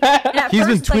 so bad. At He's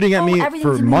been first, like, tweeting at oh, me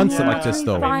everything's for months amazing, like this,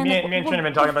 though. fine, Me like, and Trin have been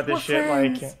we're- talking about this we're shit.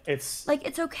 friends. Like, it's. Like,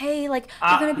 it's okay. Like,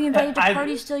 you're gonna be invited to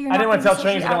parties still. You're I not didn't want to gonna tell be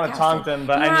Trin because I didn't want to taunt outcasted. them,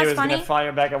 but You know I knew what's it was funny? gonna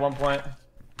fire back at one point.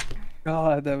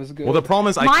 God, that was good. Well, the problem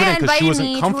is I Maya couldn't because she invited wasn't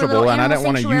me to a comfortable, little and I didn't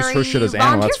animal want to use her shit as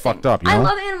sanctuary animal. That's volunteer fucked up, you thing. know? I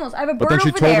love animals. I have a bird But then she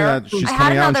over told me there. that she's I had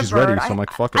coming out and another she's ready, bird. so I'm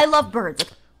like, fuck it. I love birds.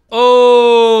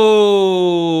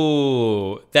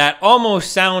 Oh, that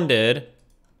almost sounded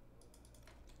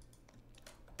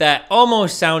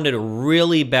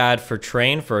really bad for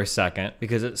Train for a second,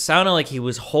 because it sounded like he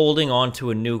was holding on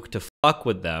to a nuke to fuck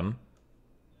with them.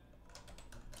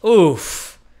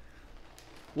 Oof.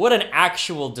 What an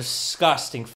actual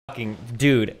disgusting fucking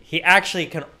dude. He actually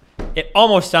can... It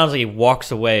almost sounds like he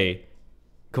walks away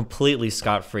completely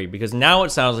scot-free, because now it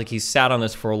sounds like he's sat on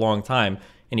this for a long time,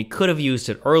 and he could have used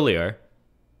it earlier,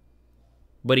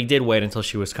 but he did wait until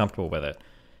she was comfortable with it.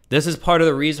 This is part of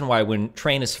the reason why when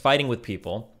Train is fighting with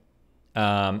people,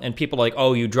 and people are like,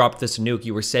 oh, you dropped this nuke,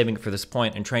 you were saving it for this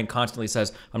point, and Train constantly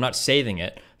says, I'm not saving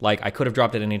it. Like, I could have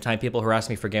dropped it any time. People harass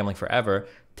me for gambling forever.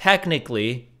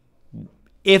 Technically,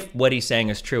 if what he's saying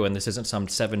is true, and this isn't some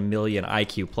 7 million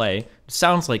IQ play, it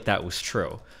sounds like that was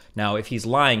true. Now, if he's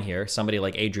lying here, somebody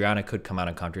like Arianah could come out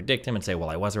and contradict him and say, well,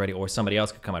 I was already, or somebody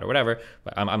else could come out or whatever.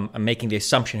 But I'm making the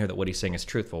assumption here that what he's saying is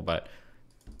truthful. But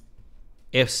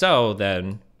if so,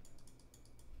 then,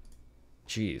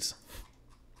 jeez.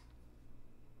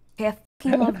 Okay, I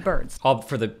fucking love birds.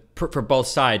 For both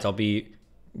sides, I'll be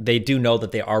they do know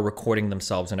that they are recording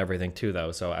themselves and everything too,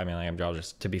 though. So I mean, like, I'm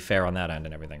just to be fair on that end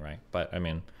and everything, right? But I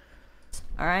mean,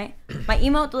 all right. My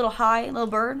emote, the little hi, little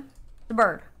bird, the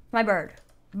bird, my bird,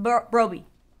 Broby.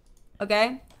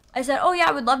 Okay. I said, oh yeah,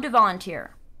 I would love to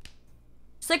volunteer.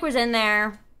 Slick was in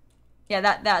there. Yeah,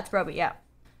 that's Broby. Yeah.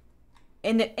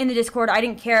 In the Discord, I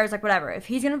didn't care. I was like, whatever. If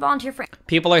he's gonna volunteer for,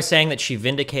 people are saying that she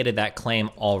vindicated that claim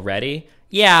already.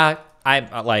 Yeah,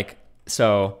 I'm like,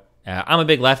 so I'm a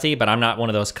big lefty, but I'm not one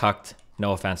of those cucked.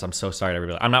 No offense, I'm so sorry to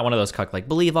everybody. I'm not one of those cucked, like,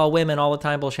 believe all women all the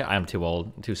time bullshit. I'm too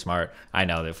old, too smart. I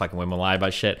know that fucking women lie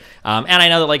about shit. And I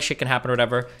know that, like, shit can happen or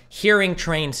whatever. Hearing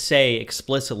Train say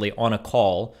explicitly on a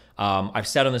call, I've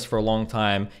said on this for a long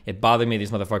time, it bothered me these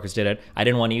motherfuckers did it. I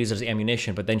didn't want to use it as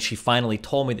ammunition, but then she finally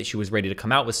told me that she was ready to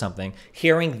come out with something.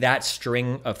 Hearing that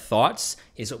string of thoughts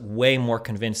is way more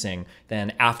convincing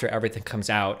than after everything comes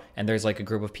out and there's like a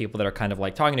group of people that are kind of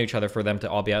like talking to each other for them to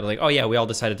all be out like, oh yeah, we all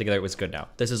decided together it was good now.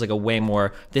 This is like a way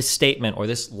more, this statement or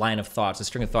this line of thoughts, this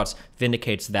string of thoughts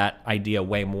vindicates that idea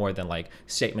way more than like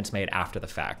statements made after the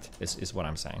fact is what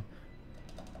I'm saying.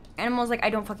 Animal's like,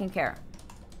 I don't fucking care.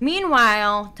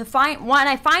 Meanwhile, when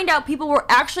I find out people were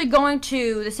actually going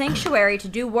to the sanctuary to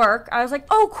do work, I was like,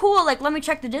 oh, cool. Like, let me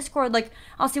check the Discord. Like,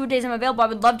 I'll see what days I'm available. I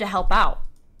would love to help out.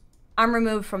 I'm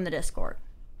removed from the Discord.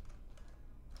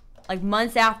 Like,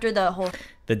 months after the whole...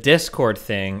 The Discord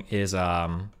thing is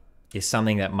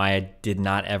something that Maya did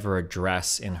not ever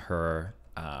address in her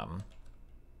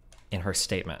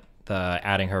statement. The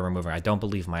adding her, removing her. I don't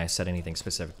believe Maya said anything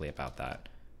specifically about that.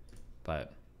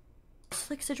 But...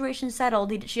 Slick situation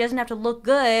settled. She doesn't have to look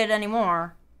good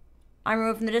anymore. I'm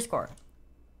removed from the Discord.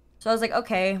 So I was like,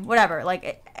 okay, whatever.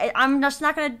 Like, I'm just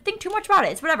not gonna think too much about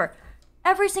it. It's whatever.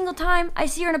 Every single time I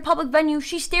see her in a public venue,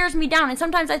 she stares me down, and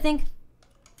sometimes I think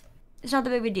it's not that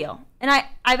big of a deal. And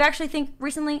I've actually think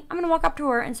recently I'm gonna walk up to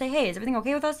her and say, hey, is everything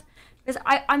okay with us? Because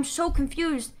I'm so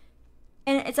confused.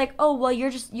 And it's like, oh well,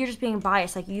 you're just being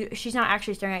biased. Like she's not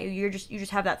actually staring at you. You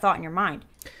just have that thought in your mind.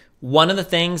 One of the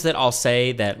things that I'll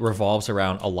say that revolves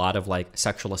around a lot of like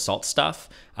sexual assault stuff,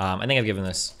 I think I've given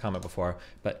this comment before,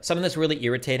 but something that's really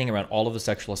irritating around all of the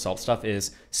sexual assault stuff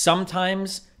is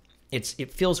sometimes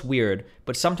it feels weird,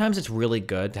 but sometimes it's really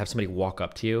good to have somebody walk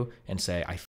up to you and say,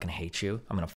 I fucking hate you.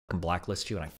 I'm going to fucking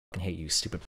blacklist you and I fucking hate you,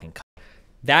 stupid fucking cunt.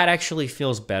 That actually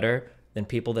feels better than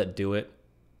people that do it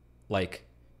like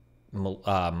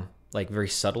very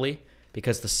subtly,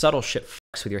 because the subtle shit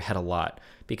fucks with your head a lot.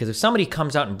 Because if somebody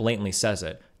comes out and blatantly says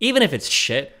it, even if it's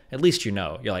shit, at least you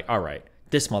know. You're like, all right,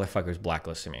 this motherfucker's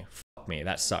blacklisting me. Fuck me,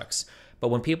 that sucks. But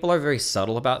when people are very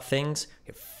subtle about things,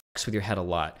 it fucks with your head a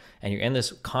lot. And you're in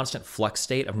this constant flux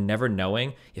state of never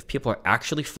knowing if people are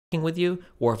actually fucking with you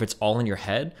or if it's all in your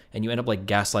head, and you end up like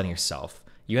gaslighting yourself.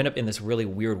 You end up in this really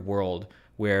weird world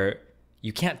where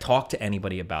you can't talk to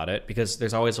anybody about it because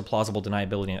there's always a plausible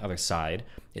deniability on the other side.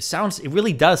 It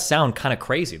really does sound kind of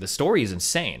crazy. The story is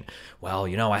insane. Well,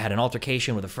 you know, I had an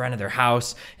altercation with a friend at their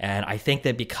house, and I think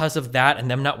that because of that and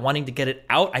them not wanting to get it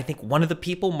out, I think one of the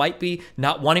people might be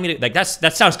not wanting me to, like, that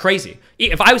sounds crazy.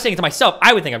 If I was saying it to myself,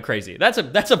 I would think I'm crazy. That's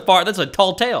a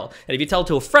tall tale. And if you tell it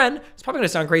to a friend, it's probably gonna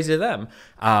sound crazy to them.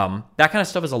 That kind of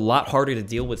stuff is a lot harder to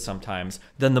deal with sometimes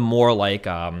than the more like,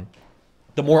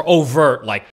 the more overt,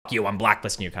 like, fuck you, I'm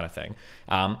blacklisting you kind of thing.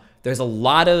 There's a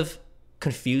lot of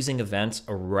confusing events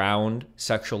around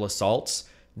sexual assaults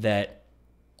that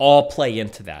all play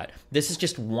into that. This is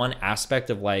just one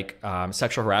aspect of like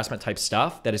sexual harassment type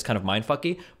stuff that is kind of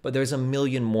mindfucky, but there's a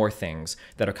million more things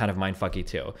that are kind of mindfucky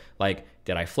too. Like,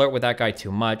 did I flirt with that guy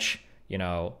too much? You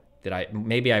know,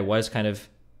 maybe I was kind of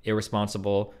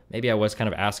irresponsible. Maybe I was kind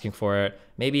of asking for it.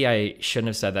 Maybe I shouldn't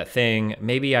have said that thing.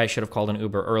 Maybe I should have called an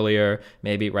Uber earlier.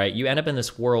 Maybe, right? You end up in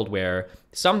this world where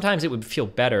sometimes it would feel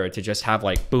better to just have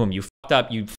like, boom, you fucked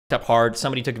up hard,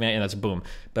 somebody took advantage, and that's boom.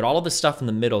 But all of the stuff in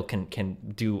the middle can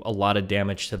do a lot of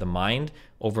damage to the mind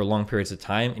over long periods of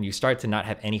time, and you start to not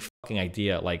have any fucking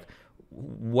idea like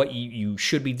what you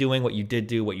should be doing, what you did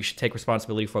do, what you should take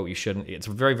responsibility for, what you shouldn't. It's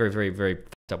a very, very, very, very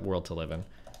fucked up world to live in.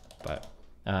 But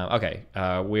okay,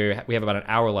 we have about an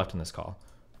hour left in this call.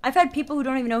 I've had people who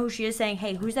don't even know who she is saying,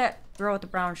 hey, who's that girl with the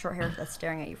brown short hair that's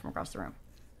staring at you from across the room?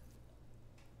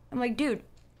 I'm like, dude,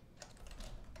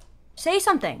 say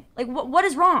something. Like, what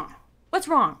is wrong? What's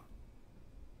wrong?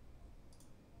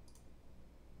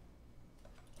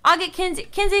 I'll get Kinsey.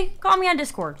 Kinsey, call me on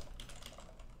Discord.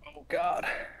 Oh, God.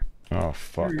 Oh,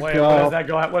 fuck. Wait, what does that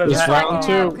go at? What is that? Round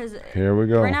two. Here we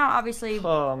go. Right now, obviously.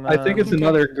 Oh, man. I think it's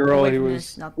another girl. He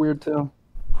was weird, too.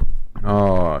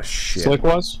 Oh, shit. Slick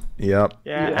was? Yep.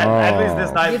 Yeah, at least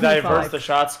this night diverts the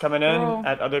shots coming in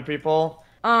at other people.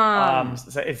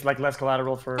 So it's like less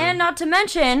collateral for. And not to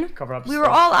mention, cover up we were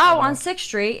stuff. all out on 6th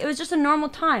Street. It was just a normal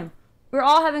time. We were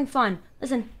all having fun.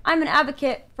 Listen, I'm an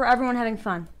advocate for everyone having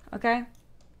fun, okay?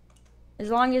 As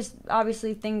long as,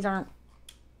 obviously, things aren't...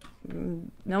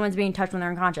 No one's being touched when they're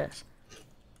unconscious.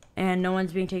 And no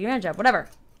one's being taken advantage of. Whatever.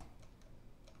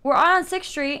 We're out on 6th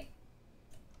Street,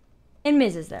 and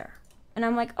Miz is there. And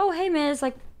I'm like, oh, hey, Miz,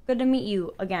 like, good to meet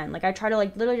you again. Like, I try to,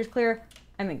 like, literally just clear...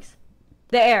 Minx.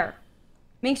 The air.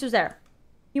 Minx was there.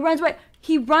 He runs away.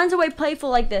 He runs away playful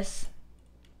like this.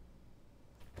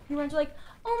 He runs like,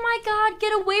 oh my god,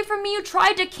 get away from me. You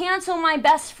tried to cancel my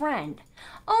best friend.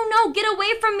 Oh no, get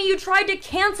away from me. You tried to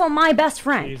cancel my best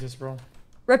friend. Jesus, bro.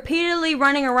 Repeatedly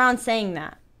running around saying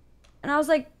that. And I was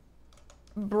like,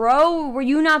 bro, were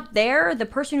you not there? The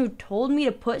person who told me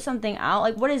to put something out?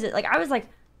 Like, what is it? Like, I was like,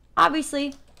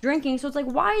 obviously drinking. So it's like,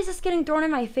 why is this getting thrown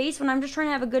in my face when I'm just trying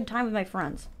to have a good time with my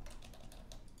friends?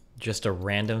 Just a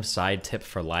random side tip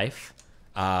for life.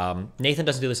 Nathan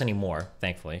doesn't do this anymore,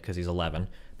 thankfully, because he's 11.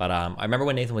 But I remember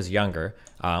when Nathan was younger,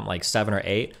 like 7 or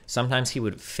 8, sometimes he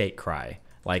would fake cry.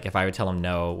 Like if I would tell him,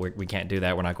 no, we can't do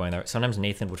that, we're not going there. Sometimes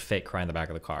Nathan would fake cry in the back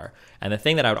of the car. And the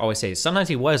thing that I would always say is sometimes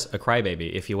he was a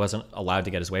crybaby if he wasn't allowed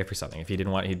to get his way for something. If he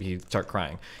didn't want, he'd start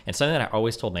crying. And something that I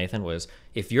always told Nathan was,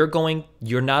 if you're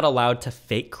not allowed to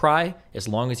fake cry as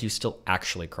long as you still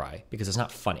actually cry, because it's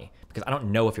not funny. Because I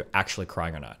don't know if you're actually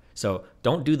crying or not. So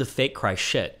don't do the fake cry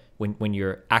shit when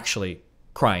you're actually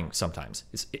crying sometimes.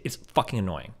 It's fucking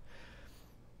annoying.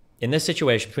 In this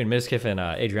situation between Mizkif and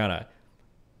Arianah,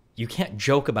 you can't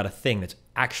joke about a thing that's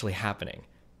actually happening.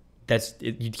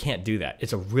 You can't do that.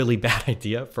 It's a really bad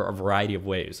idea for a variety of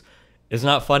ways. It's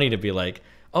not funny to be like,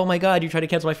 oh my god, you tried to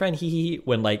cancel my friend, hee hee hee,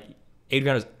 when like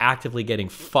Arianah is actively getting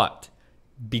fucked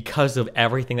because of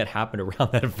everything that happened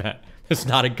around that event. It's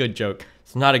not a good joke.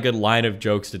 It's not a good line of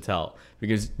jokes to tell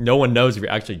because no one knows if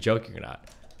you're actually joking or not.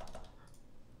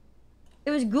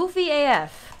 It was goofy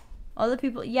AF. Other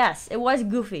people, yes, it was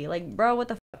goofy. Like, bro, what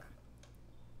the fuck?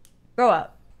 Grow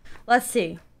up. Let's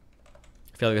see.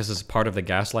 I feel like this is part of the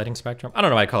gaslighting spectrum. I don't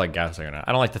know why I call it gaslighting or not.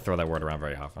 I don't like to throw that word around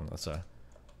very often. Let's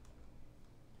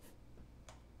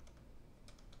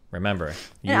remember,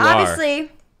 you and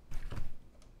obviously,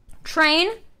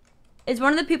 Train is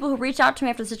one of the people who reached out to me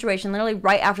after the situation, literally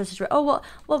right after the situation. Oh,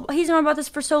 well, he's known about this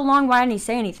for so long. Why didn't he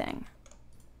say anything?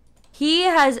 He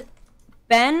has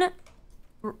been,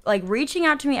 like, reaching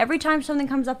out to me every time something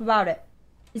comes up about it.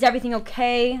 Is everything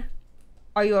okay?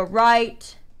 Are you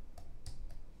alright?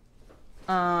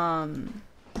 Hold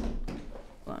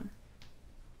on.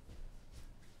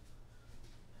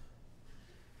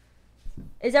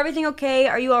 Is everything okay?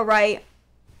 Are you alright?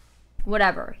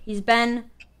 Whatever. He's been,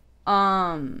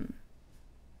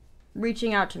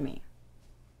 reaching out to me.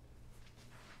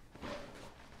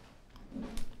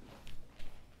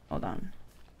 Hold on.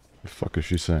 The fuck is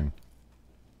she saying?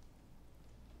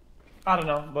 I don't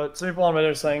know, but some people on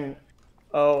Reddit are saying,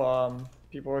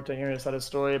 people are taking her side of the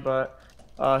story, but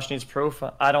she needs proof.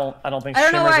 I don't think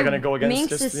streamers are gonna go against Minx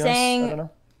this. Is saying,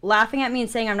 laughing at me and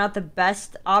saying I'm not the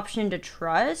best option to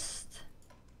trust.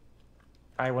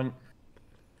 I wouldn't.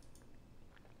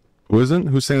 Who isn't?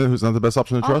 Who's saying that? Who's not the best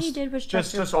option to trust? All he did was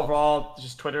just overall,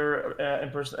 just Twitter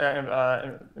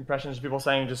impressions. People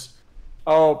saying just,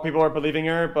 oh, people are believing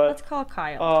her, but let's call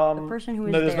Kyle, the person who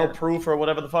is there's there. no proof or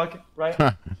whatever the fuck, right?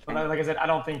 But like I said, I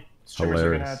don't think streamers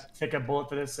are gonna take a bullet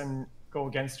to this and go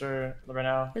against her right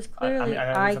now. It's clearly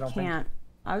I can't.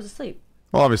 I was asleep.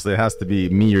 Well, obviously, it has to be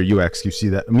me or you,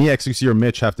 XQC. That me, XQC, or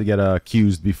Mitch have to get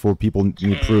accused before people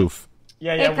need proof.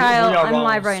 Yeah, hey, Kyle, I'm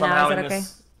live right now. Is that okay?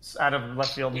 Out of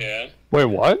left field. Yeah. Wait,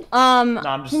 what? No, I'm just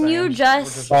can saying. you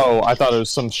just? Oh, I thought it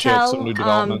was some shit, some new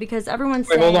development. Because everyone's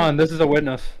saying. Wait, hold on. This is a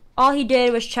witness. All he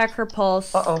did was check her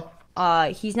pulse.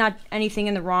 Uh-oh. He's not anything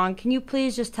in the wrong. Can you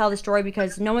please just tell the story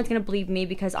because no one's gonna believe me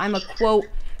because I'm a quote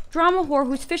drama whore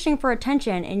who's fishing for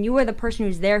attention, and you are the person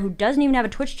who's there who doesn't even have a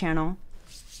Twitch channel.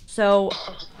 So,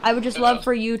 I would just love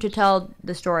for you to tell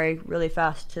the story really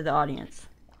fast to the audience.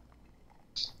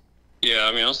 Yeah,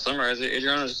 I mean, I'll summarize it.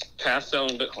 Arianah just passed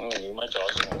out in bed. Oh, my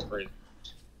dog's going crazy.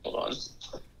 Hold on.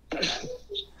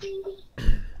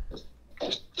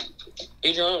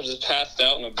 Arianah was just passed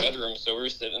out in a bedroom, so we were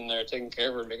sitting there taking care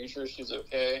of her, making sure she's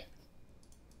okay.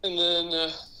 And then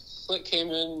Slick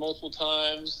came in multiple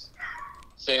times,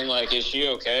 saying, like, is she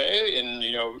okay? And,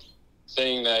 you know,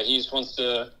 saying that he just wants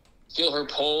to feel her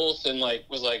pulse and, like,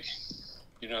 was, like,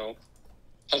 you know,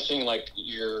 touching, like,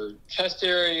 your chest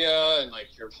area and, like,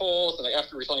 your pulse. And, like,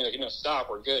 after we're telling you, like, you know, stop,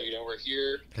 we're good, you know, we're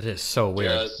here. It is so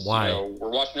weird. Just, why? You know,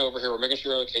 we're watching over here, we're making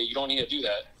sure, okay, you don't need to do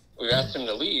that. We asked him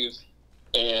to leave,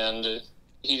 and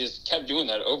he just kept doing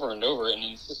that over and over and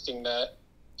insisting that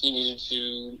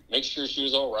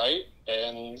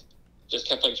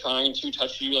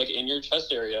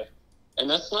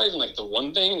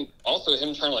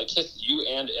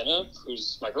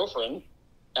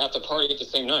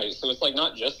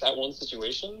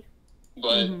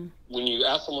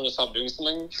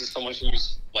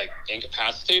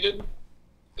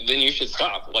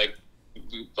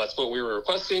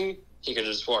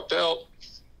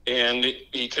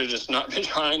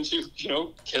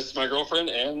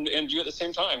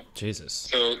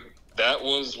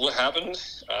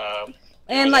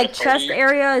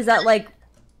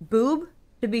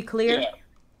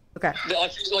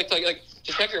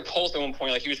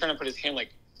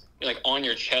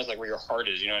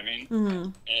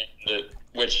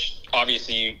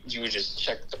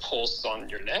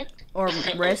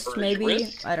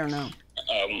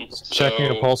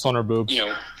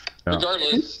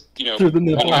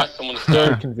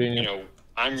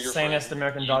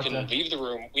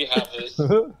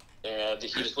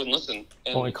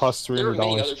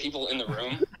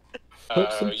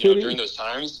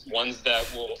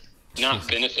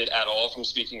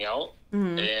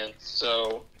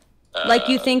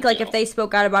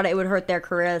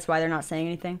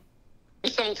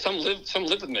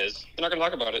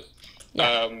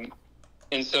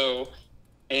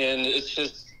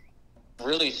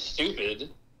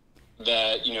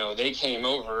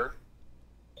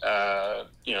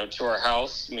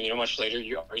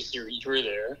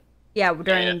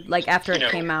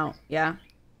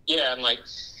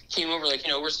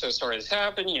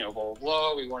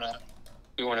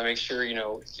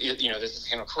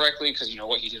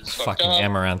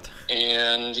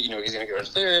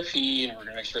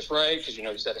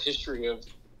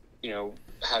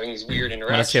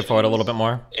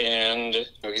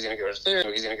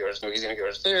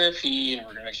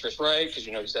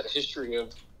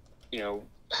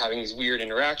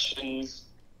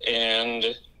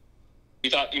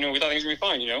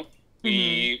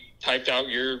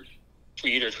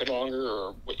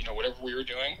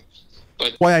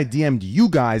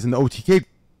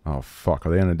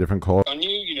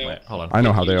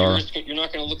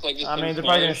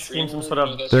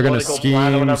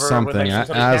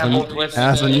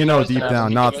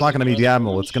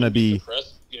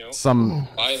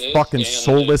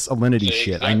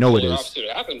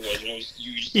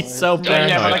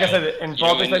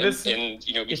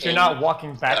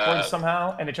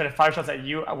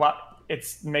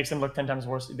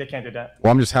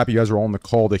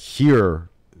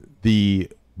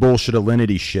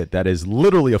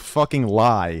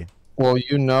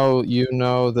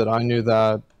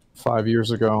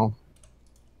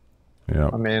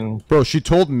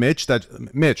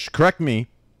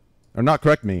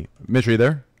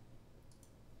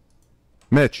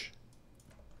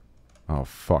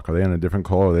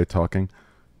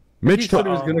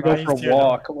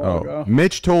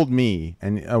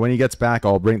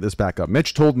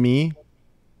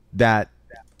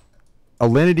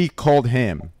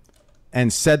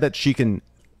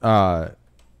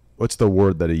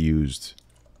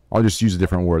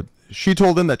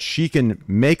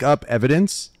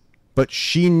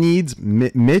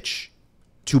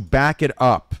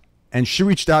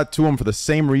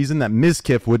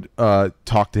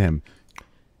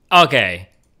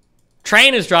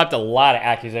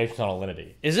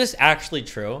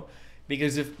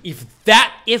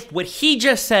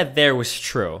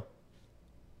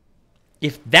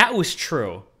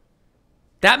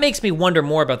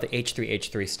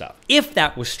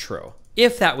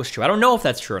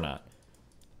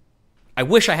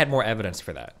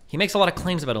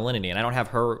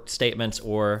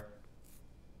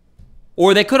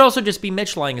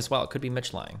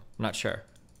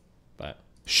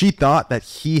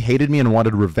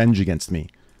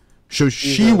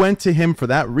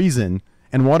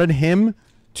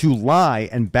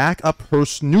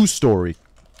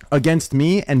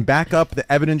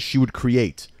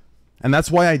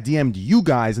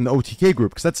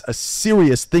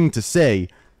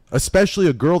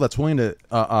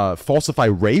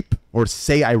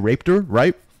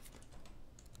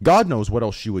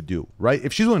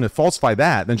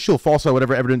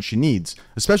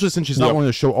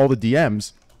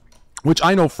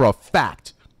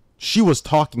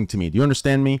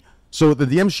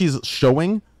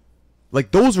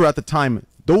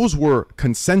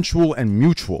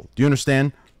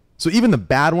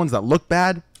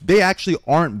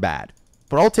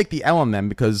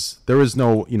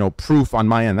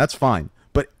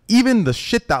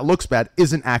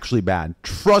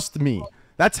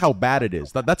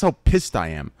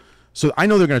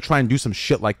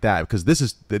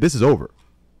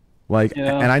Like,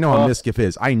 and I know how Mizkif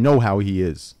is. I know how he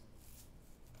is.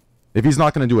 If he's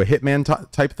not going to do a hitman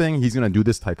type thing, he's going to do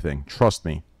this type thing. Trust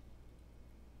me.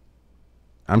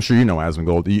 I'm sure you know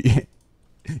Asmongold.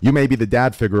 You may be the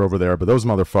dad figure over there, but those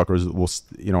motherfuckers will,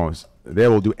 you know, they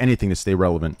will do anything to stay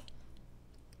relevant.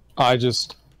 I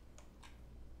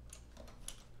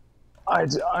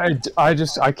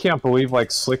can't believe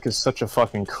like Slick is such a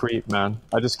fucking creep, man.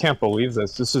 I just can't believe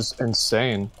this. This is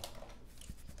insane.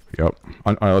 Yep.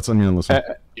 All right, let's unmute and listen.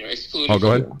 Oh,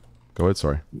 go ahead. Go ahead.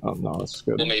 Sorry. Oh no, that's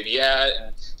good. Well, maybe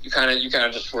and you kind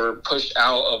of just were pushed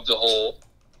out of the whole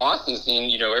Austin scene.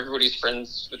 You know, everybody's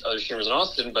friends with other streamers in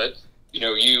Austin, but you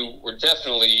know, you were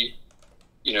definitely,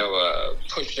 you know,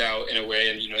 pushed out in a way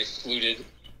and, you know, excluded,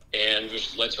 and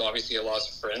which led to obviously a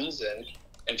loss of friends, and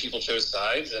people chose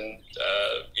sides, and,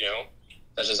 you know,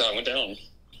 that's just how it went down.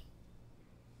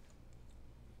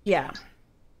 Yeah.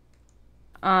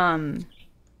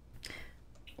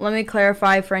 Let me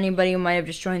clarify for anybody who might have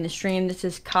just joined the stream. This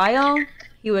is Kyle.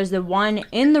 He was the one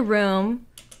in the room.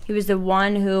 He was the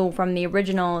one who, from the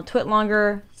original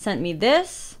Twitlonger, sent me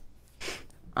this.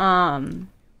 The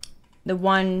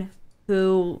one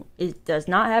who does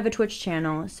not have a Twitch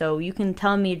channel, so you can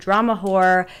tell me drama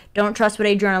whore, don't trust what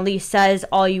Arianah Lee says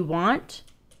all you want.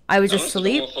 I was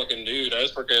asleep. I'm a fucking dude. I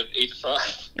just work at 8 to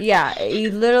 5. Yeah, he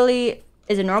literally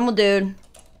is a normal dude.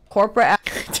 Corporate.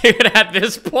 Dude, at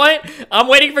this point, I'm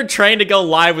waiting for Train to go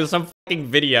live with some fucking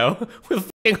video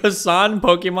with fucking Hassan,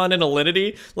 Pokemon, and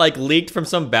Alinity, like, leaked from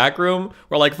some back room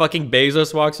where, like, fucking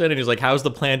Bezos walks in and he's like, how's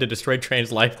the plan to destroy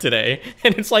Train's life today?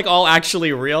 And it's, like, all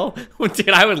actually real. Dude,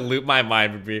 I would loop my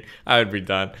mind. I would be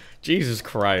done. Jesus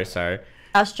Christ, sorry.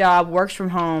 Last job, works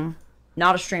from home,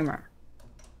 not a streamer.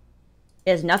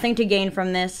 He has nothing to gain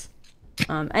from this.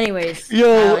 Anyways.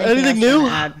 Yo, anything new?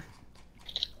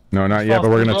 No, not yet, but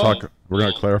we're gonna talk. We're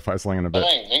gonna clarify something in a bit.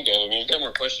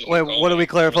 Wait, what are we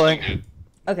clarifying?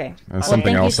 Okay. Well,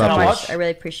 something else thank you so afterwards. much. I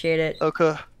really appreciate it.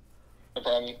 Okay. No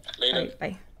problem. Later. Right,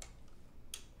 bye.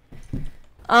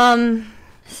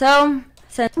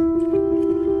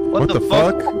 What the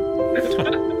fuck?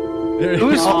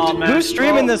 Who's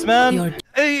streaming this, man?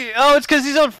 Hey, oh, it's because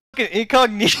he's on fucking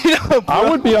incognito. Bro. I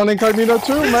would be on incognito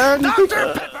too, man.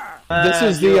 This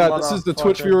is the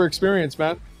Twitch viewer experience,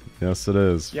 man. Yes, it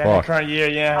is. Yeah, in the current year,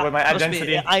 with my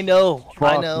identity. I know.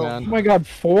 Fuck, Man. Oh my god,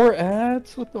 4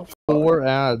 ads? What the 4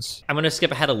 ads? I'm gonna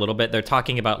skip ahead a little bit. They're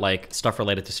talking about like stuff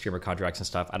related to streamer contracts and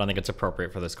stuff. I don't think it's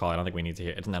appropriate for this call. I don't think we need to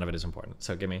hear it. None of it is important.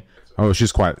 So give me. Oh,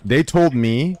 she's quiet. They told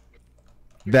me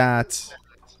that.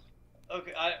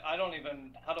 Okay, I don't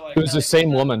even. How do I? It was the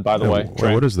same woman, by the way.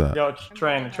 What is that? Yo,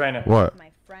 train it. What?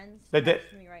 My friends They did.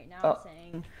 me right now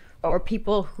saying, or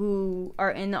people who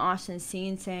are in the Austin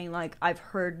scene saying like, I've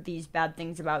heard these bad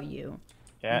things about you.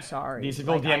 Yeah. I'm sorry. These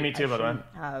people DM me too, by the way.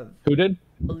 Who did?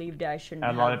 Believed I shouldn't.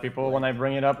 And a lot of people, when I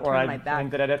bring it up or I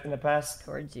hinted at it in the past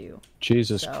towards you.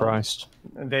 Jesus Christ.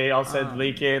 They all said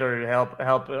leak it or help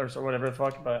or whatever the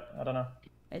fuck, but I don't know.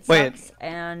 It sucks,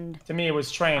 and to me it was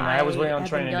Train. I was waiting on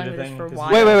Train to do the thing.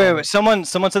 Wait. Someone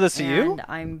said this to you? And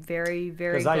I'm very,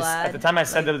 very glad. At the time I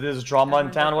said that there's drama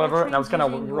in town, or whatever, and I was kind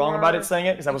of wrong about it saying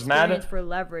it because I was mad.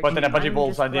 But then a bunch of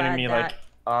people started DMing me like,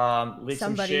 leak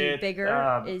some shit.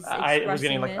 Bigger is I was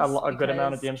getting like a good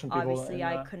amount of DMs from people. Obviously,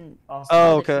 I couldn't.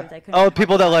 Oh, okay. Oh,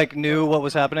 people that like knew what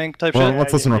was happening, type shit.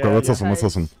 Let's listen real quick. Let's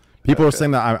listen. People are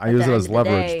saying that I use it as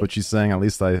leverage, but she's saying at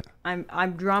least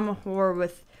I'm drama whore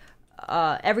with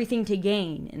everything to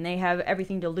gain, and they have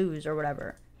everything to lose or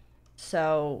whatever.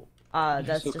 So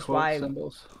that's just why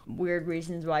weird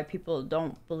reasons why people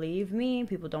don't believe me.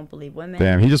 People don't believe women.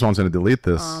 Damn, he just wants me to delete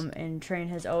this. And Train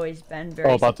has always been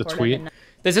very about the tweet.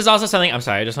 This is also something, I'm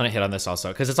sorry, I just want to hit on this also,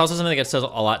 because it's also something that says a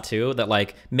lot too, that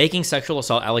like making sexual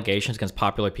assault allegations against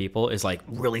popular people is like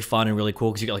really fun and really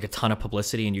cool because you get like a ton of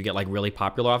publicity and you get like really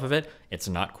popular off of it. It's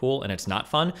not cool and it's not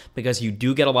fun because you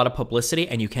do get a lot of publicity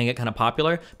and you can get kind of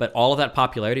popular, but all of that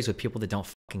popularity is with people that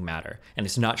don't fucking matter. And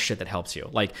it's not shit that helps you.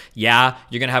 Like, yeah,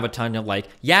 you're going to have a ton of like,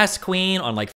 yes, queen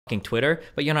on like fucking Twitter,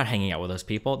 but you're not hanging out with those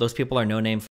people. Those people are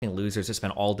no-name fucking losers that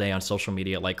spend all day on social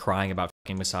media like crying about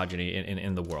fucking misogyny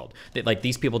in the world. Like,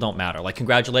 these people don't matter. Like,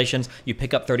 congratulations, you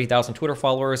pick up 30,000 Twitter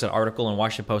followers, an article in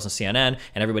Washington Post and CNN,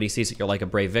 and everybody sees that you're like a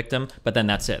brave victim, but then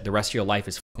that's it. The rest of your life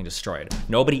is fucking destroyed.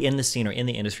 Nobody in the scene or in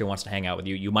the industry wants to hang out with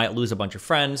you. You might lose a bunch of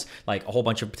friends, like a whole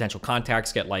bunch of potential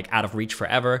contacts get like out of reach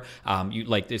forever. You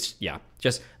like this, yeah.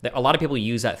 Just a lot of people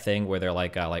use that thing where they're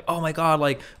like, oh my god,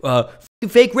 like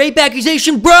fake rape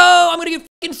accusation, bro. I'm gonna get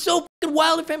fucking so fucking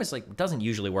wild and famous. Like, it doesn't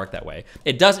usually work that way.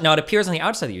 It doesn't. Now it appears on the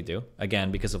outside that you do,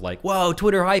 again, because of like, whoa,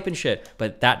 Twitter hype and shit.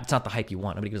 But that's not the hype you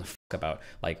want. Nobody gives a fuck about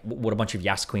like what a bunch of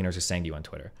Yas Queeners are saying to you on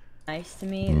Twitter. nice to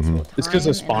me this whole time. It's because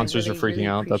the sponsors are freaking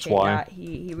out. That's why. That.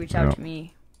 He reached out to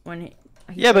me when he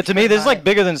yeah, but to me, this is like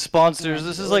bigger than sponsors.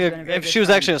 This is like if she was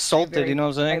actually assaulted, you know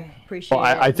what I'm saying? I appreciate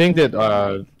I think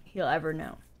that he'll ever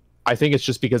know. I think it's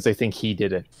just because they think he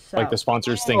did it. So, like the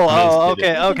sponsors think. Oh, Miz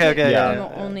did it. okay. Yeah.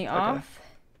 Only off.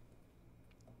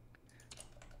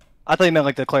 I thought you meant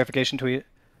like the clarification tweet.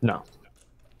 No,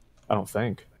 I don't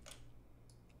think.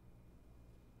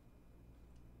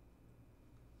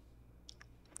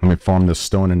 Let me farm this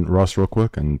stone and rust real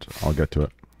quick, and I'll get to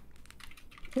it.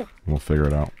 We'll figure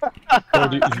it out. Bro,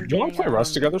 do you want to play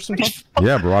Rust together sometime?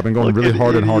 Yeah, bro. I've been going really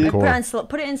hard and hardcore.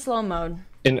 Put it in slow mode.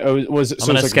 And was it? I'm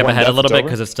gonna skip ahead a little bit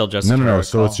because it's still just. No.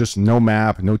 So it's just no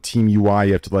map, no team UI.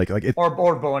 You have to like it. Or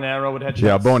bow and arrow with headshots.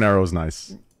 Yeah, bow and arrow is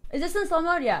nice. Is this in slow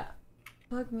mode? Yeah.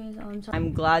 Fuck me.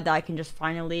 I'm glad that I can just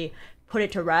finally put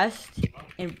it to rest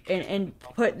and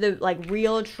put the like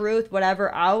real truth,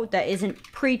 whatever, out that isn't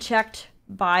pre-checked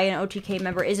by an OTK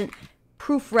member, isn't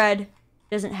proofread,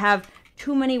 doesn't have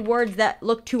too many words that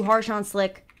look too harsh on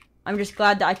Slick. I'm just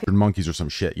glad that I could. Monkeys or some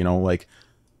shit, you know, like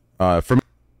for me.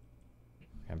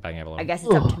 I guess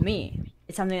it's up to me.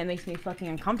 It's something that makes me fucking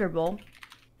uncomfortable.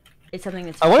 It's something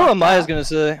that's. I wonder what Maya's gonna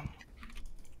say.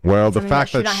 Well, the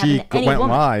fact that she went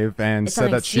live and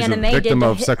said that she's a victim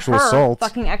of sexual assault,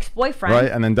 fucking ex-boyfriend,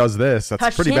 right, and then does this,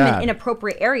 that's pretty bad. In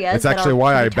inappropriate areas. That's actually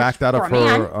why I backed out of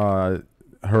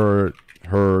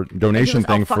her donation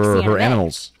thing for her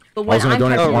animals. But I was going to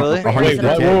donate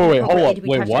wait, hold up,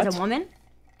 wait, what? As a woman,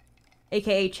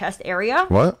 aka chest area.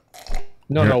 What?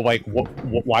 No, like,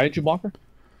 why did you block her?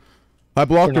 I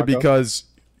blocked her because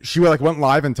she like went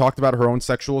live and talked about her own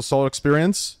sexual assault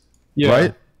experience. Yeah.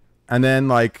 Right. And then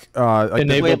like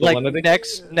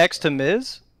next to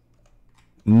Miz.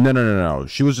 No.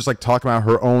 She was just like talking about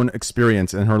her own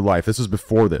experience in her life. This was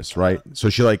before this, right? So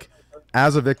she like,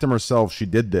 as a victim herself, she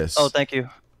did this. Oh, thank you.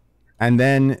 And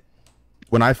then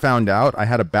when I found out, I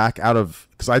had to back out of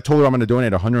because I told her I'm going to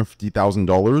donate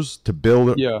 $150,000 to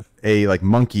build a like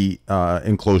monkey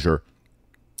enclosure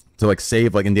to like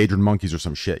save like endangered monkeys or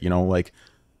some shit. You know, like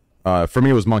for me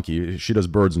it was monkey. She does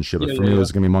birds and shit, but for me it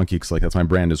was gonna be monkey because like that's my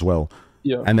brand as well.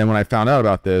 Yeah. And then when I found out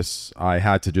about this, I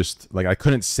had to just like I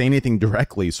couldn't say anything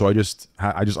directly, so I just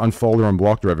unfollowed her and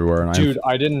blocked her everywhere. And dude,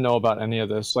 I didn't know about any of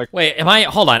this. Like, wait,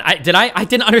 hold on? I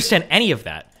didn't understand any of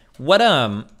that. What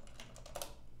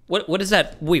is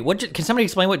that? Wait, can somebody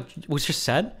explain what was just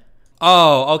said?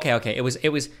 Oh, okay. It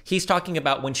was. He's talking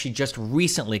about when she just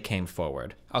recently came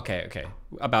forward. Okay.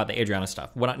 About the Arianah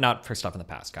stuff. Not for stuff in the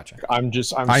past. Gotcha. I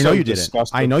know you didn't.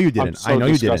 I know you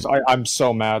didn't. I'm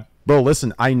so mad. Bro,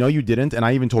 listen, I know you didn't, and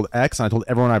I even told X, and I told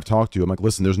everyone I've talked to. I'm like,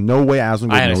 listen, there's no way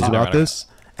Asmongold knows about this,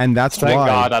 and that's why. Thank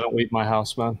God I don't leave my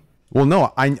house, man. Well,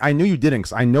 no, I knew you didn't,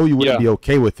 because I know you wouldn't be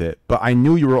okay with it, but I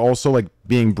knew you were also like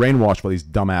being brainwashed by these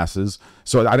dumbasses,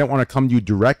 so I didn't want to come to you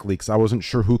directly because I wasn't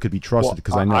sure who could be trusted.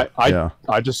 Because I know,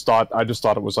 I just thought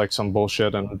it was like some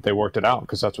bullshit, and they worked it out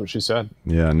because that's what she said.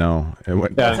 Yeah, no,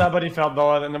 that's how Buddy felt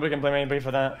though, and nobody can blame anybody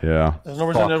for that. Yeah, there's no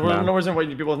reason. There's no reason why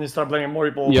people need to start blaming more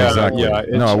people. Yeah, exactly. Yeah,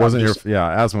 no, it wasn't your.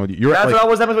 Yeah, Asmongold, you're. That's what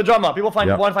always happens with drama. People want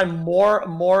to find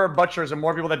more butchers and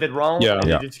more people that did wrong. Yeah, and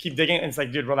they just keep digging. And it's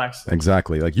like, dude, relax.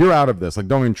 Exactly. Like you're out of this. Like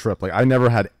don't even trip. Like I never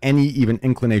had any even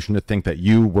inclination to think that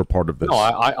you were part of this. No,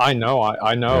 I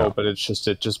know, but it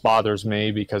just bothers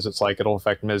me because it's like it'll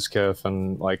affect Mizkif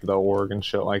and like the org and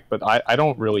shit. Like, but I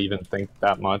don't really even think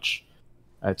that much.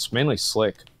 It's mainly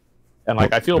Slick, and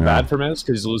like I feel bad for Miz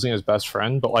because he's losing his best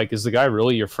friend. But like, is the guy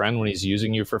really your friend when he's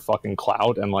using you for fucking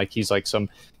clout and like he's like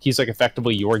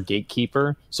effectively your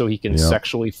gatekeeper so he can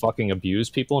sexually fucking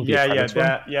abuse people and be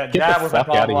that was my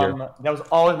problem. That was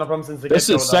always my problem since the This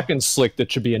is second Slick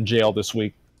that should be in jail this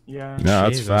week. Yeah,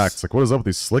 that's facts. Like, what is up with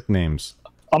these Slick names?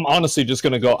 I'm honestly just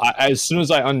gonna go. As soon as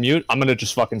I unmute, I'm gonna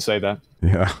just fucking say that.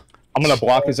 Yeah. I'm gonna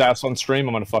block his ass on stream.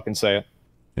 I'm gonna fucking say it.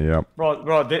 Yeah.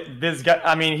 Bro, this guy.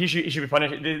 I mean, he should be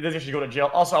punished. This guy should go to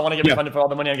jail. Also, I want to get refunded for all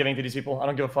the money I'm giving to these people. I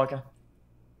don't give a fuck.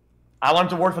 I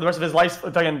want him to work for the rest of his life,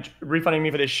 refunding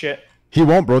me for this shit. He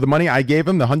won't, bro. The money I gave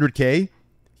him, the 100K,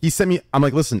 he sent me. I'm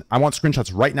like, listen, I want screenshots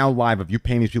right now, live of you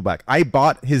paying these people back. I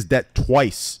bought his debt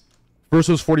twice. First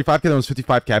it was 45K, then it was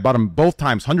 55K. I bought him both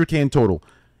times, 100K in total.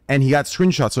 And he got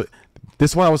screenshots. So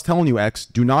this is why I was telling you, X,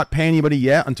 do not pay anybody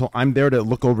yet until I'm there to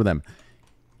look over them.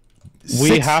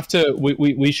 We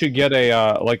should get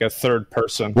a like a third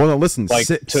person. Well, no, listen, like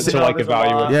to like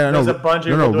evaluate. Yeah, no,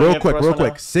 real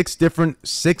quick. Six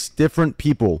different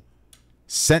people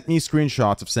sent me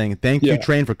screenshots of saying thank you,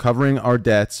 Train, for covering our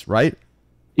debts, right?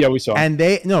 Yeah, we saw. And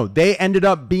they ended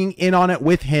up being in on it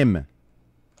with him.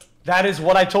 That is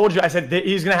what I told you. I said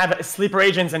he's gonna have sleeper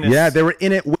agents in this. Yeah, they were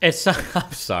in it.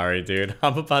 I'm sorry, dude.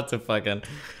 I'm about to fucking.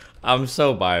 I'm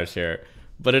so biased here,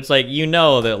 but it's like, you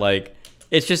know, that like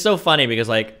it's just so funny because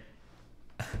like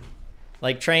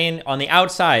Train on the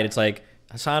outside, it's like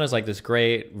Hassan is like this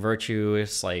great,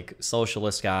 virtuous, like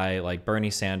socialist guy, like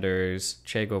Bernie Sanders,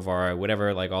 Che Guevara,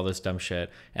 whatever, like all this dumb shit.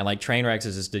 And like Trainwrecks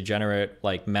is this degenerate,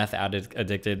 like meth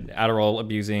addicted, Adderall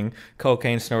abusing,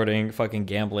 cocaine snorting, fucking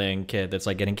gambling kid that's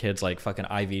like getting kids like fucking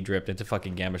IV dripped into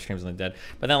fucking gambling streams and dead.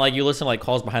 But then like you listen to like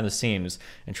calls behind the scenes,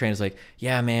 and Train's like,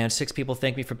 yeah, man, 6 people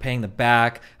thank me for paying the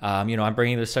back. You know, I'm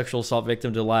bringing the sexual assault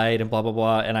victim to light and blah blah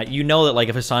blah. And you know that like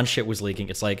if Hassan's shit was leaking,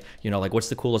 it's like, you know, like what's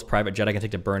the coolest private jet I can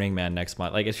take to Burning Man next month?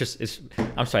 Like it's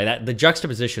I'm sorry, that the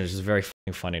juxtaposition is just very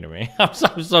fucking funny to me. I'm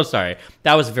so sorry.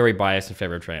 That was very biased in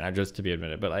favor of Train. I just to be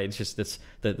admitted, but it's just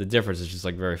the difference is just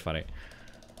like very funny.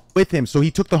 With him, so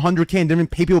he took the 100K and didn't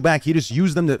pay people back. He just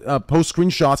used them to post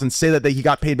screenshots and say that he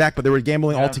got paid back, but they were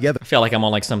gambling altogether. I feel like I'm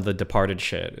on like some of the Departed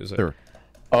shit. Is it? Sure.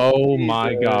 Oh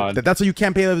my god. That's how you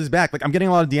can't pay others back. Like I'm getting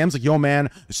a lot of DMs like, yo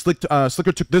man,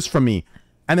 Slicker took this from me.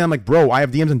 And then I'm like, bro, I have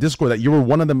DMs in Discord that you were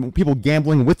one of the people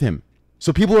gambling with him.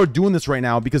 So people are doing this right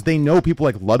now because they know people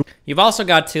like Ludwig. You've also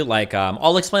got to like,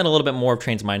 I'll explain a little bit more of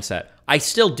Train's mindset. I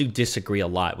still do disagree a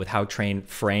lot with how Train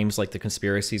frames like the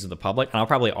conspiracies of the public, and I'll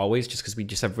probably always, just because we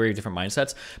just have very different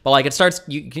mindsets. But like it starts,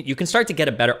 you can start to get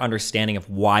a better understanding of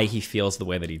why he feels the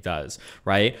way that he does,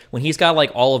 right? When he's got like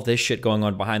all of this shit going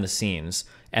on behind the scenes,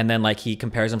 and then like he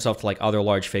compares himself to like other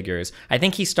large figures. I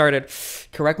think he started,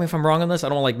 correct me if I'm wrong on this, I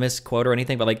don't want to like misquote or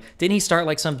anything, but like didn't he start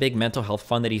like some big mental health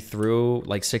fund that he threw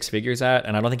like 6 figures at?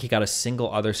 And I don't think he got a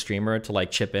single other streamer to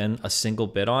like chip in a single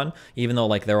bit on, even though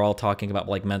like they're all talking about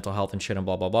like mental health and shit and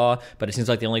blah blah blah. But it seems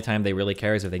like the only time they really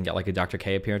care is if they can get like a Dr.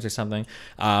 K appearance or something.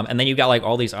 And then you got like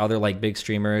all these other like big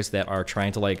streamers that are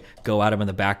trying to like go at him in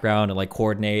the background and like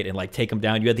coordinate and like take him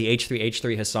down. You had the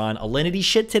H3H3 Hassan Alinity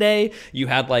shit today. You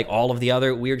had like all of the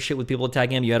other weird shit with people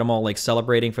attacking him. You had them all like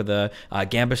celebrating for the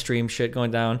Gamba stream shit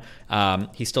going down.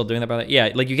 He's still doing that, by the way.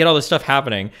 Yeah, like you get all this stuff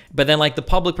happening, but then like the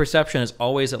public perception is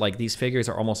always that like these figures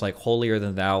are almost like holier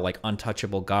than thou, like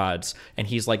untouchable gods, and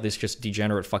he's like this just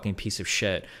degenerate fucking piece of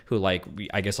shit who like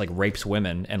I guess like rapes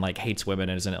women and like hates women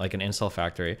and is in like an incel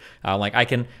factory. Like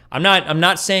I'm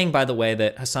not saying, by the way,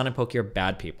 that Hassan and Pokey are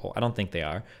bad people. I don't think they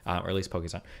are, or at least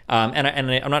Pokey's not. And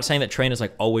I'm not saying that Train is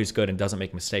like always good and doesn't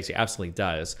make mistakes. He absolutely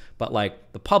does. But like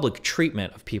the public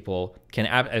treatment of people can,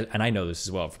 and I know this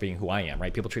as well for being who I am,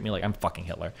 right? People treat me like I'm fucking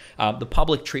Hitler. The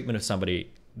public treatment of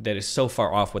somebody that is so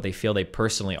far off what they feel they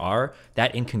personally are,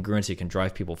 that incongruency can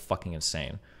drive people fucking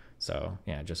insane. So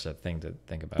yeah, just a thing to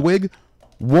think about. Wig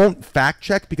won't fact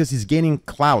check because he's gaining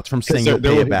clout from saying you'll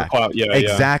pay it back. Yeah,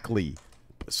 exactly. Yeah.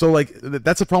 So like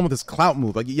that's a problem with this clout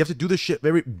move. Like you have to do this shit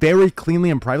very, very cleanly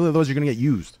and privately, otherwise you're gonna get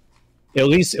used. At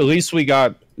least we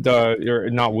got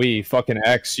fucking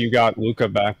X. You got Luca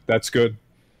back. That's good.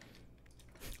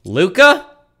 Luca?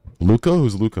 Luca?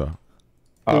 Who's Luca?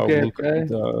 Luca,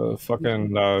 the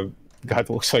fucking guy that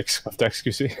looks like Scuffed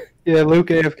XQC. Yeah, Luke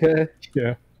AFK.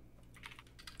 Yeah.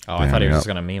 Oh, I thought he was just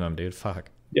gonna meme him, dude. Fuck.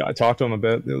 Yeah, I talked to him a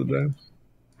bit the other day.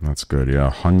 That's good.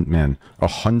 Yeah,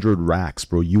 100 racks,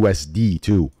 bro. USD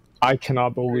too. I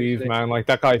cannot believe, man. Like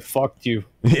that guy fucked you.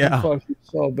 Yeah. He fucked you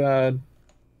so bad.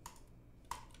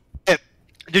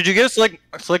 Did you give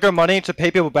Slicker money to pay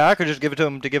people back, or just give it to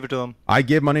him to give it to him? I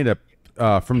gave money to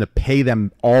from to pay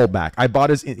them all back. I bought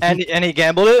his and he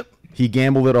gambled it. He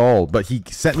gambled it all, but he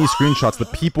sent me screenshots. The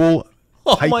people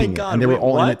typing it, and they were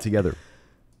all in it together.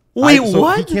 Wait, so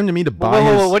what? He came to me to buy.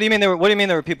 Whoa, what do you mean there? What do you mean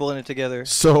there were people in it together?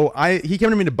 So he came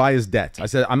to me to buy his debt. I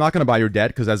said I'm not going to buy your debt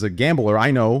because as a gambler,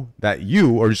 I know that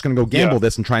you are just going to go gamble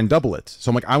this and try and double it. So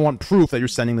I'm like, I want proof that you're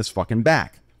sending this fucking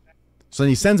back. So then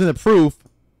he sends in the proof,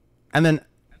 and then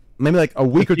maybe like a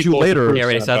week or two later. He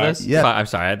already said this? Yeah. I'm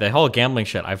sorry. The whole gambling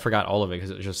shit, I forgot all of it because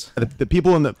it was just... The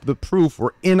people in the proof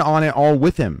were in on it all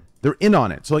with him. They're in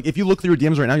on it. So like if you look through your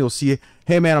DMs right now, you'll see,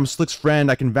 hey man, I'm Slick's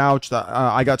friend. I can vouch that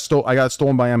I got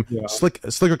stolen by him. Yeah.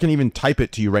 Slicker can even type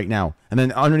it to you right now. And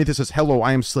then underneath it says, hello,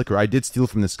 I am Slicker. I did steal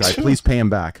from this guy. Please pay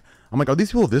him back. I'm like, are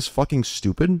these people this fucking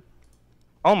stupid?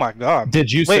 Oh my god.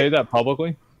 Did you say that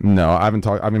publicly? No, I haven't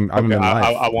talked. I mean, been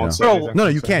live. I won't say anything. No,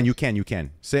 you can. You can.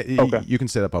 Say. Okay. You can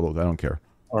say that publicly. I don't care.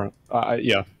 All right.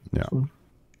 Yeah.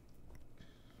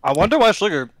 I wonder why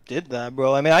Slicker did that,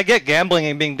 bro. I mean, I get gambling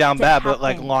and being down bad, but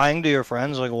like lying to your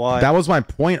friends, like why? That was my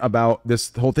point about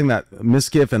this whole thing that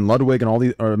Mizkif and Ludwig and all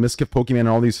these, or Mizkif, Pokemon and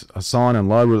all these Hassan and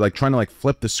Lud were like trying to like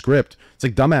flip the script. It's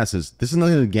like dumbasses. This is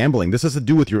nothing to do with gambling. This has to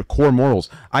do with your core morals.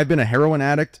 I've been a heroin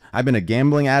addict. I've been a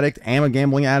gambling addict. Am a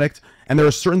gambling addict. And there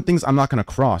are certain things I'm not going to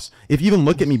cross. If you even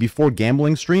look at me before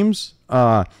gambling streams,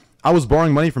 I was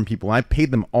borrowing money from people, and I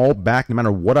paid them all back no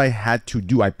matter what I had to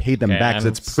do. I paid them back because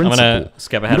it's principle. I'm gonna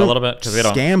skip ahead a little bit because we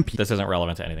don't scam people. This isn't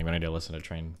relevant to anything. We need to listen to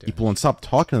Train. People and stop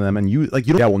talking to them, and you like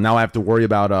you. Yeah, well now I have to worry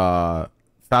about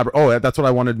fabric. Oh, that's what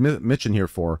I wanted Mitch in here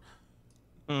for.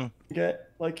 Okay,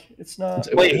 like it's not.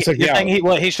 Wait, you're saying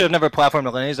he should have never platformed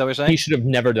Eleni? Is that what you're saying? He should have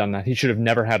never done that. He should have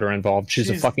never had her involved. She's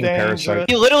a fucking parasite.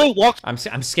 He literally walked. I'm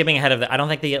skipping ahead of that. I don't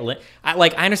think I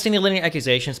understand the Eleni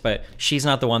accusations, but she's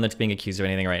not the one that's being accused of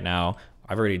anything right now.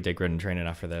 I've already dick-ridden Train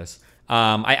enough for this.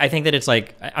 I think that it's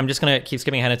like I'm just gonna keep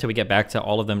skipping ahead until we get back to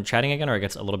all of them chatting again, or it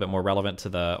gets a little bit more relevant to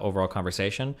the overall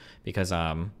conversation because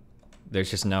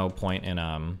there's just no point in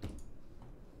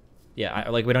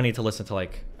like we don't need to listen to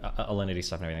like Alinity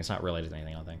stuff and everything. It's not related to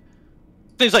anything, I don't think.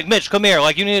 He's like, Mitch, come here.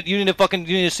 Like you need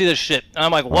to see this shit. And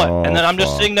I'm like, what? Oh, and then I'm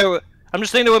just sitting there. I'm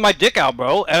just sitting there with my dick out,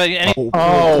 bro. And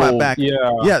Clap back.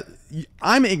 Yeah.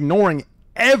 I'm ignoring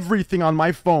everything on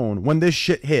my phone when this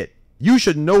shit hit. You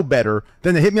should know better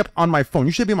than to hit me up on my phone.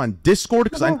 You should be on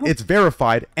Discord because it's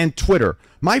verified, and Twitter.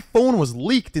 My phone was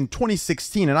leaked in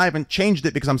 2016, and I haven't changed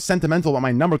it because I'm sentimental about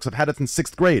my number because I've had it since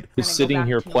 6th grade. Is sitting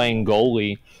here playing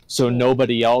goalie, so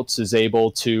nobody else is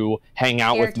able to hang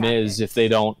out with Miz if they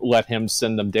don't let him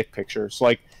send them dick pictures.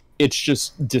 Like, it's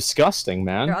just disgusting,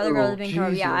 man. There are other girls being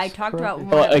covered. Yeah, I talked about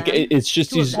one. Like, it's just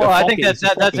these. Well, I think that's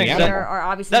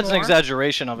an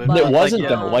exaggeration of it. It wasn't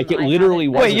though. Like it literally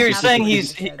was. Wait, you're saying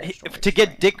he's to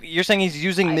get dick? You're saying he's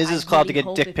using Miz's clout to get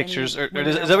dick pictures, or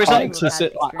is that what you're saying?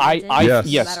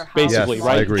 Yes, basically, yes,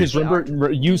 right? Because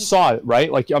remember, you saw it,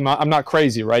 right? Like I'm not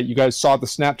crazy, right? You guys saw the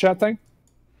Snapchat thing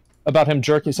about him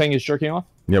saying he's jerking off.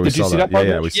 Yeah, we saw that.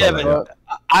 Yeah, we saw that.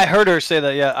 I heard her say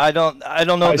that. Yeah, I don't know.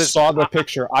 I if this... saw the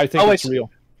picture. I think it's real.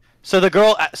 So the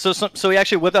girl, so he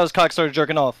actually whipped out his cock, started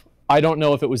jerking off. I don't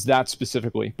know if it was that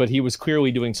specifically, but he was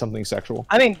clearly doing something sexual.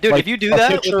 I mean, dude, like, if you do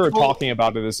that, a picture or talking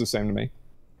about it is the same to me.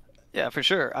 Yeah, for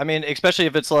sure. I mean, especially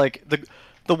if it's like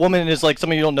the woman is like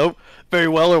someone you don't know very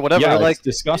well or whatever. Yeah, like it's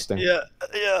disgusting. Yeah,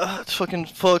 it's fucking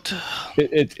fucked.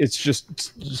 It's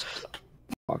just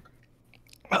fuck.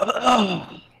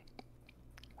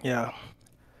 Yeah.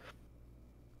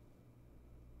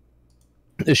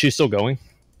 Is she still going?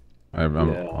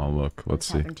 I'll look. Let's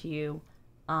see. Happened to you.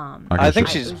 I think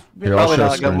she's probably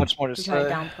not got much more to say.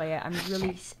 Downplay it. I'm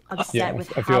really upset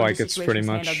with I feel how like the it's pretty situation's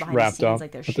much handled behind wrapped the scenes, up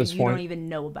like there's at shit this you point. don't even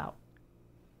know about.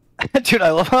 Dude, I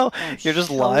love how you're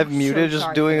just live muted,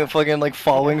 just doing a fucking like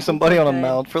following somebody on a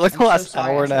mount for like the last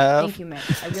hour and a half. Thank you, man.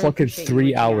 I really Fucking appreciate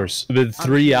 3 hours. With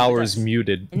 3 hours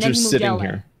muted, And then just he moved sitting LA.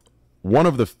 here. One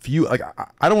of the few, like,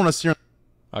 I don't want to see her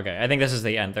Okay, I think this is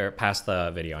the end. They're past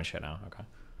the video and shit now. Okay.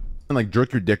 like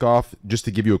jerk your dick off just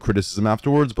to give you a criticism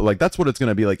afterwards, but like that's what it's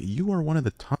gonna be. Like, you are one of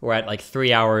the top. We're at like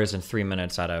 3 hours and 3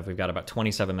 minutes out of. We've got about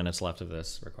 27 minutes left of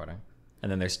this recording,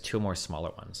 and then there's 2 more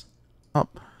smaller ones.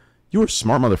 You're a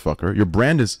smart motherfucker. Your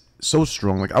brand is so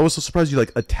strong. Like, I was so surprised you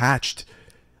like attached.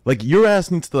 Like, your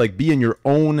ass needs to like be in your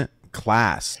own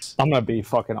class. I'm gonna be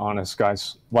fucking honest,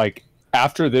 guys. Like,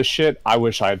 after this shit, I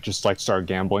wish I had just like started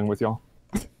gambling with y'all.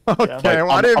 Okay, Like,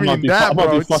 well, I didn't mean that,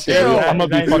 bro. Chill. I'm gonna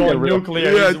be fucking real.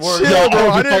 nuclear. Yeah, chill, bro.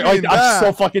 I didn't mean I'm that.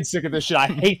 so fucking sick of this shit. I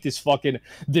hate this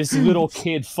little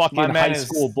kid fucking My man high is-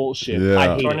 school bullshit. Yeah.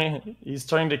 I hate it. He's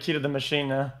turning the key to the machine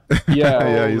now. Yeah,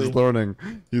 Yeah, holy. he's learning.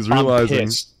 He's I'm realizing.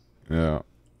 pissed. Yeah.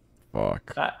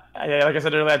 Fuck. Yeah, like I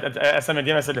said earlier at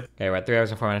SMDM, I said, Okay, we're at 3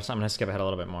 hours and 4 minutes. I'm gonna skip ahead a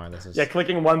little bit more. This is yeah,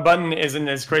 clicking one button isn't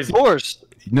as crazy. Of course.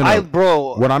 No.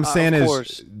 Bro. What I'm saying of is,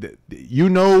 course. you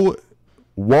know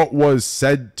what was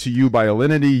said to you by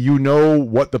Alinity. You know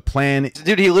what the plan.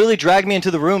 Dude, he literally dragged me into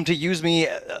the room to use me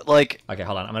like. Okay,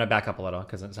 hold on. I'm gonna back up a little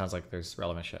because it sounds like there's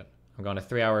relevant shit. I'm going to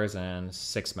 3 hours and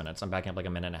 6 minutes. I'm backing up like a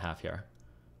minute and a half here.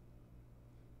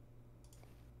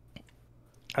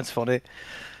 That's funny.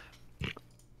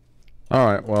 All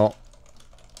right. Well,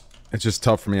 it's just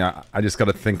tough for me. I just got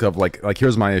to think of like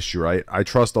here's my issue, right? I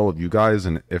trust all of you guys,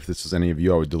 and if this is any of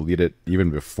you, I would delete it even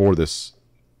before this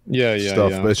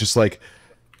stuff. But it's just like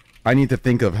I need to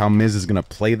think of how Miz is gonna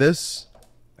play this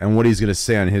and what he's gonna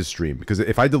say on his stream, because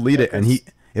if I delete it and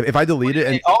if I delete it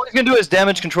and all he's gonna do is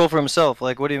damage control for himself.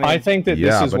 Like, what do you mean? I think that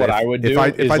this is what I would do.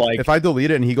 If I delete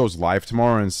it and he goes live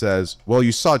tomorrow and says, "Well,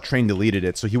 you saw Train deleted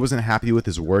it, so he wasn't happy with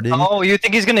his wording." Oh, you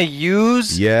think he's gonna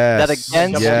use that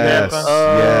against? Yes.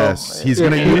 Yes. He's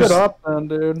gonna use. Keep it up, then,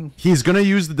 dude. He's gonna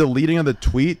use the deleting of the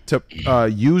tweet to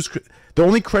use the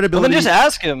only credibility. Well, then just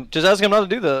ask him. Just ask him not to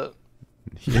do that.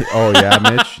 Oh yeah,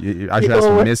 Mitch. I should ask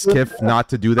Mizkif not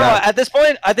to do that. Bro, at this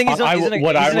point, I think he's in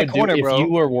a corner, do, bro. if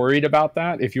you were worried about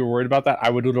that, I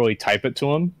would literally type it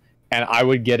to him, and I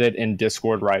would get it in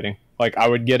Discord writing. Like, I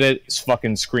would get it,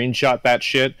 fucking screenshot that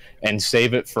shit, and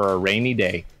save it for a rainy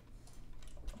day.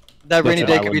 That rainy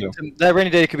day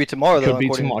could be tomorrow. Though, could be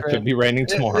tomorrow. Could be raining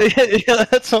tomorrow. Yeah,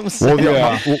 that's what I'm saying.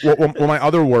 Well, my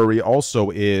other worry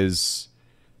also is,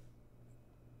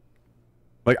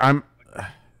 like,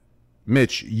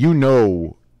 Mitch. You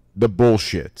know the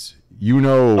bullshit. You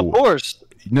know, of course.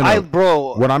 No,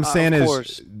 bro. What I'm saying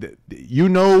is, you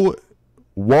know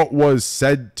what was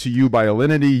said to you by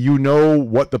Alinity. You know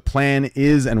what the plan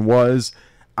is and was.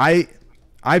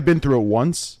 I've been through it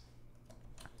once.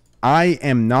 I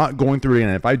am not going through it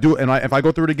again. If I do, if I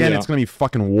go through it again, it's gonna be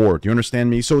fucking war. Do you understand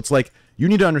me? So it's like you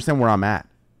need to understand where I'm at.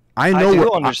 I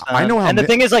know. I know how. And the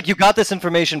thing is, like, you got this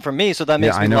information from me, so that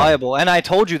makes me liable. And I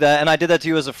told you that, and I did that to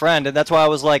you as a friend, and that's why I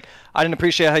was like, I didn't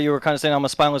appreciate how you were kind of saying I'm a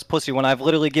spineless pussy when I've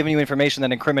literally given you information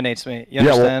that incriminates me. You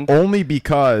understand? Well, only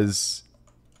because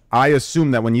I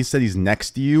assume that when he said he's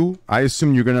next to you, I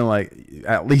assume you're gonna like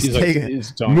at least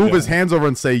move his hands over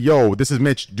and say, "Yo, this is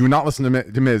Mitch. Do not listen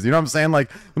to Miz." You know what I'm saying? Like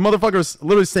the motherfucker's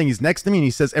literally saying he's next to me, and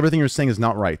he says everything you're saying is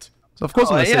not right. So of course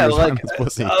I'm gonna say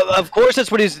pussy. Of course that's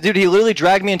what he's. Dude, he literally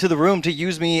dragged me into the room to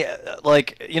use me,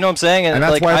 like, you know what I'm saying? And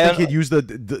that's why I think he'd use the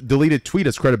deleted tweet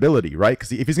as credibility, right?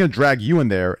 Because if he's gonna drag you in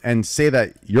there and say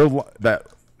that that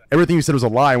everything you said was a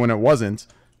lie when it wasn't.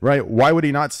 Right? Why would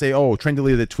he not say, "Oh, Train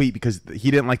deleted the tweet because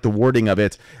he didn't like the wording of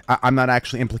it. I'm not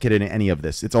actually implicated in any of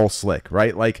this. It's all slick."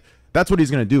 Right? Like that's what he's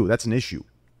gonna do. That's an issue.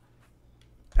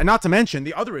 And not to mention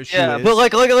the other issue. Yeah, is, but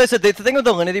like I said, the thing with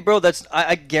the Alinity, bro, that's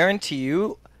I guarantee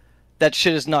you that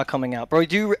shit is not coming out, bro.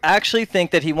 Do you actually think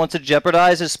that he wants to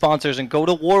jeopardize his sponsors and go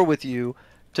to war with you?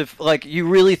 To like, you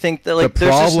really think that like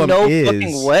there's just no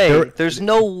fucking way? There's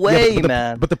no way,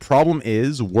 man. But the problem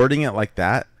is wording it like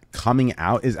that. Coming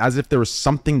out is as if there was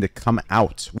something to come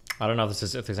out. I don't know if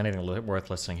there's anything worth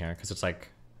listening here because it's like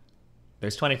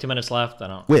there's 22 minutes left. I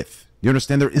don't. You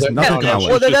understand there is nothing.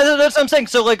 Well, that's what I'm saying.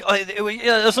 So like,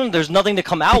 there's nothing to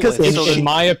come out with. In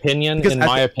my opinion,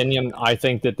 I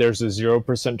think that there's a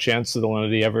 0% chance that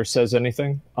Alinity ever says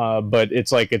anything. But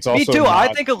it's like it's also. Me too.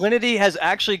 I think Alinity has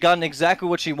actually gotten exactly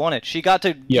what she wanted. She got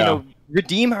to you know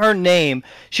redeem her name.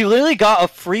 She literally got a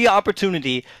free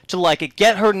opportunity to like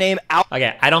get her name out.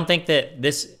 Okay, I don't think that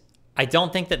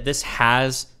this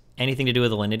has anything to do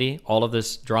with Alinity. All of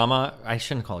this drama, I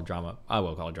shouldn't call it drama. I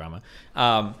will call it drama.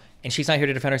 And she's not here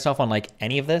to defend herself on like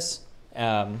any of this.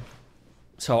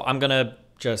 So I'm gonna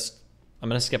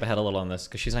skip ahead a little on this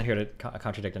because she's not here to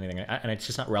contradict anything, and it's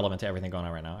just not relevant to everything going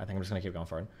on right now. I think I'm just gonna keep going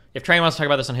forward. If Train wants to talk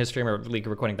about this on his stream or leak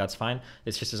recording, that's fine.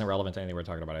 This just isn't relevant to anything we're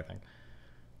talking about, I think.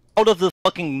 Out of the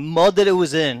fucking mud that it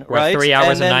was in, right? 3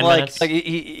 hours and 9 minutes. Like,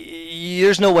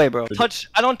 there's no way, bro.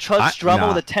 I don't touch drama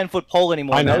with a 10-foot pole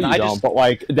anymore. I know you don't, but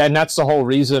like, then that's the whole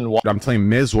reason why. I'm telling you,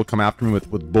 Miz will come after me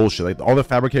with bullshit. Like all the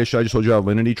fabrication I just told you how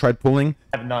Alinity tried pulling.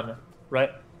 I have none,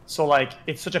 right? So like,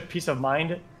 it's such a peace of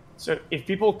mind. So if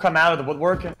people come out of the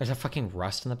woodwork, there's a fucking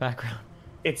rust in the background.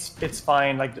 It's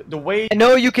fine. Like the way. I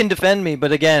know you can defend me,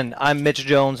 but again, I'm Mitch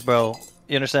Jones, bro.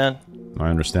 You understand? I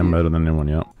understand better than anyone.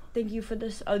 Yeah. Thank you for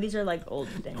this. Oh, these are like old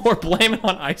things. Or blame it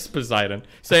on Ice Poseidon.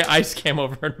 Say Ice came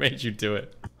over and made you do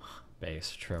it.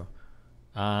 Base, true.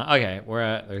 Okay,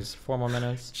 there's 4 more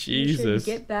minutes. Jesus.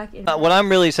 Get back in what I'm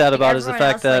really sad about is the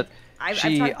fact that I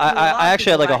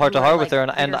actually had like a heart-to-heart with her,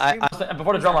 and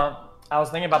before the drama, I was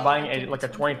thinking about buying a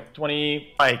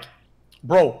 2020 like,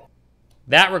 bro.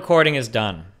 That recording is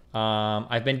done.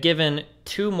 I've been given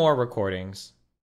 2 more recordings.